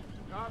 fellas.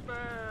 Not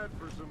bad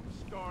for some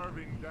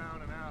starving down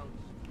and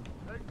outs.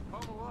 They can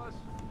pummel us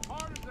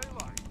hard as they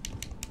like,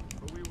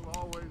 but we will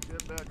always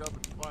get back up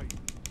and fight.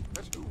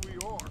 That's who we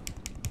are.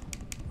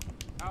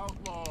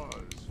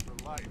 Outlaws for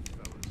life,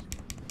 fellas.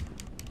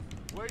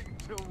 Wait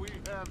until we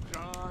have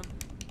John,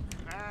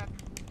 Mac,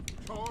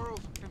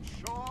 Charles, and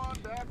Sean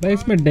back. भाई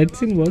इसमें death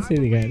scene बहुत सही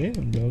दिखा रहे हैं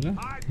हम लोगों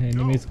का,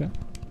 एनिमीज का।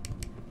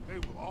 They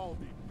will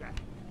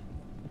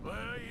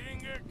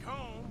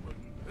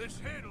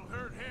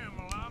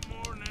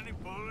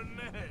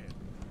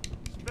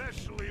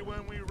Especially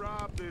when we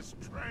rob this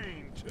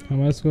train too.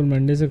 हमारा स्कूल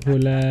मंडे से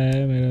खुला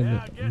है. मेरा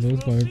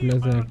दोस्त पॉइंट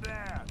प्लस है.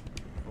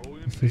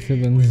 इससे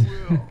बंद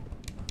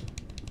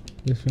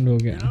डिस्टेंट हो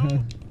गया.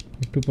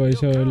 একটু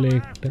পয়সা হলে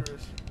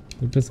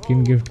একটা স্কিন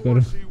গিফট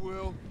করো.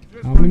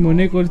 আমি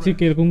মনে করছি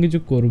কি এরকম কিছু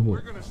করব,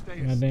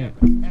 মানে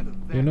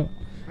यू नो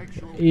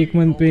एक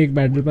मंथ पे एक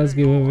बैटल पास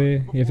गिव अवे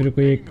या फिर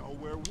कोई एक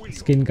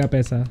स्किन का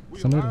पैसा,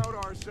 समझ रहे,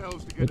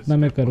 उतना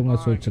मैं करूँगा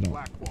सोच रहा हूँ.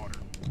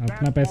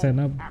 अपना पैसा है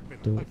ना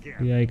तो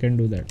आई कैन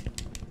डू दैट.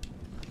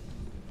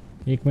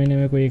 एक महीने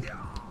में कोई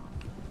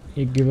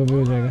एक गिव अवे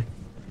हो जाएगा,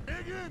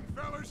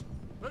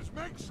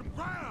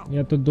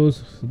 या तो दो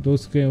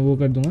के वो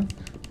कर दूंगा,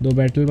 2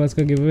 बैटल पास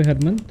का गिव अवे हर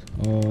मंथ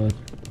और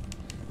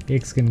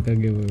 1 स्किन का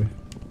गिव अवे.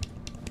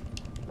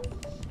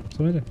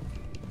 समझ रहे.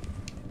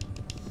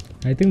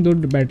 आई थिंक 2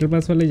 बैटल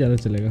पास वाले ज़्यादा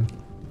चलेगा.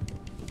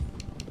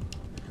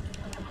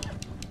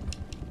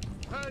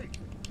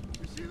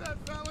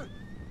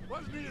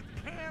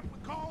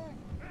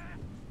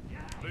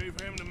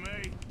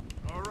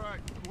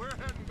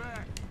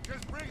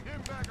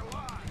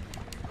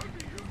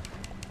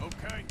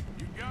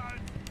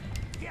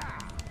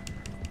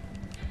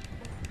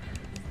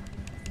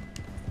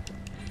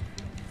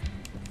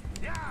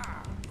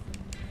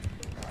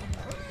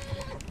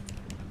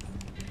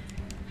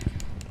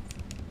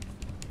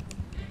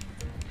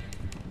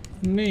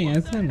 नहीं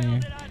ऐसा नहीं है.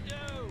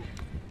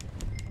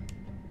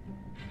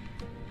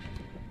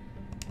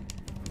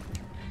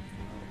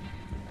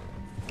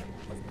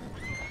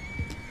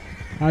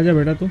 आजा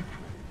बेटा तू,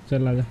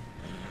 चल आजा.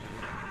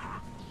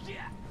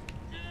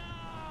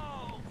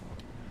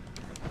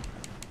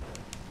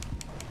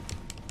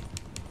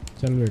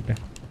 चल बेटा.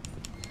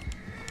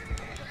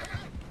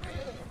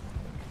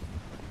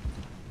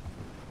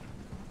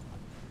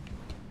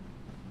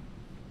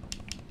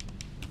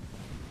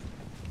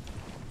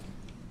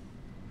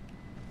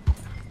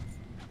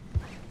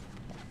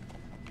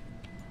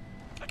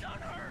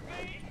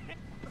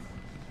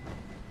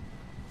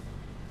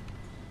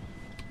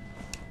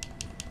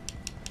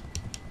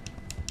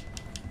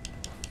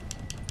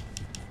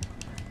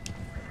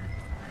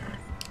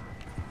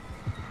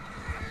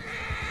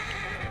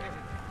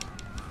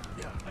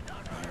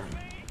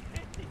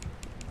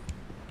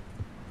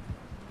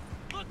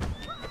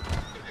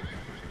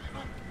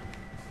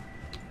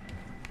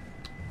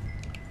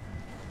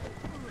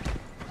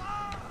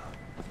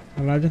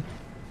 राजा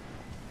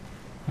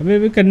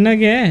अबे करना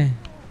क्या है?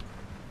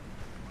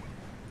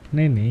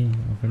 नहीं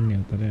ओपन नहीं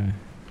होता रहा है.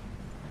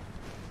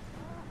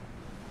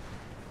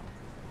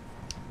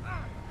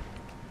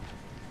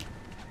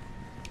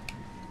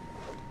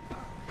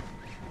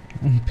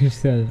 फिर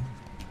से आजा.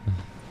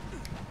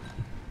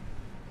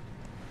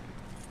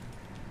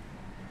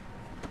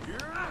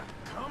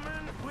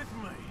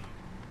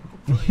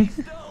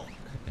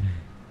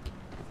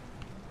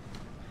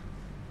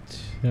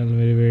 चल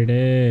मेरे बेटे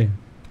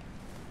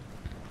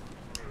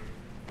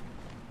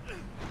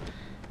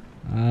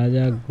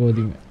आजा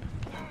गोदी में.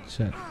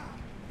 चल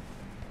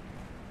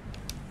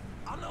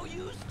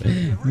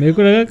मेरे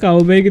को लगा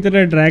काउबॉय की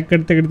तरह ड्रैग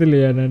करते करते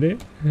ले जाना रे,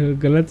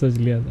 गलत सोच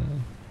लिया था.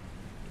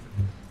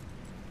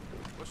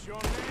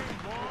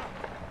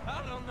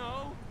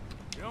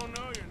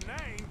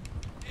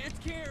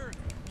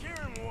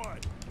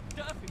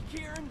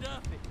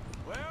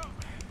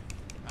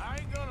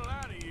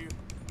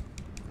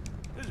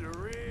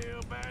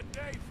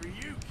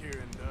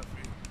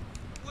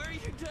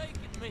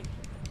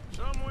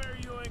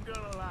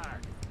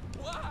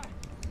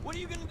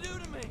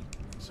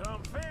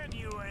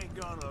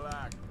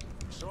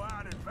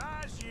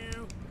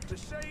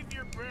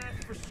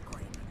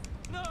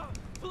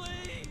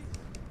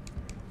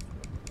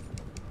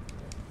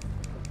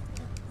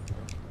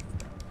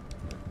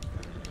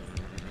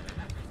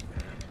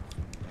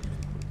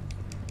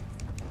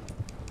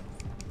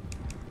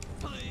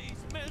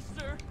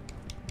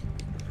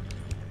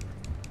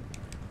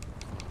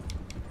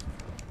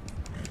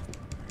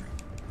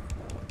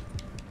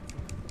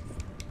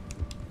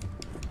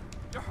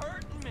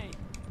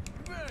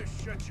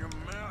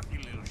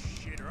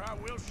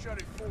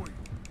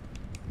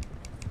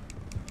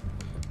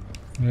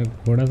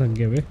 घोड़ा थक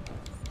गया बे.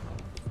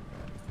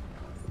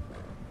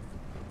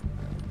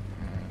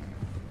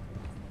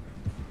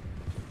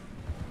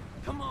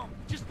 Come on,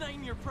 just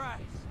name your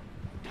price.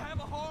 Have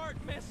a heart,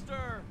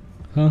 mister.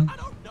 Huh? I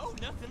don't know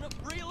nothing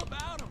real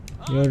about him.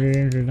 You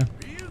didn't know.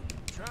 Are you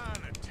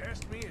trying to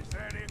test me? Is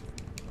that it?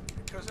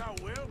 Because I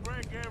will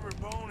break every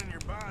bone in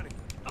your body.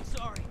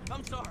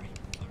 I'm sorry.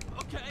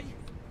 Okay?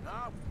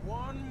 Not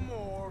one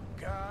more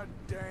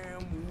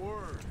goddamn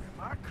word.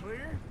 Am I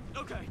clear?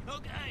 Okay.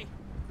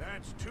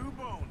 That's 2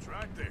 bones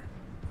right there.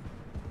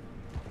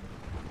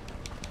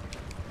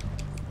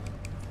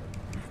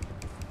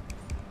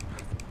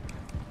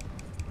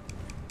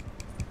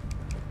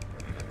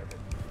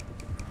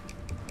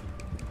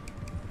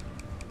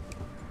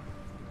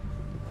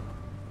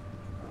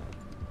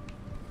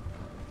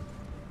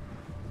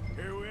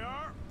 Here we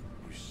are,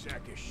 you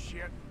sack of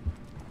shit.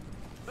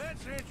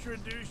 Let's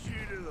introduce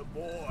you to the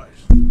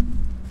boys.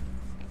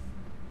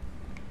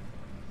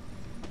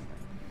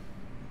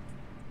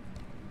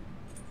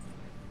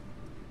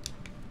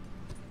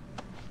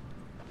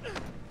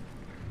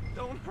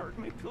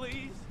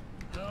 please?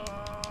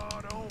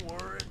 Oh, don't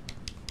worry.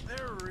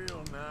 They're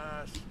real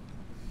nice.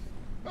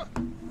 Huh.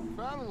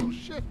 Found a little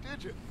shit,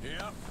 did you?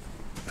 Yep.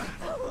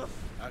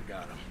 I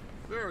got him.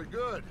 Very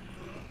good.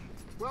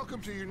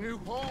 Welcome to your new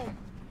home.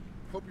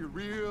 Hope you're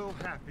real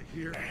happy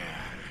here.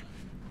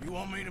 You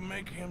want me to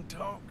make him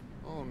talk?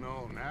 Oh,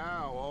 no.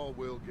 Now all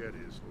we'll get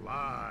is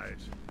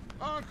lies.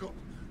 Uncle,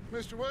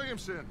 Mr.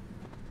 Williamson,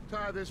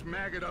 tie this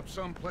maggot up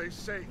someplace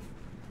safe.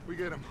 We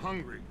get him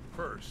hungry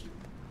first.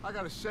 I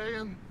got a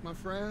saying, my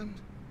friend.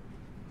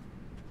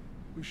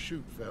 We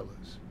shoot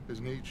fellas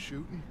as need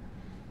shooting.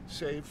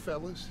 Save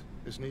fellas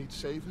as need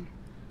saving.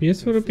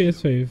 PS4 or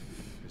PS5?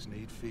 As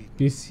need feeding.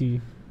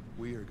 PC.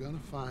 We are gonna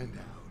find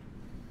out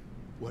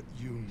what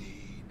you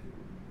need.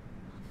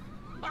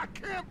 I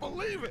can't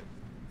believe it!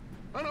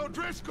 An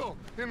O'Driscoll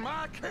in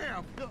my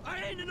camp!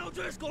 I ain't an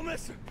O'Driscoll,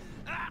 mister!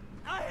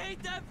 I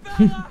hate that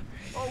fella!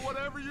 Oh,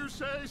 whatever you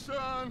say,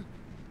 son.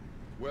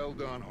 Well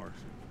done, Arthur.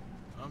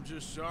 I'm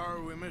just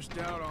sorry we missed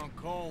out on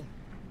Colm.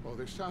 Oh,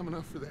 there's time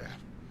enough for that.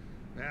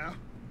 Now,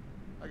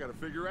 I gotta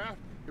figure out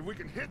if we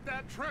can hit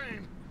that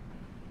train.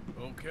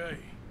 Okay.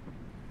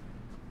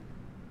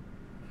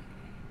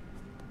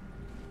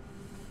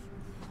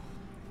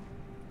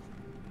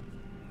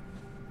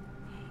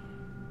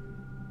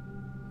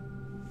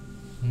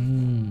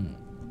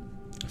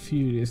 A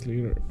few days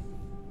later.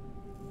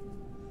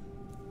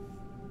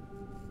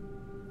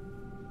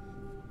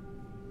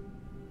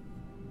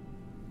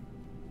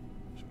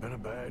 It's been a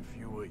bad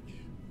few weeks,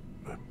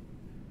 but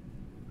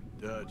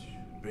Dutch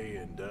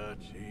being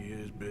Dutch, he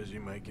is busy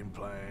making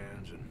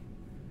plans, and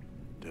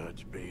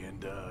Dutch being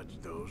Dutch,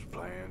 those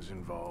plans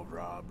involve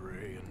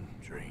robbery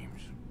and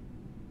dreams.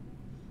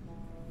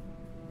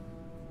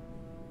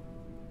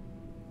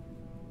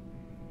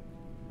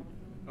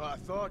 Well, I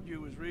thought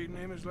you was reading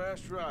him his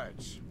last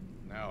rites.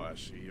 Now I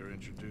see you're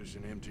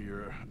introducing him to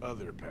your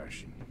other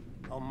passion.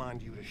 I'll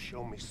mind you to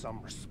show me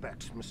some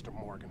respect, Mr.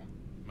 Morgan.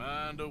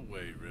 Mind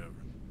away, Reverend.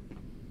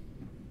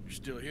 You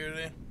still here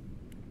then?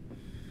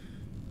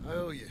 I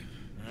owe you.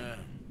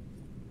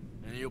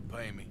 And you'll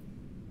pay me.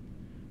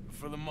 But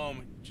for the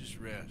moment, just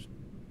rest.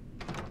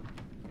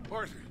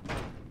 Arthur,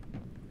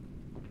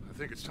 I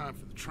think it's time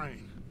for the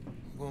train.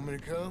 Want me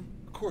to come?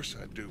 Of course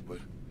I do, but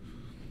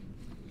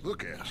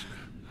look at you.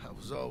 I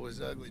was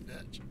always ugly,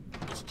 Dutch.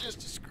 It's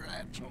just a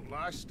scratch. Don't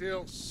lie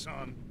still,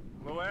 son.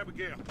 Hello,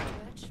 Abigail.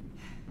 Dutch,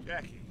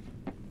 Jackie.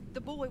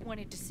 the boy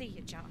wanted to see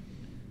you, John.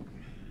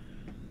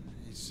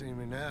 He's seen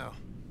me now.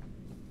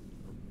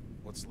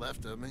 What's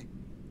left of me?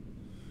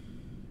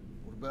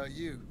 What about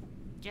you?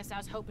 Guess I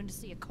was hoping to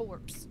see a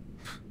corpse.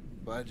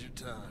 Bide your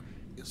time.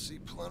 You'll see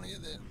plenty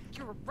of them.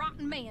 You're a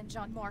rotten man,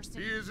 John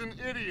Marston. He is an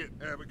idiot,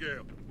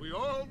 Abigail. We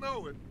all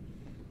know it.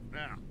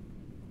 Now,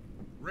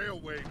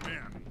 railway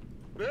men.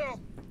 Bill,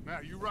 now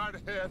you ride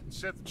ahead and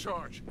set the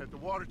charge at the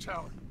water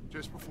tower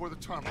just before the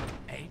tunnel.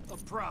 Ain't a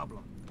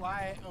problem.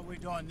 Why are we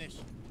doing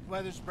this?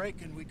 Weather's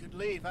breaking. We could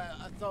leave.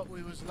 I thought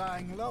we was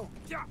lying low.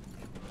 Yeah,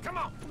 come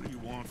on. What do you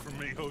want from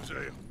me,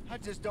 Hosea? I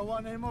just don't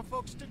want any more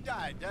folks to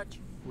die, Dutch.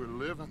 We're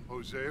living,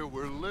 Hosea.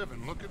 We're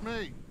living. Look at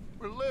me.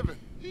 We're living.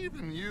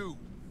 Even you.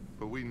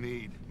 But we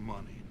need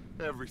money.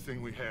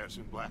 Everything we has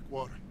in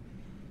Blackwater.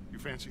 You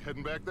fancy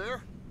heading back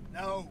there?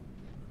 No.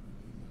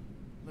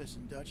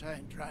 Listen, Dutch, I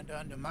ain't trying to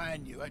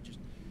undermine you. I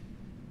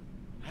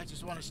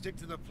just want to stick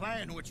to the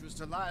plan, which was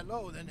to lie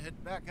low, then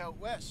head back out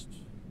west.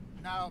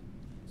 Now,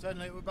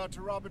 suddenly we're about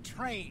to rob a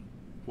train.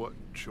 What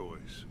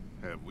choice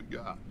have we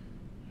got?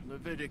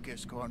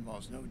 Leviticus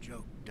Cornwall's no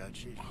joke,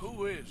 Dutch.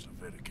 Who is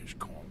Leviticus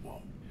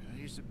Cornwall?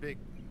 He's a big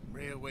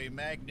railway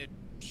magnate,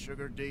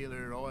 sugar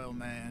dealer, oil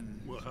man.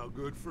 Well, how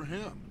good for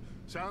him.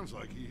 Sounds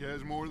like he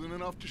has more than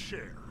enough to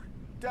share.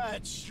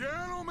 Dutch!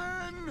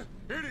 Gentlemen,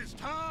 it is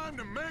time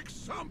to make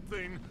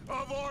something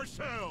of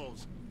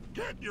ourselves.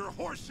 Get your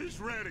horses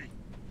ready.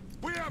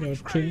 We have a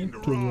train to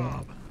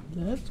rob.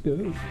 Let's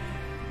go.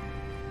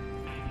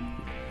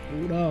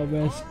 Hola,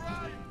 West. All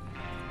right,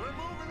 we're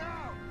moving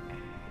out.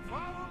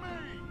 Follow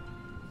me.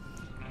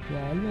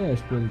 क्या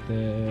West बोलते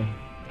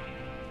हैं?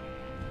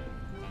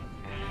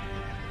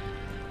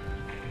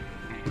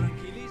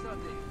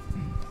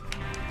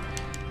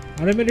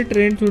 अरे मेरी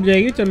train छूट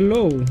जाएगी, चल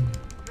लो.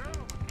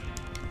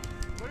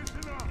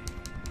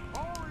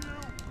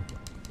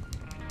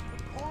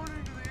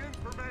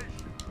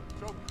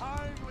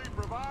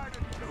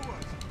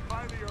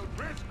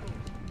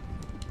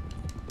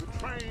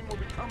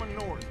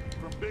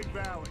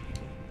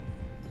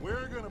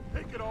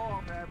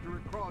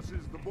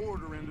 The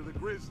border into the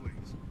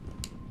Grizzlies.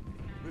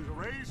 There's a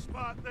raised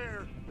spot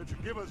there that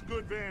should give us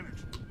good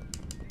vantage.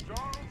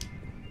 Charles,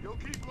 you'll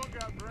keep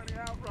lookout for any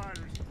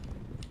outriders.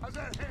 How's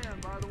that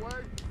hand, by the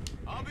way?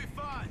 I'll be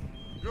fine.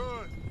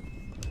 Good.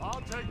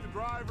 I'll take the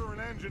driver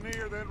and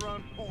engineer, then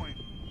run point.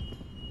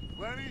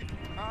 Lenny,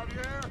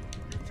 Javier,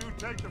 you two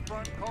take the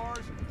front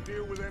cars and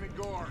deal with any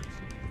guards.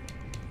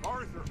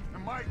 Arthur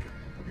and Micah,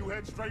 you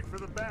head straight for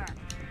the back.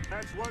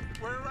 That's what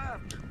we're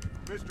after.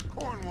 Mr.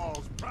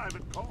 Cornwall's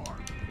private car.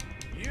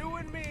 You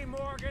and me,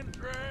 Morgan.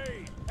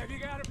 Great. Have you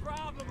got a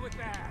problem with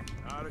that?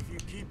 Not if you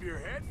keep your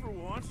head for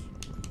once.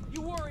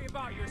 You worry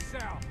about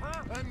yourself,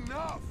 huh?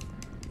 Enough!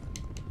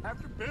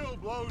 After Bill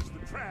blows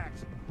the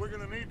tracks, we're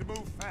gonna need to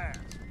move fast.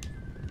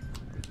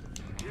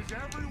 Is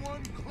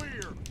everyone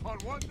clear on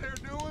what they're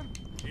doing?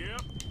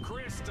 Yep.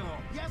 Crystal.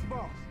 Yes,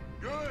 boss.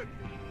 Good.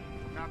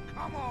 Now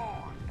come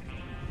on.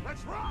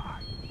 Let's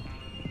ride.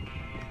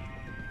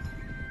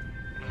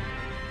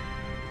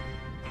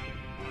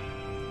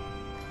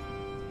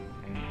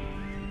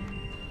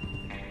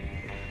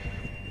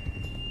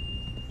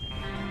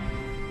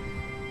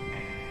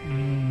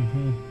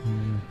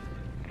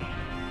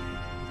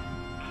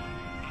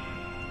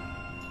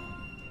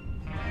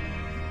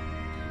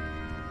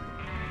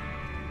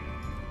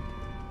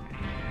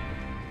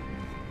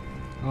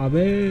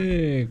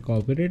 अबे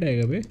copyright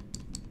आएगा बे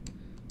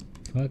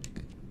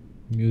fuck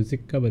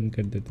music का बंद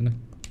कर देते ना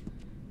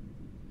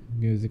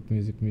music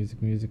music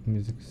music music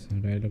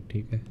music dialogue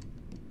ठीक है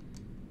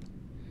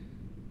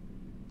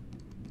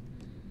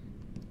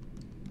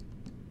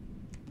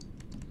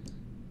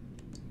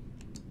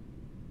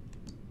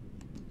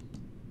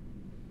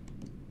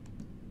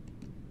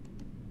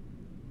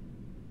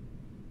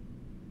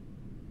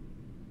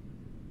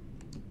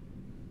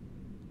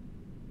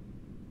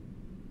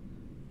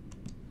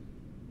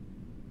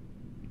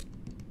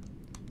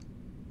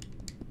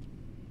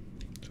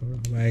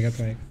अब आएगा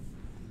तो आएगा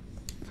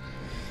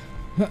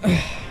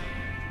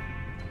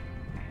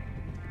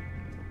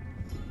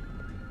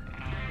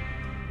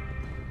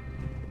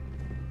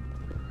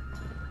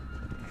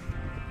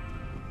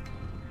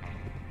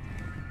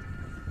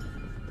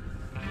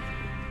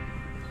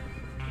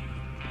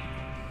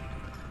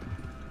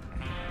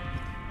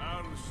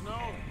Out of the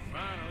snow,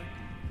 finally.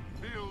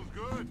 Feels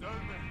good,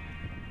 doesn't it?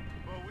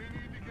 But we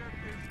need to get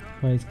this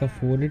done. भाई इसका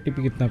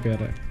 480p कितना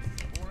प्यारा है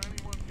Before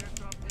anyone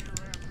gets up here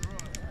after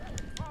us.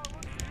 Oh,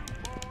 look at you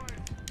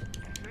boys.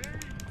 See?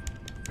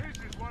 This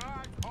is what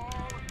I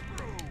call a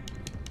crew.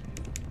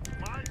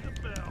 Micah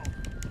Bell,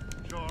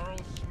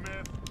 Charles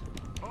Smith,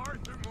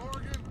 Arthur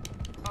Morgan,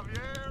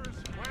 Javier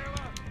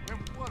Escuela, and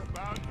what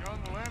about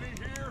young Lenny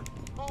here?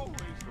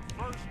 Always the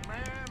first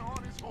man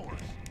on his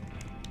horse.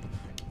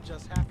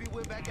 Just happy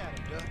we're back at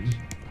it, Dutch.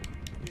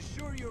 You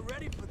sure you're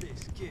ready for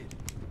this, kid?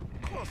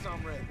 Of course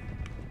I'm ready.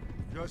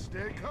 Just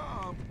stay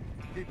calm.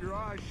 Keep your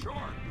eyes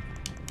sharp.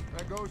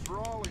 That goes for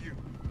all of you.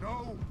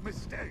 No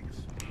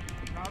mistakes.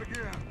 Not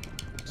again.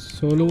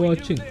 solo We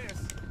watching do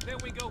this, then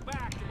we go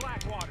back to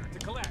Blackwater to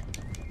collect.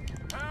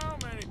 How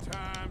many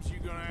times you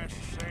gonna ask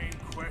the same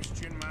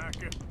question,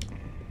 Micah?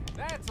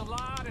 That's a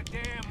lot of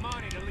damn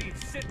money to leave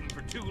sitting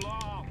for too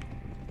long.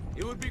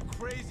 It would be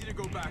crazy to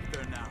go back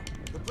there now.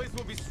 The place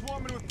will be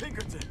swarming with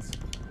Pinkertons.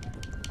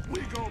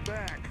 We go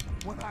back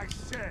when I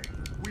say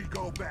we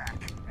go back.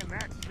 And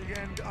that's the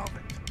end of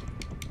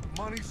it.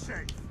 Money's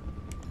safe.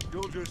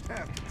 You'll just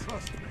have to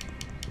trust me.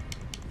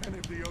 And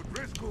if the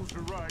O'Driscolls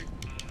are right,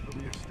 there'll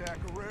be a stack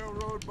of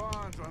railroad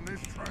bonds on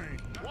this train.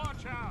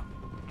 Watch out!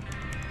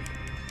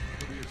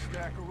 There'll be a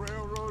stack of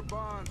railroad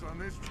bonds on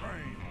this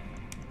train.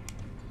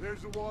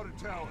 There's the water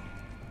tower.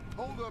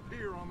 Hold up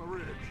here on the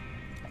ridge.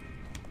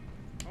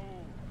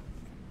 Oh.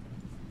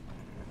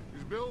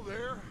 Is Bill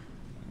there?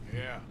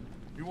 Yeah.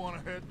 You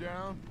want to head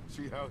down,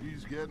 see how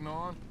he's getting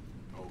on?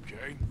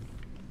 Okay.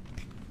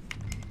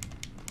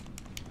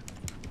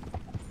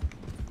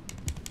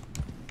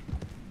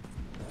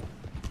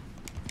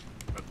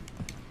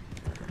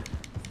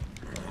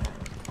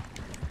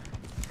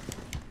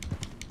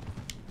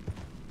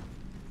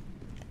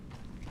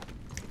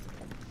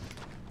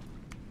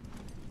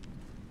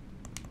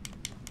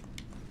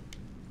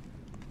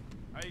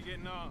 How you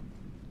getting on?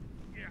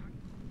 Yeah.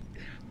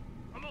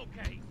 I'm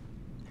okay.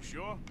 You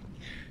sure?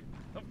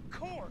 Of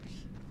course.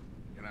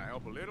 Can I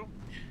help a little?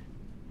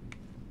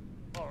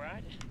 All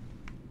right.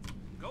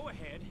 Go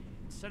ahead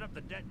and set up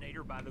the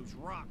detonator by those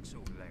rocks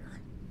over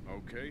there.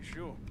 Okay,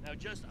 sure. Now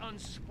just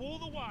unspool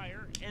the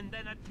wire and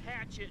then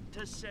attach it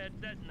to said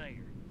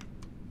detonator.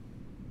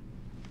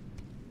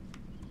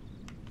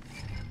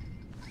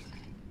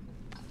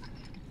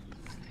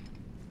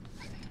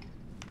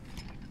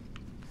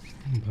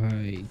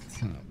 भाई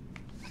साहब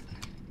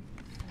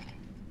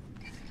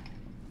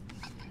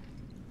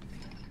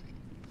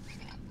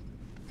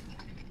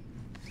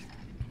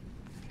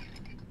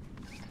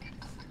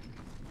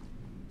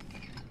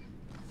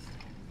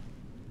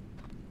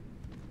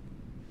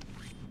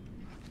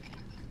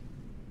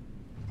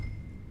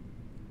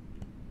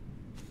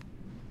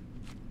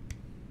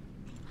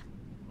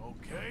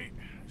Okay,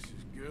 this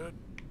is good.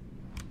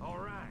 All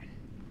right.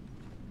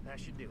 That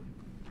should do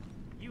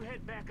it. You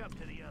head back up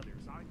to the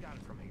others. I got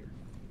it from here.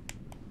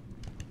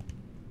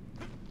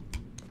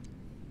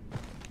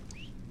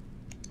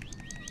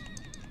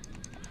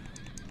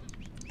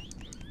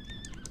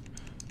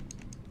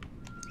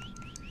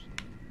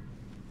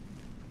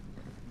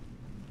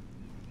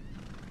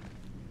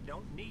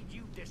 Don't need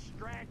you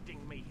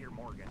distracting me here,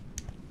 Morgan.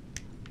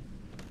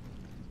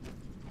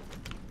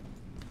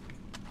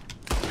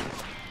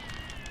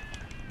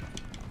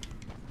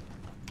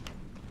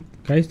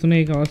 Guys तूने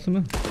एक आवाज सुना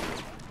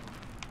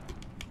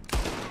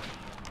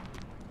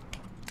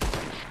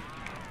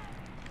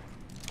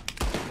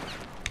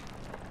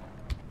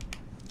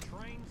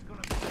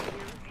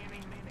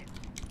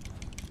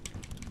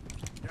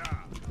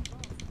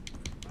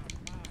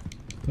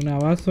तूने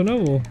आवाज सुना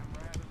वो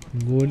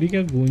गोली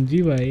क्या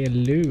गूंजी भाई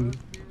अल्लू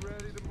Be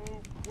ready to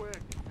move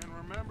quick and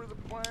remember the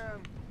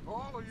plan.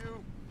 All of you,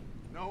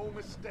 no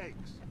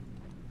mistakes.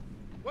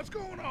 What's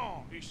going on?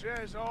 He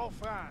says all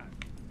fine.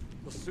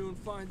 We'll soon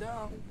find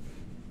out.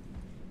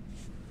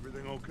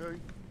 Everything okay?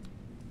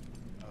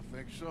 I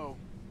think so.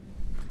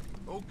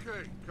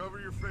 Okay,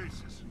 cover your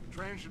faces.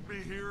 Train should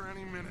be here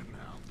any minute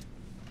now.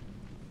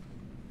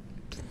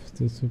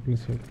 Still super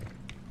super.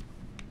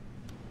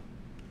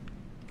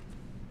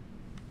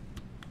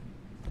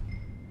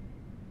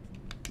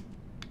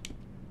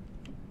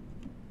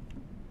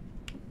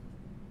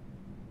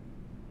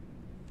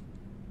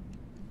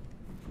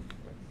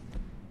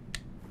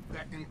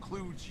 That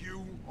includes you,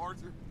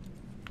 Arthur?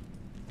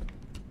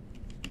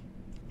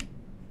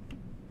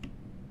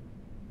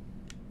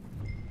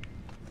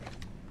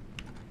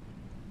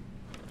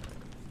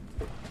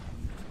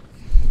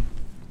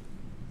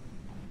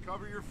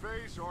 Cover your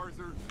face,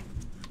 Arthur.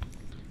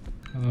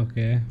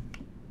 Okay.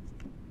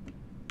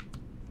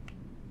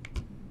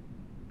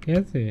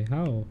 कैसे?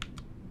 How?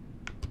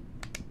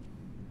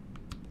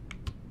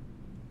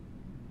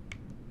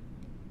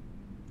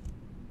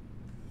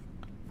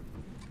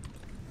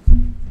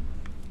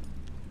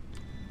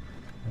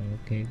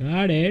 Okay,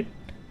 got it.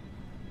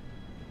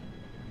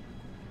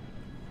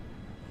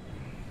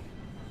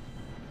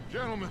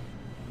 Gentlemen,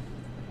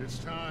 it's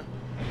time.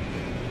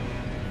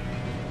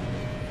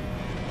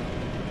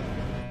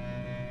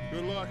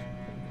 Good luck,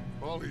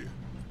 all of you.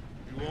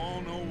 You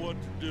all know what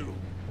to do.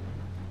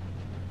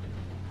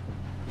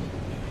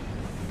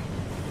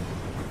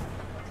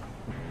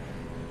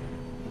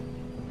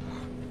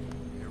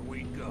 Here we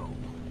go.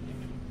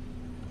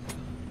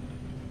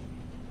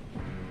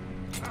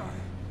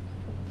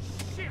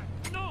 Shit,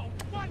 no!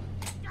 What?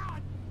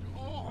 God!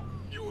 Oh,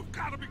 you have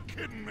got to be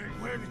kidding me!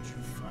 Where did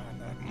you find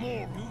that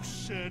moron? You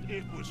said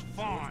it was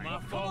fine. My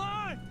fault. Come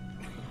on!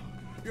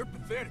 You're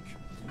pathetic.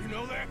 You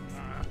know that?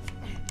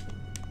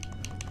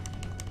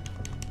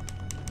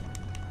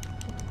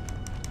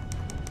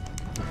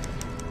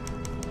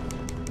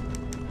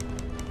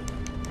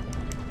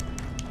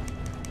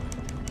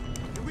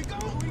 Here we go!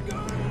 Here we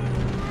go!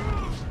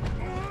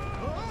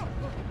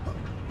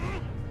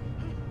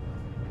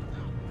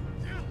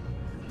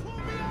 Pull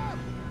me up!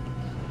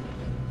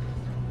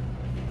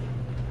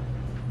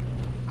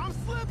 I'm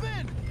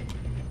slipping!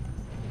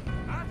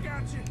 I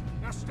got you.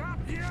 Now stop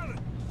yelling.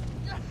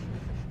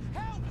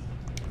 Help!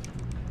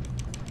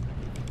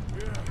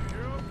 Yeah,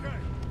 you're okay.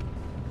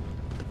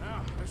 Now,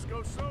 let's go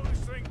slow this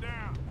thing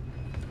down.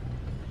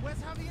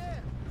 Where's Javier?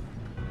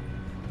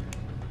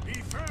 He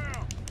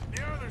fell.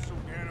 The others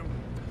will get him.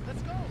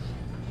 Let's go!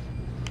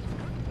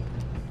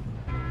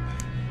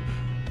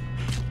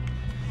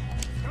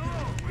 Come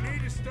on, we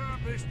need to stop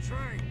this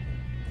train.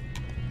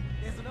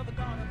 There's another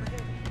guard up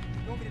ahead.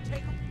 You want me to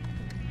take him?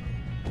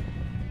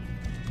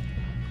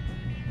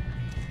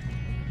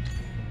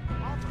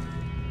 Arthur,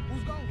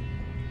 who's going?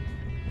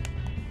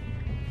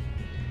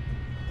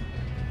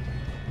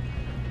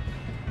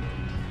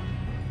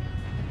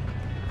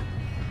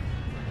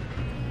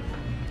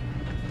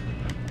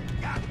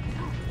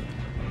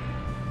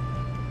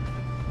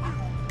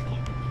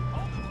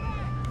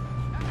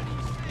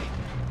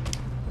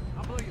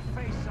 I'll blow your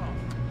face off.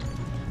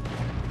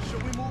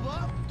 Should we move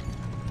up?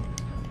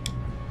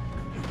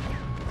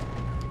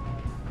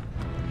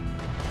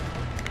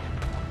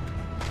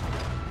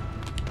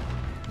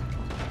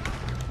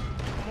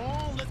 Come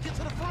on, let's get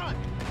to the front.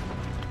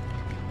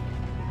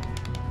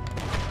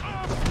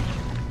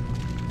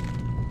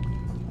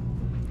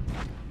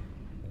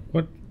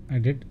 What? I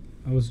did?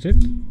 I was dead?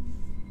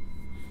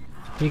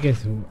 ये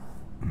कैसे हुआ?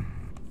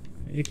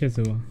 ये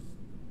कैसे हुआ?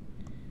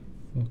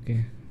 Okay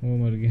वो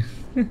मर गया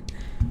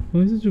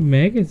वो जो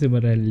मैं कैसे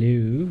मरा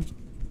लू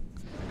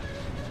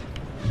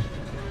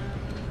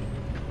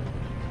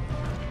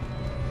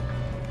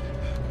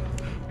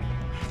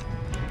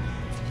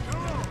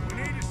Come on, we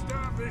need to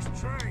stop this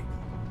train.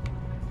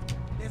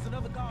 There's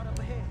another guard up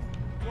ahead.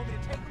 You want me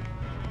to take him?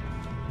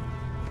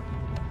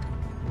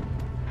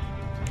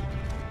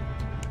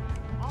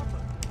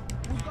 Arthur,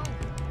 who's going?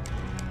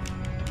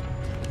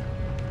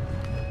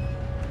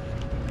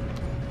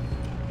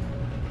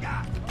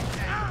 God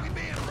damn, we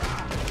being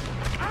robbed.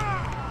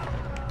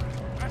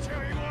 That's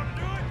how you want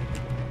to do it?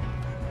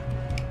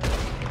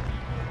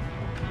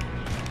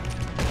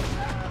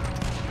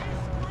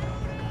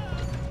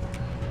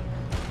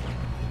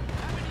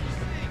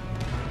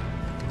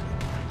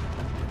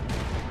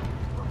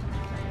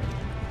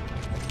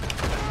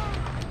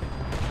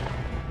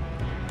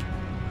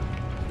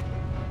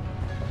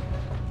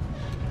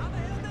 How the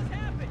hell this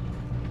happened?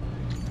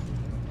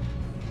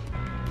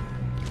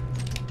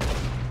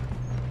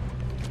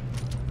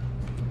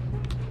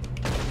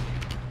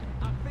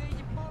 I feel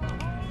you pull a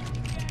hole,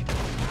 Jack.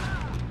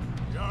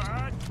 You all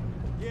right?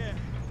 Yeah,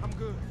 I'm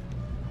good.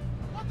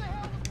 What the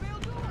hell was Bill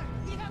doing?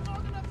 He had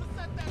long enough to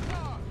set that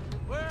car.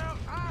 Well,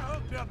 I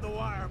hooked up the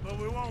wire, but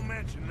we won't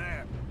mention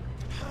that.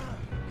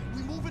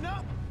 We moving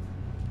up?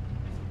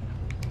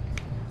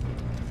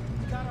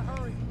 We gotta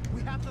hurry.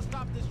 We have to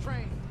stop this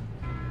train.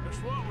 That's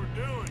what we're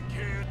doing,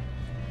 kid.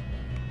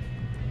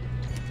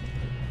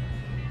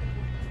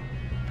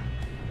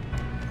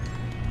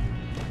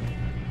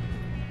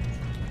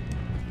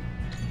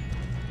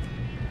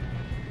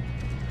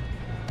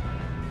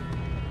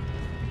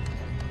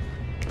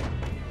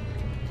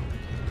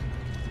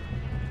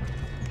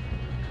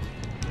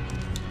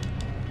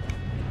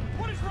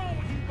 What is wrong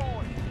with you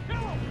boys?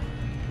 Kill him!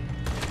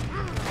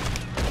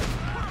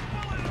 Put a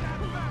bullet in that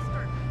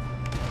bastard!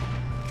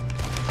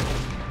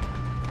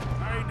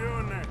 How you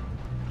doing there?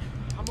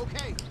 I'm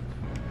okay.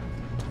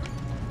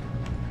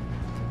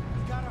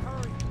 We gotta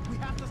hurry. We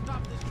have to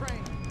stop this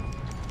train.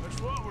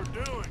 That's what we're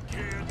doing,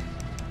 kid.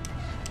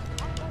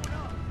 I'm going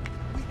up.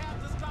 We have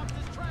to stop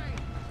this train.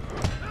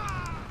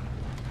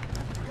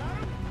 Got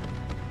him?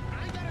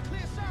 I ain't got a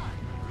clear shot.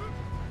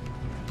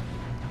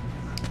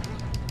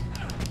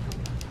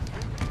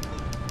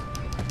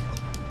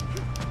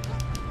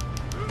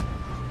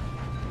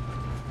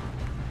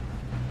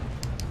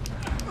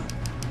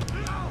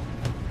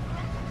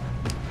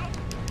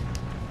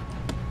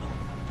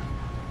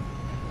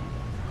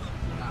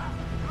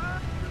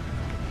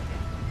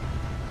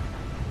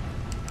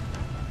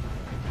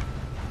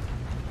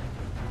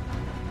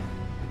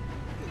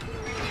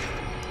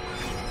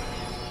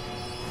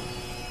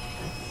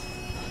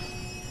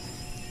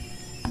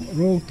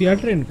 रोक दिया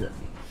train को.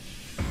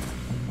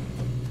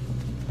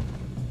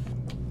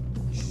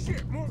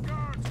 Shit, more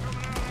guards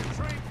coming out of that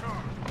train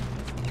car.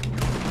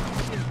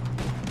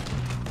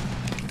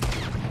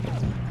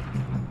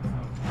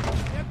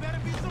 There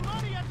better be some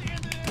money at the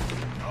end of this.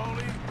 All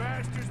these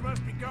bastards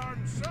must be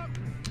guarding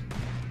something.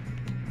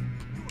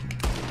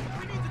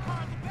 We need the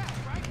car at the back,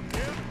 right?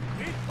 Yeah,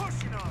 keep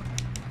pushing on it.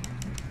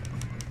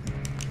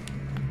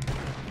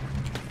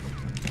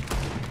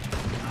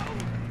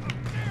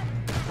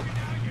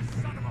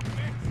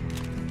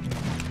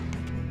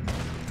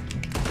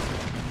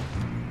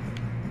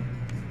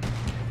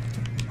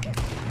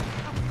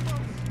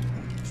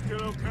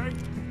 Still okay?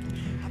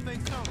 I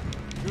think so.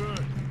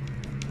 Good.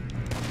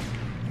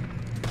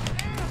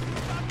 Damn,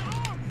 he's got the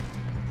arm.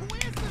 Who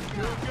is this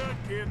guy? Doing good,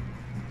 kid.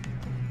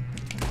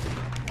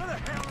 Where the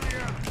hell are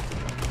you?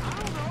 I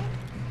don't know.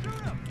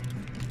 Shoot him.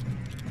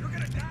 You're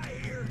gonna die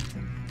here.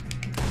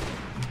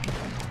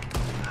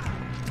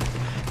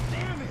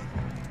 Damn it.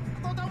 I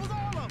thought that was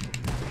all of them.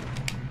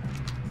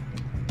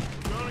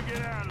 We're gonna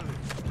get out of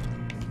this.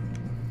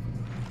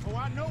 Oh,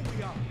 I know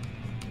we are.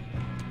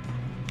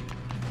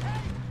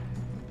 Hey,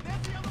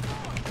 there's the other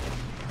boy.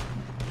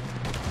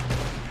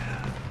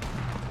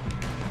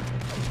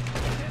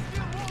 There's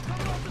still more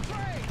coming off the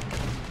train.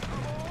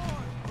 Come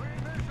on, clean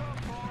this up,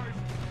 boys.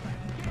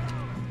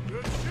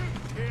 Good shoot,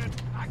 kid.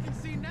 I can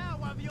see now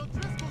why the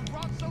O'Driscolls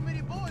brought so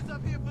many boys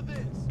up here for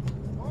this.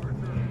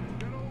 Arthur,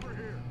 get over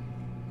here.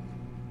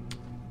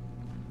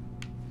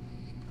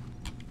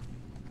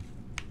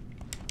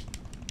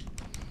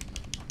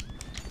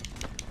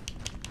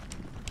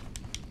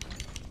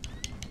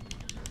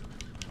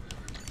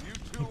 You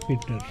two all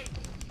Peter. right?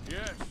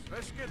 Yes,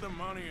 let's get the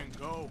money and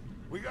go.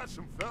 We got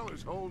some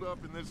fellas holed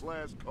up in this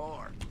last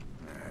car.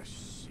 Ah,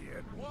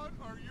 shit. What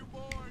are you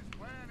boys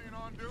planning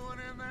on doing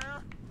in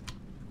there?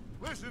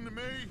 Listen to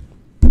me.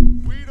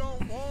 We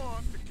don't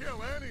want to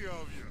kill any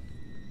of you.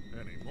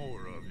 Any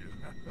more of you.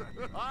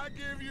 I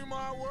give you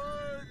my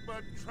word,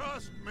 but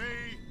trust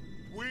me,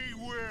 we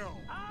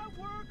will. I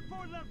work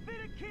for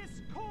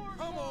Leviticus Corps.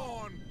 Come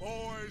on,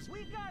 boys.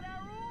 We got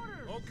our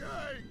orders.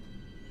 Okay,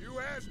 you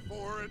asked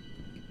for it.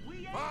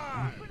 We ain't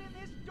 5, opening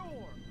this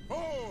door.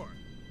 4,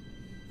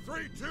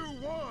 3, 2,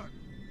 1.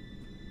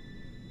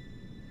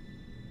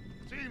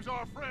 Seems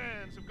our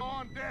friends have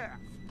gone deaf.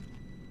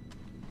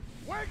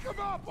 Wake them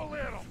up a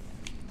little.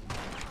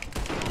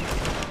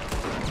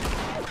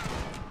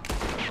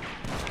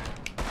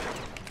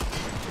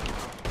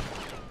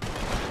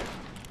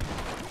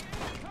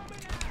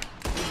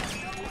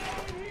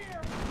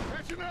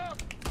 Catching up.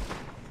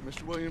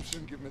 Mr.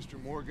 Williamson, give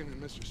Mr. Morgan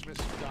and Mr. Smith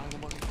some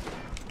dynamite.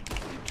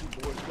 You two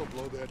boys go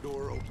blow that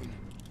door open.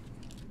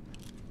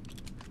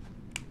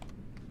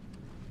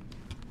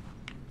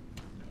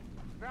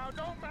 Now, it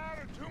don't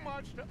matter too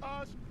much to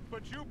us,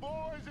 but you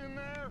boys in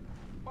there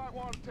might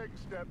want to take a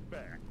step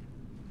back.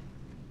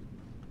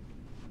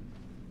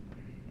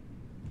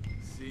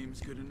 Seems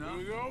good enough. Here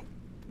we go.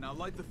 Now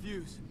light the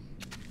fuse.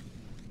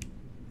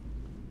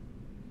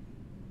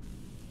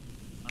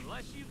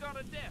 Unless you got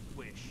a death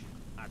wish,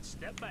 I'd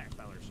step back,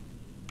 fellers.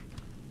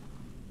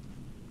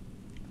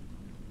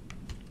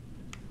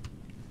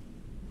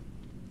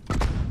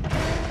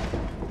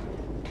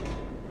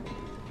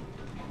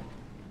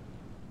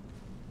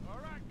 All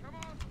right, come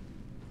on.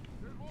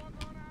 Just walk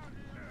on out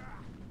here.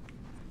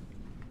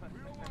 We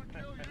don't want to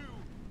kill you.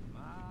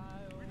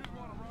 We just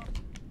want to run.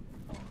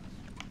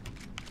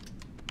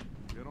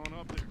 Get on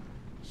up there.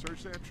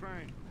 Search that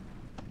train.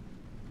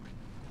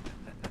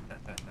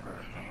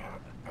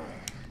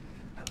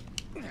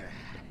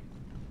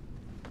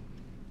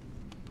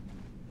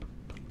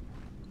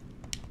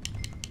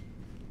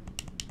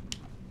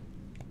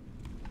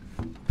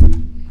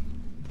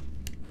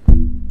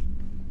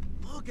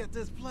 Look at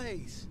this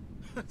place.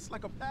 It's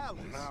like a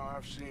palace. Now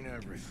I've seen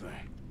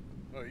everything.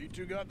 Oh, you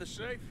two got the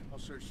safe? I'll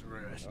search the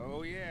rest.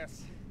 Oh,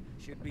 yes.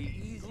 Should be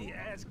easy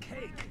as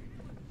cake.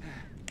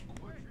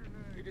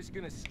 You're just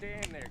gonna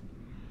stand there.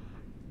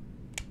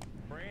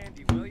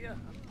 Brandy, will ya?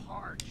 I'm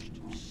parched.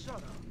 Shut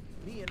up.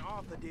 Me and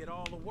Arthur did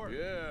all the work.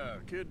 Yeah,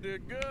 kid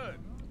did good.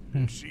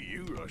 Didn't see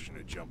you rushing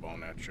to jump on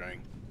that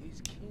train.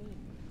 He's keen.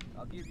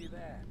 I'll give you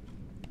that.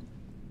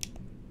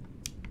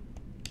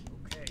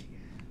 Okay,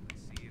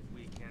 let's see if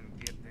we can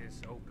get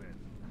this open.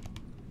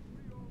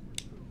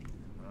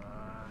 Come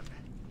on.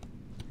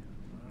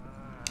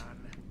 Come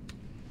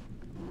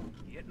on.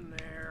 Get in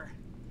there.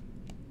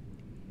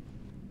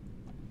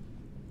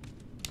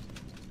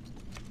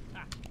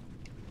 Ah.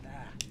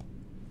 Ah.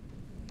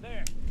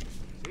 There.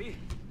 See?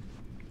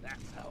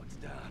 That's how it's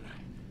done.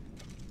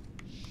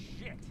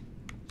 Shit.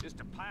 Just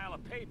a pile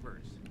of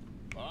papers.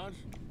 Bonds?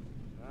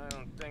 I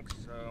don't think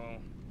so.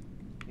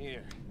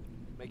 Here.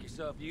 Make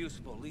yourself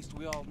useful. At least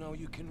we all know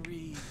you can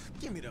read.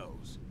 Give me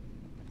those.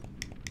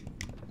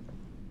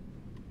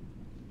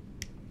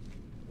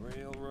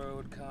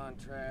 Railroad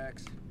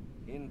contracts,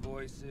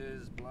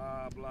 invoices,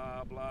 blah,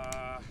 blah,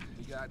 blah.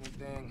 You got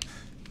anything?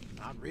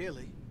 Not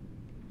really.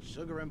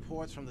 Sugar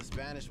imports from the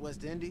Spanish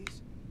West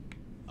Indies.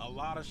 A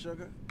lot of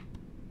sugar.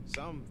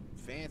 Some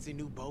fancy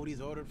new boat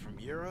he's ordered from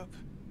Europe.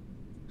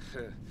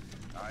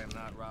 I am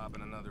not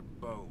robbing another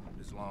boat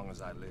as long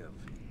as I live.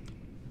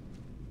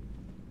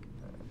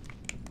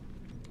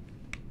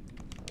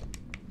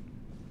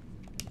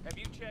 Have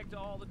you checked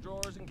all the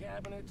drawers and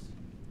cabinets?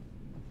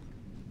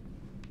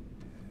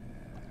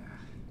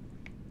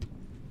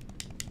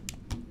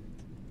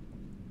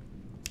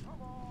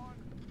 Come on,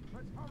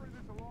 let's hurry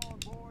this along,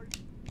 boys.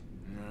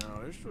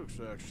 No, this looks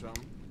like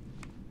something.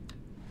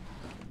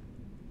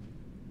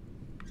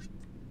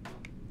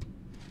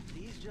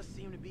 These just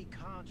seem to be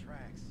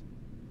contracts.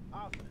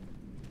 Arthur,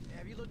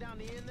 have you looked down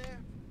the end there?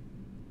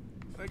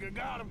 Think I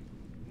got him.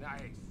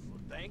 Nice.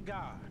 Well, thank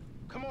God.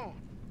 Come on.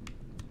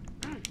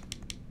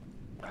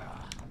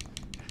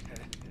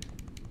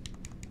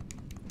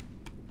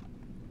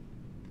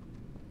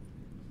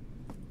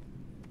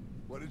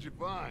 What did you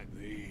find?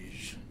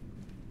 These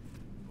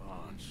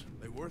bonds.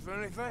 They worth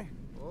anything?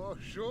 Oh,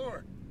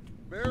 sure.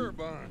 Bearer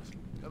bonds.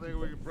 I think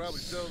we could probably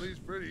sell these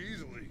pretty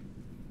easily.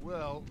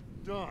 Well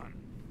done.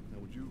 Now,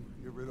 would you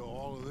get rid of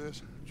all of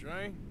this?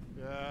 Train?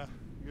 Yeah,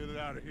 get it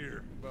out of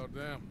here. About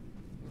them.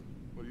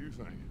 What do you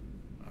think?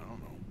 I don't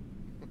know.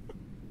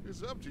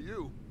 It's up to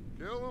you.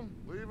 Kill them,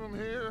 leave them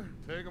here,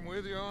 take them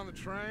with you on the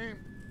train.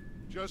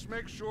 Just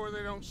make sure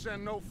they don't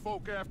send no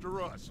folk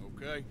after us.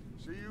 Okay.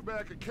 See you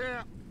back at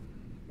camp.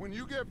 When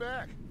you get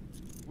back,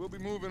 we'll be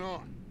moving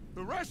on.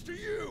 The rest of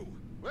you,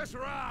 let's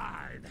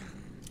ride!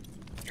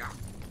 Yeah.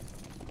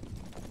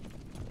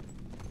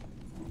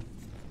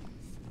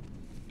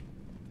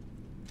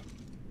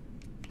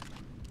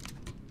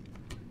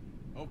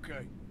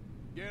 Okay.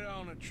 Get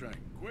on the train.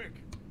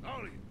 Quick. All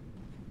of you.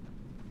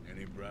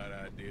 Any bright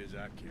ideas,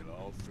 I kill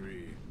all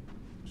three.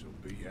 So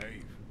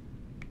behave.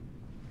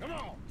 Come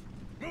on.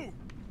 Move.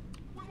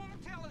 We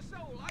won't tell a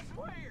soul, I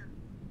swear.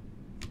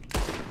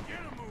 Get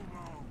a move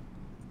on.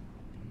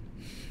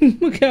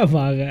 क्या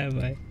भागा है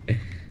भाई?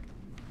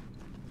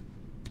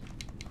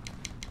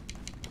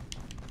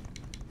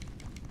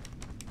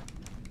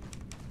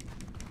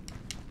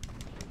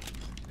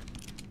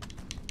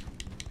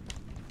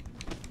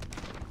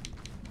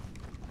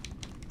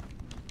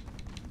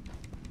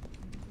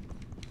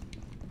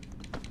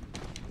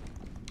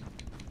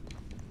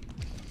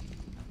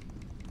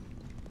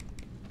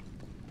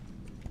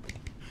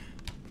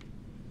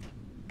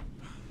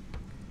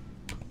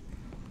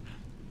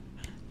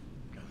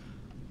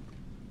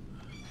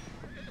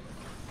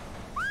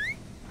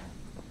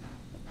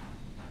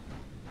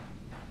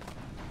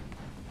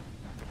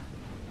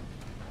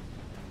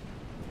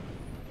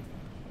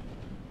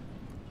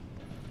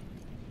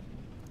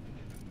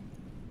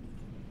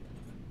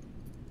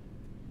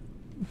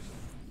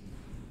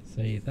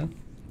 सही था.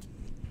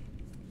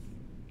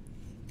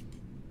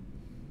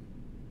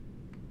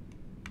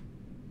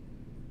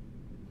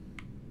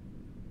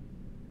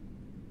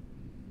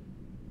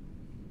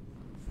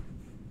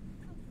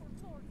 For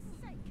Lord's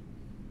sake,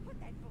 put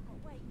that book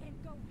away and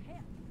go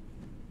help.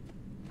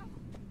 Come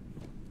on,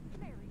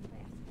 Mary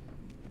Beth.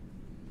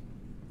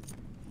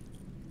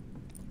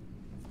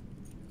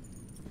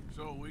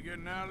 So, we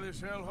getting out of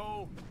this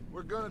hellhole?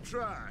 We're gonna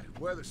try.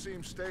 Weather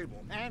seems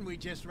stable. And we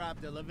just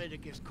robbed the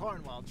Leviticus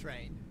Cornwall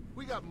train.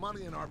 We got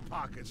money in our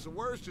pockets. The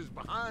worst is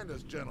behind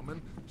us,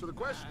 gentlemen. So the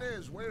question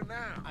is, where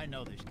now? I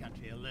know this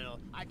country a little.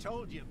 I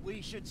told you,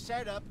 we should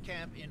set up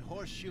camp in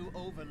Horseshoe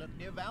Overlook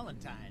near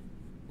Valentine.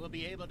 We'll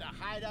be able to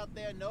hide out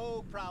there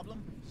no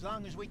problem, as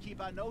long as we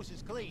keep our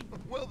noses clean.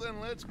 Well, then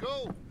let's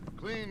go.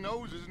 Clean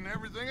noses and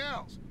everything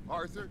else.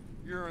 Arthur,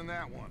 you're in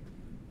that one.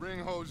 Bring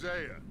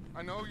Hosea.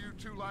 I know you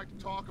two like to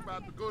talk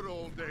about the good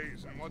old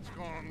days and what's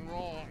gone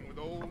wrong with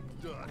old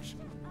Dutch.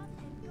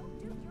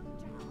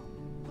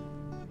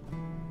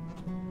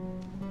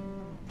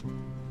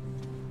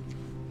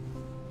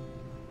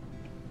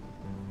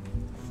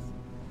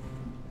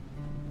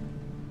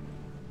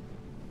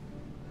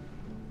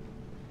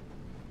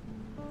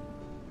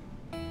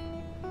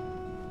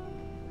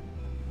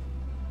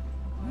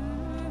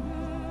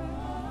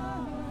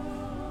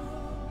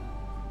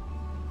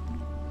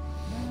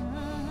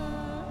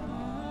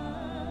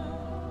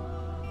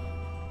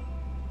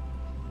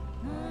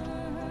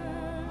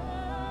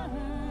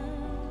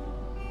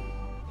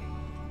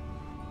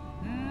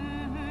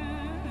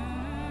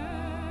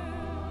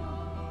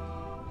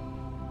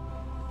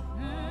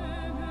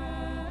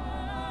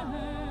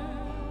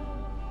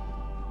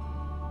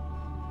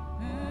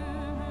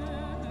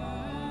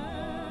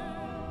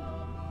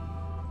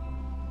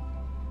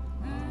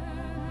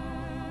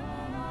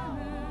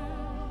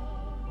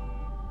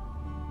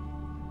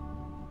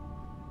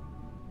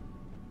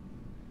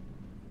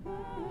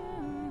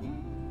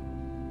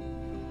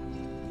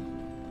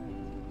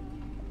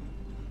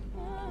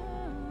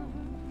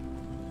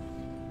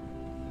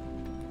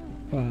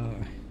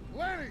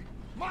 Lenny!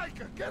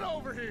 Micah, get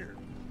over here!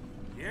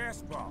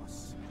 Yes,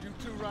 boss. You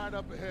two ride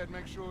up ahead,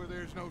 make sure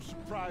there's no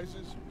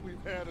surprises.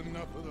 We've had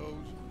enough of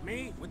those.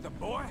 Me with the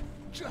boy?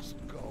 Just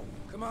go.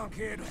 Come on,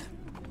 kid.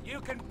 You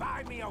can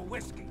buy me a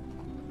whiskey.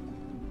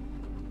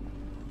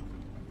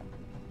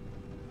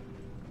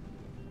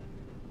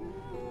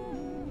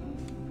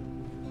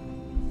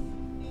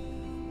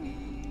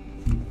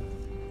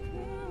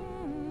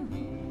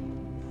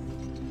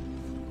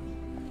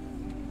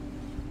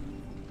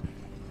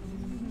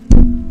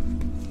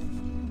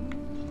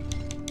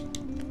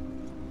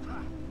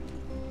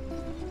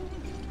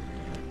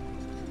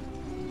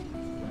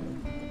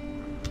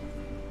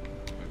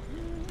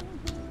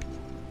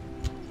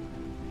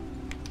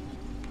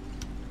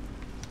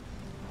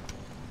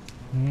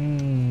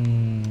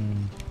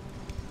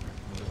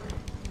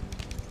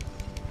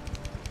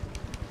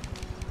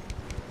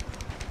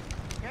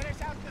 Get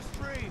us out the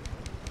stream.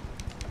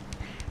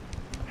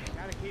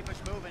 Gotta keep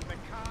us moving, but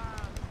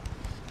calm.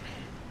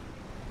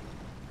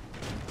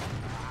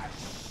 Ah,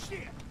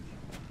 shit.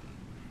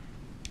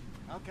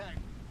 Okay,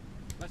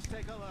 let's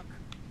take a look.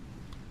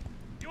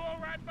 You all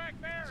right back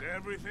there? Does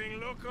everything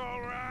look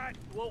all right?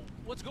 Well,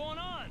 what's going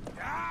on?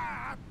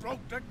 Ah, I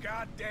broke the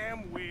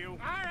goddamn wheel.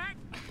 All right,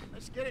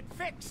 let's get it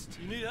fixed.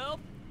 You need help?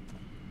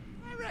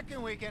 I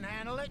reckon we can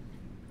handle it.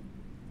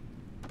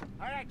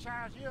 All right,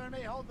 Charles, you and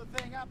me hold the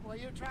thing up while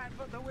you try and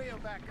put the wheel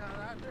back on,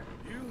 Arthur.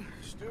 You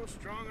still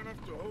strong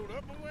enough to hold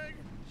up a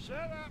wagon? Shut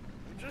up.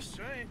 I'm just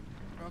saying.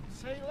 Well,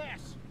 say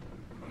less.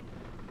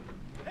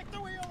 Pick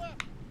the wheel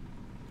up.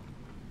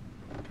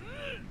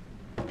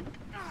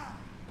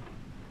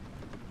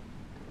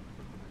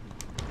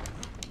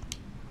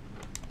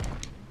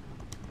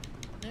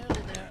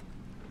 Nearly there.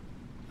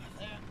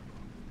 There.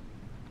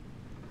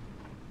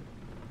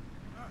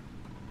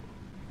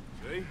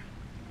 See?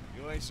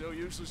 You ain't so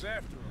useless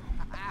after all.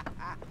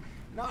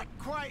 Not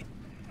quite.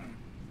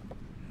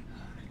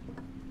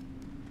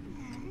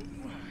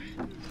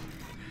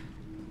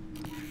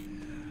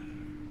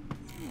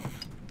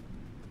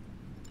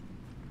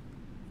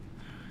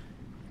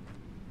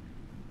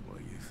 What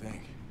do you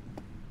think?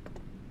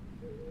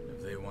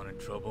 If they wanted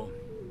trouble,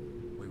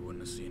 we wouldn't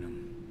have seen them.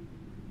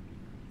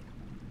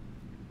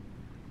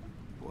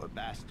 Poor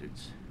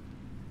bastards.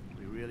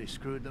 We really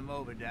screwed them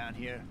over down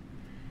here.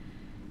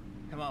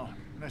 Come on,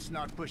 let's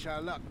not push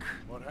our luck.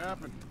 What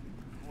happened?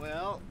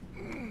 Well,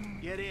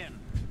 get in.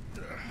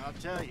 I'll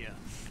tell you.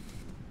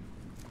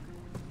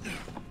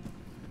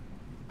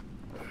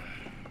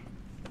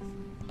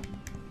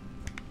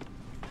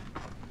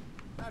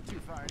 Not too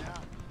far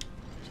now.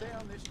 Stay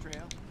on this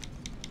trail.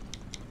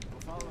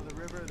 We'll follow the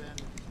river, then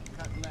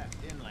cut left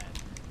inland.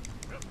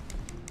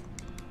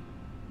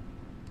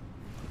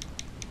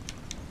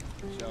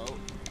 So,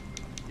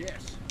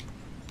 yes,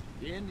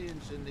 the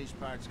Indians in these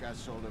parts got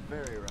sold a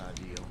very raw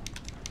deal.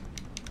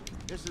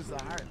 This is the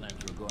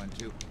heartlands we're going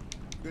to.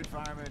 Good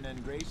farming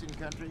and grazing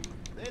country,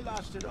 they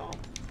lost it all.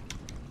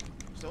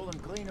 Stolen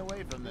clean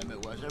away from them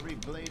it was, every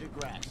blade of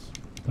grass.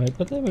 भाई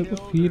पता है मेरे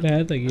को feel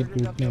आया था ये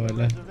टूटने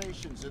वाला है.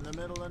 Reservations in the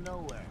middle of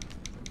nowhere.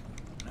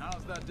 And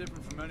how's that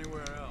different from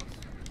anywhere else?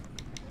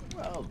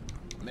 Well,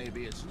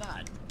 maybe it's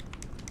not.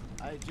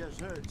 I just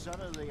heard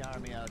some of the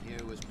army out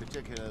here was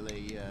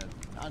particularly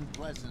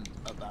unpleasant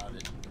about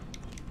it.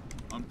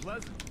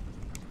 Unpleasant?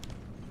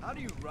 How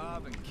do you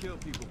rob and kill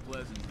people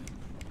pleasantly?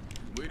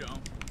 We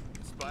don't,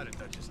 in spite of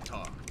Dutch's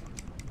talk.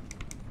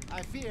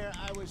 I fear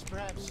I was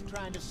perhaps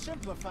trying to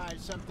simplify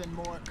something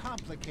more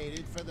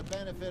complicated for the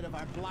benefit of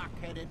our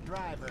block-headed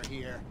driver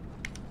here.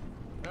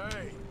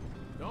 Hey,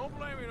 don't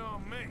blame it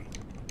on me.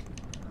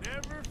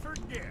 Never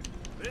forget,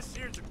 this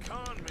here's a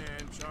con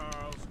man,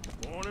 Charles,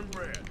 born and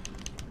bred.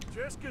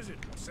 Just 'cause it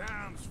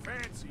sounds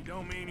fancy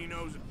don't mean he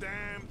knows a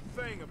damn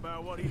thing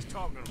about what he's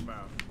talking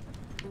about.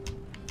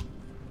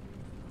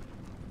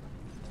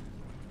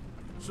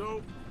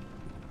 So,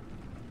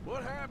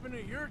 what happened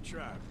to your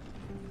tribe?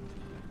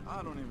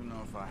 I don't even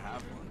know if I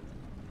have one.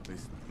 At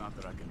least, not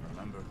that I can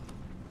remember.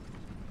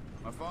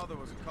 My father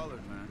was a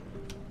colored man.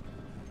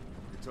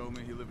 He told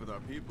me he lived with our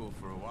people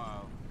for a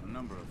while. A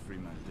number of free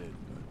men did,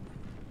 but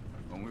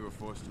when we were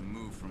forced to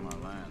move from our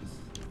lands,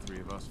 the three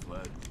of us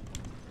fled.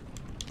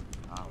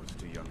 I was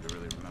too young to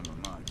really remember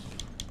much.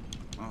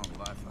 My whole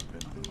life I've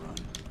been on the run.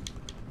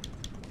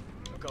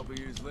 A couple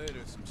years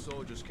later, some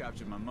soldiers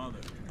captured my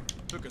mother.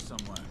 Took her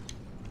somewhere.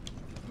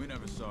 We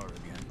never saw her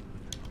again.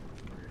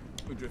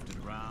 We drifted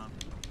around.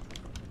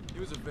 He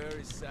was a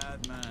very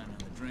sad man, and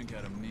the drink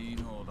had a mean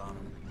hold on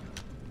him.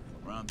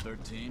 Around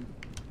 13,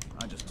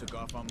 I just took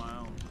off on my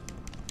own.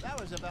 That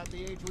was about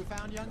the age we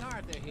found young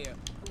Arthur here.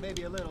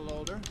 Maybe a little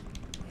older.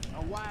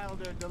 A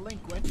wilder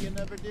delinquent you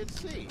never did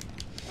see.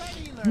 But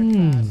he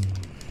learned fast.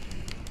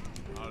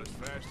 Not as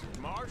fast as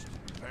Marston,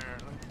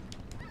 apparently.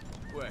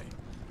 Wait,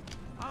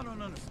 I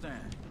don't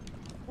understand.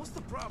 What's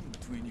the problem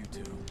between you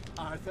two?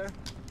 Arthur?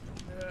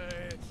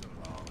 It's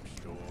a long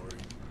story.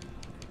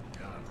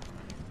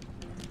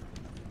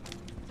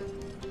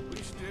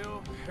 We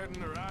still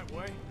heading the right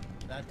way?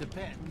 That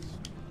depends.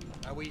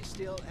 Are we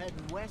still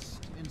heading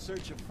west in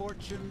search of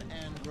fortune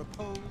and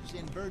repose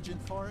in virgin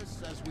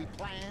forests as we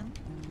planned?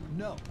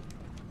 No.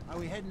 Are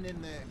we heading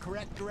in the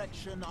correct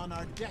direction on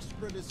our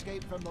desperate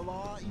escape from the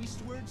law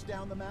eastwards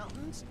down the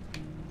mountains?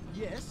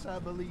 Yes, I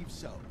believe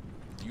so.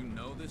 You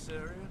know this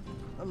area?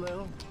 A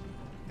little.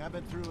 I've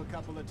been through a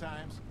couple of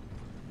times.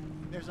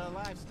 There's a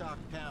livestock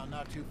town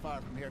not too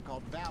far from here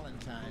called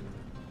Valentine.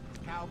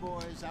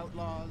 Cowboys,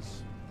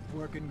 outlaws,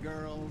 working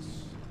girls,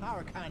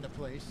 our kind of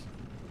place.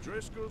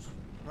 Driscoll's?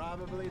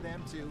 Probably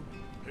them too.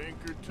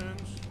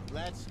 Pinkertons?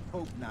 Let's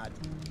hope not.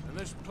 And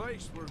this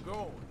place we're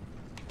going.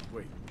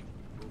 Wait,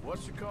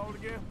 what's it called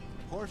again?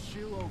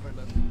 Horseshoe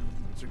Overlook.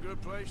 It's a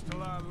good place to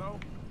lie low?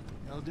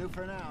 It'll do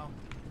for now.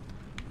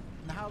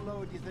 And how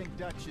low do you think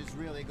Dutch is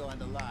really going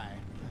to lie?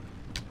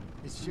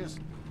 It's just,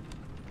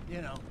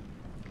 you know,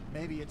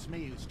 maybe it's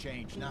me who's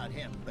changed, not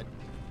him, but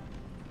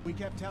we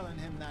kept telling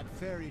him that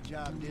ferry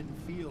job didn't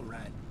feel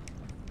right.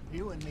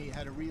 You and me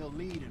had a real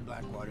lead in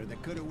Blackwater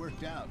that could have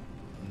worked out.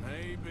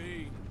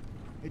 Maybe.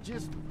 It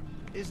just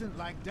isn't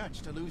like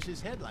Dutch to lose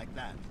his head like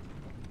that.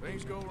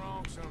 Things go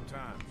wrong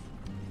sometimes.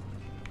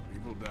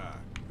 People die.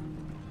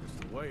 It's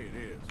the way it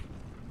is.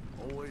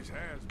 Always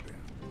has been.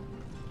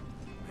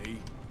 Me,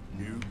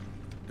 you,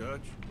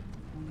 Dutch.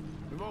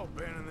 We've all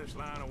been in this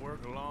line of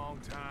work a long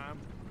time.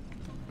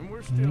 And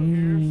we're still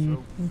here,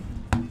 so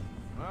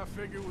I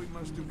figure we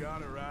must have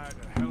got it right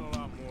a hell of a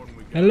lot more than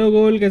we got. Hello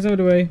गोल कैसे हो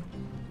भाई?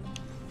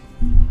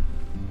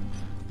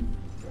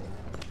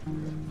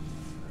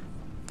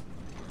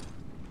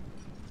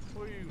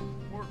 What are you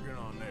working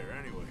on there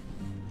anyway?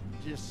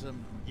 Just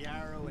some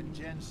yarrow and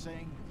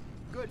ginseng.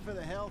 Good for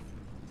the health.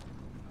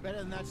 Better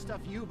than that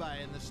stuff you buy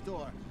in the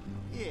store.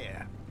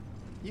 Yeah,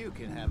 you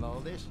can have all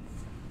this.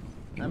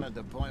 I'm at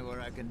the point where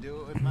I can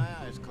do it with my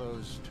eyes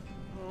closed.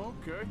 Oh,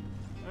 okay.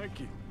 Thank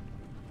you.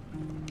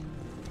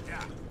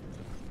 Yeah.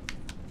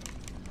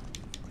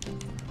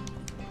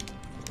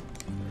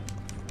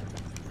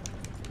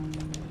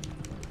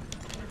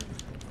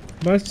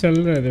 बस चल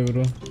रहे थे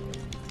bro.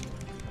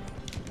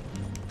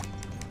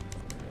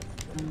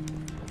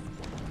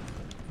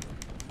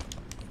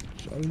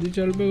 जल्दी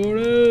चल पे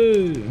घोड़े.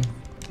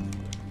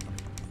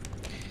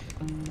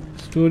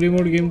 Story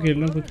mode game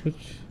खेलना कुछ.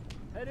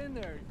 Head in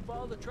there.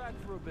 Follow the track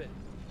for a bit.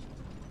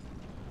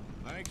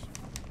 Thanks.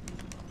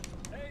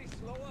 Hey,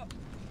 slow up.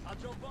 I'll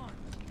jump on.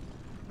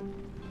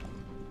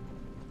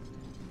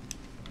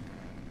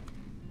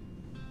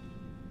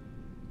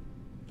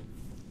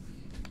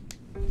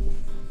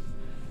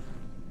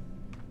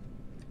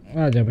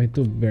 आजा भाई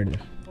तू बैठ जा.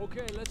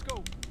 Okay, let's go.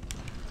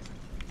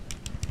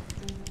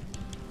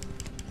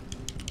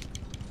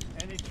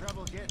 Any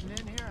trouble getting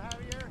in here,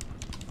 Javier?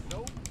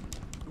 Nope.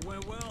 It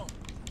went well.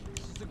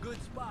 This is a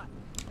good spot.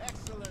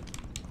 Excellent.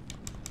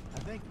 I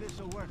think this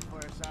will work for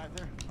us,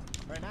 Arthur.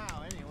 For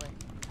now, anyway.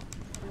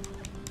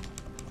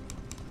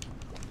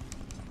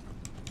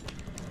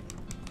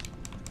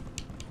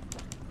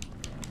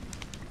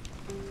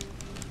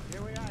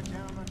 Here we are,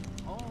 gentlemen.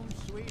 Home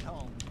sweet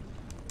home.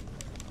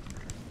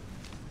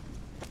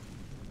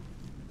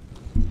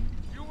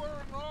 You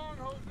weren't wrong,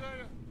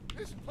 Hosea.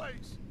 This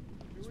place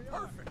is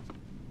perfect.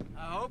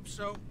 I hope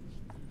so.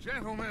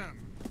 Gentlemen,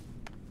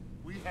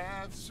 we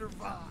have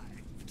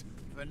survived.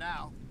 For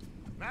now.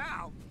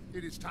 Now,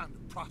 it is time to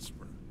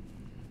prosper.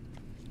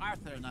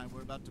 Arthur and I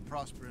were about to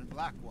prosper in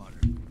Blackwater.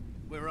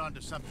 We were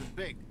onto something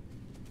big.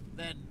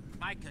 Then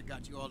Micah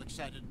got you all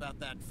excited about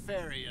that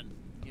ferry, and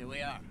here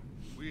we are.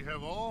 We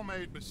have all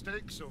made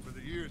mistakes over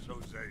the years,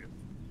 Hosea.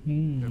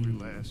 Every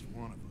last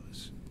one of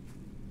us.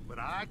 But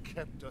I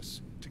kept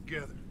us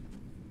together.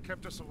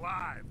 Kept us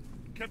alive.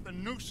 Kept the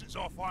nooses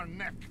off our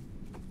neck.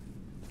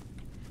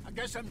 I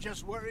guess I'm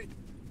just worried.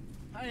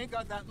 I ain't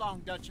got that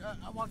long, Dutch.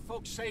 I want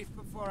folks safe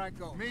before I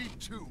go. Me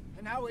too.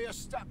 And now we are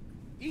stuck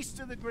east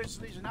of the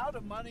Grizzlies and out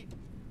of money,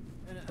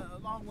 and a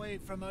long way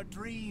from our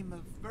dream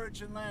of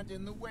virgin land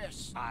in the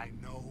west. I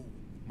know,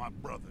 my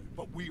brother,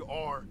 but we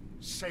are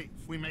safe.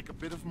 We make a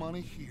bit of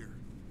money here,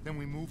 then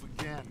we move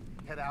again,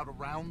 head out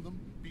around them,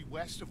 be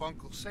west of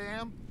Uncle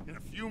Sam, in a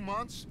few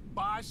months,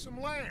 buy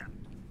some land.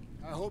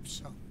 I hope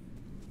so.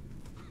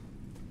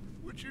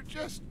 Would you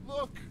just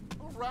look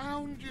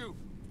around you?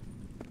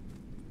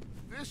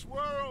 This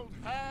world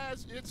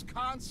has its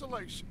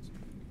consolations.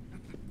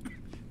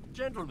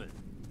 Gentlemen,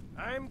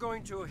 I'm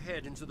going to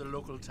head into the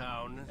local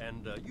town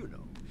and, you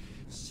know,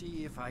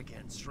 see if I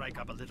can strike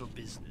up a little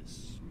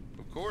business.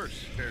 Of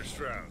course, Herr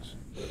Strauss.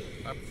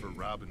 I prefer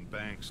robbing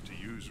banks to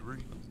usury.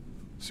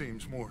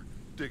 Seems more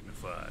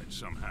dignified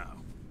somehow.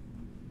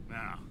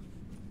 Now,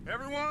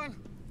 everyone,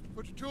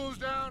 put your tools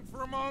down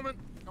for a moment.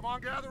 Come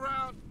on, gather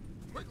round.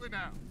 Quickly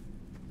now.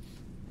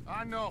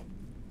 I know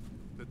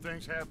that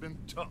things have been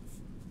tough,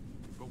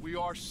 but we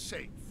are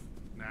safe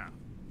now,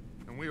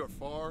 and we are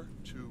far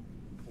too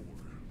poor.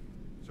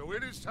 So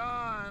it is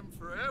time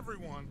for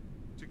everyone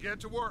to get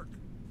to work.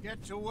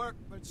 Get to work,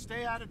 but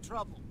stay out of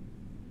trouble.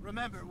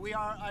 Remember, we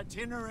are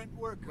itinerant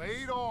workers.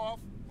 Laid off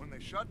when they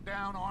shut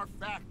down our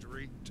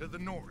factory to the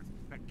north.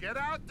 Now get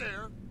out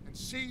there and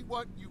see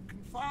what you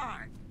can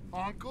find.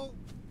 Uncle,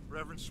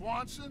 Reverend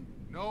Swanson,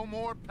 no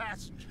more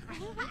passengers.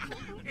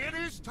 It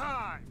is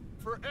time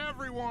for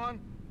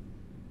everyone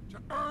to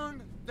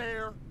earn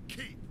their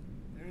keep.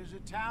 There is a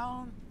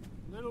town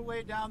a little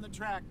way down the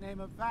track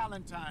named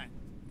Valentine.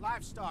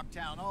 Livestock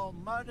town, all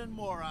mud and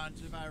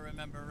morons if I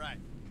remember right.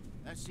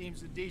 That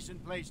seems a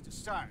decent place to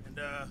start. And,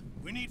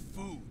 we need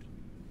food.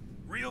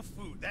 Real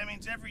food. That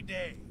means every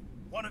day.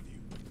 One of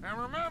you.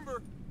 And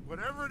remember,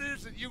 whatever it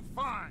is that you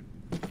find,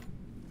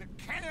 the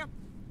camp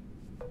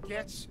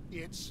gets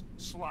its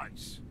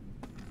slice.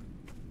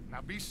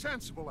 Now be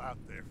sensible out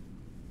there.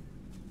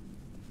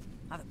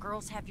 Now the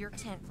girls have your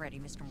tent ready,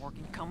 Mr.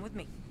 Morgan. Come with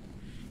me.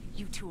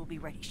 You two will be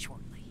ready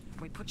shortly.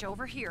 We put you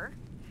over here.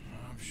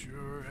 I'm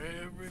sure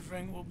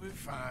everything will be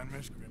fine,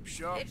 Miss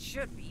Grimshaw. It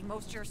should be.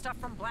 Most of your stuff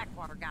from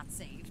Blackwater got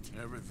saved.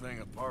 Everything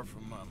apart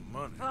from my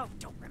money. Oh,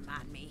 don't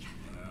remind me.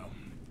 Well,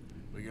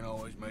 we can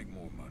always make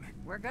more money.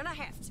 We're gonna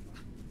have to.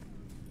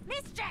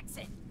 Miss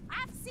Jackson,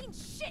 I've seen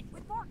shit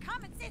with more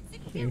common sense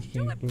than you.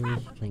 Do it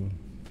properly.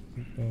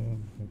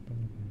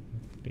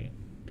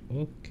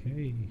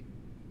 Okay.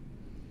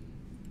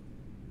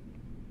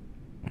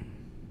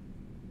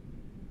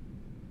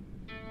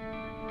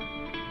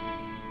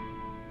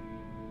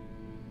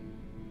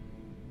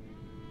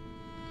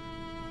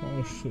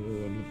 How should I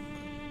look?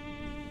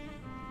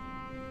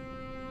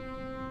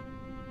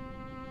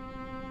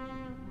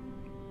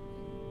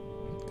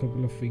 A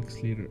couple of weeks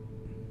later.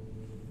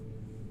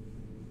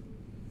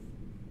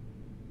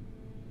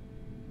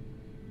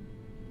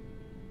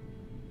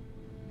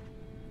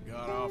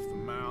 Got off the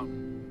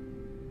mountain,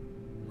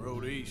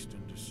 rode east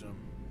into some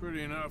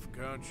pretty enough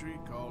country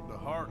called the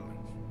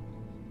Heartlands.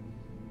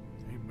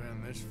 Ain't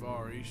been this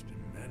far east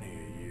in many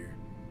a year.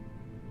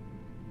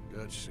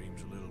 Dutch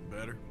seems a little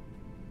better.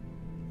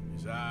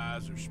 His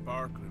eyes are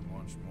sparkling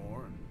once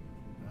more,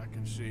 and I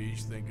can see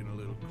he's thinking a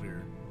little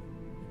clearer.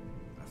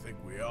 I think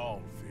we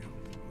all feel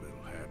a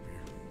little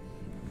happier,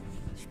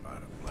 in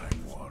spite of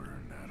Blackwater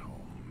and that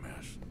whole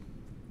mess.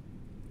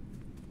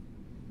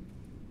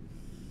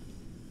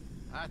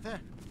 Arthur?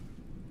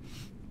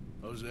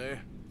 Jose?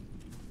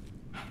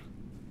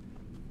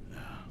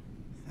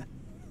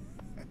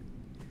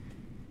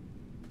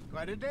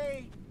 Quite a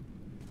day.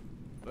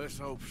 Let's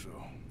hope so.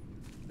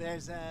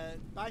 There's a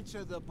bunch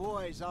of the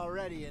boys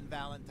already in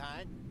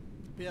Valentine.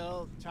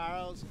 Bill,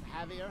 Charles, and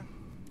Javier.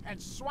 And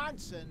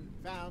Swanson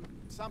found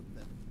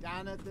something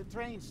down at the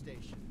train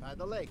station by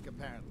the lake,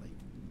 apparently.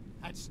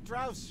 And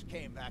Strauss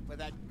came back with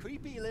that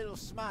creepy little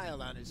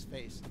smile on his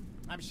face.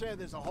 I'm sure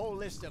there's a whole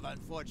list of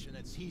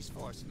unfortunates he's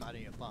forced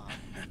money upon.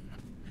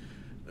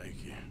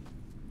 Thank you.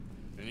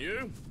 And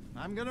you?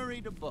 I'm gonna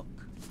read a book.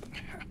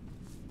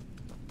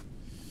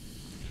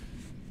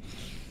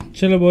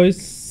 चलो boys,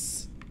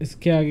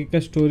 इसके आगे का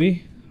story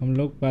हम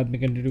लोग बाद में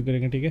continue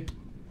करेंगे, ठीक है?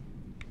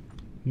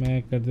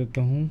 मैं कर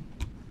देता हूँ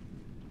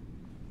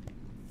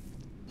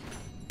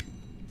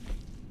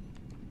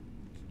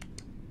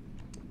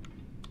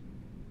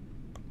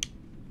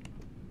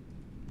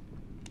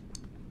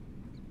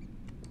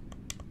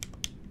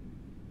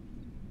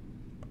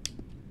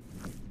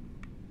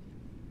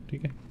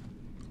ठीक है।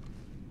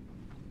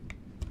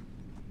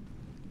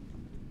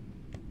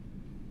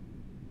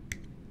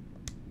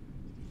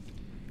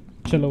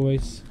 चलो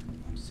गाइस,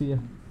 सी या,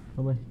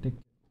 बाय बाय, टेक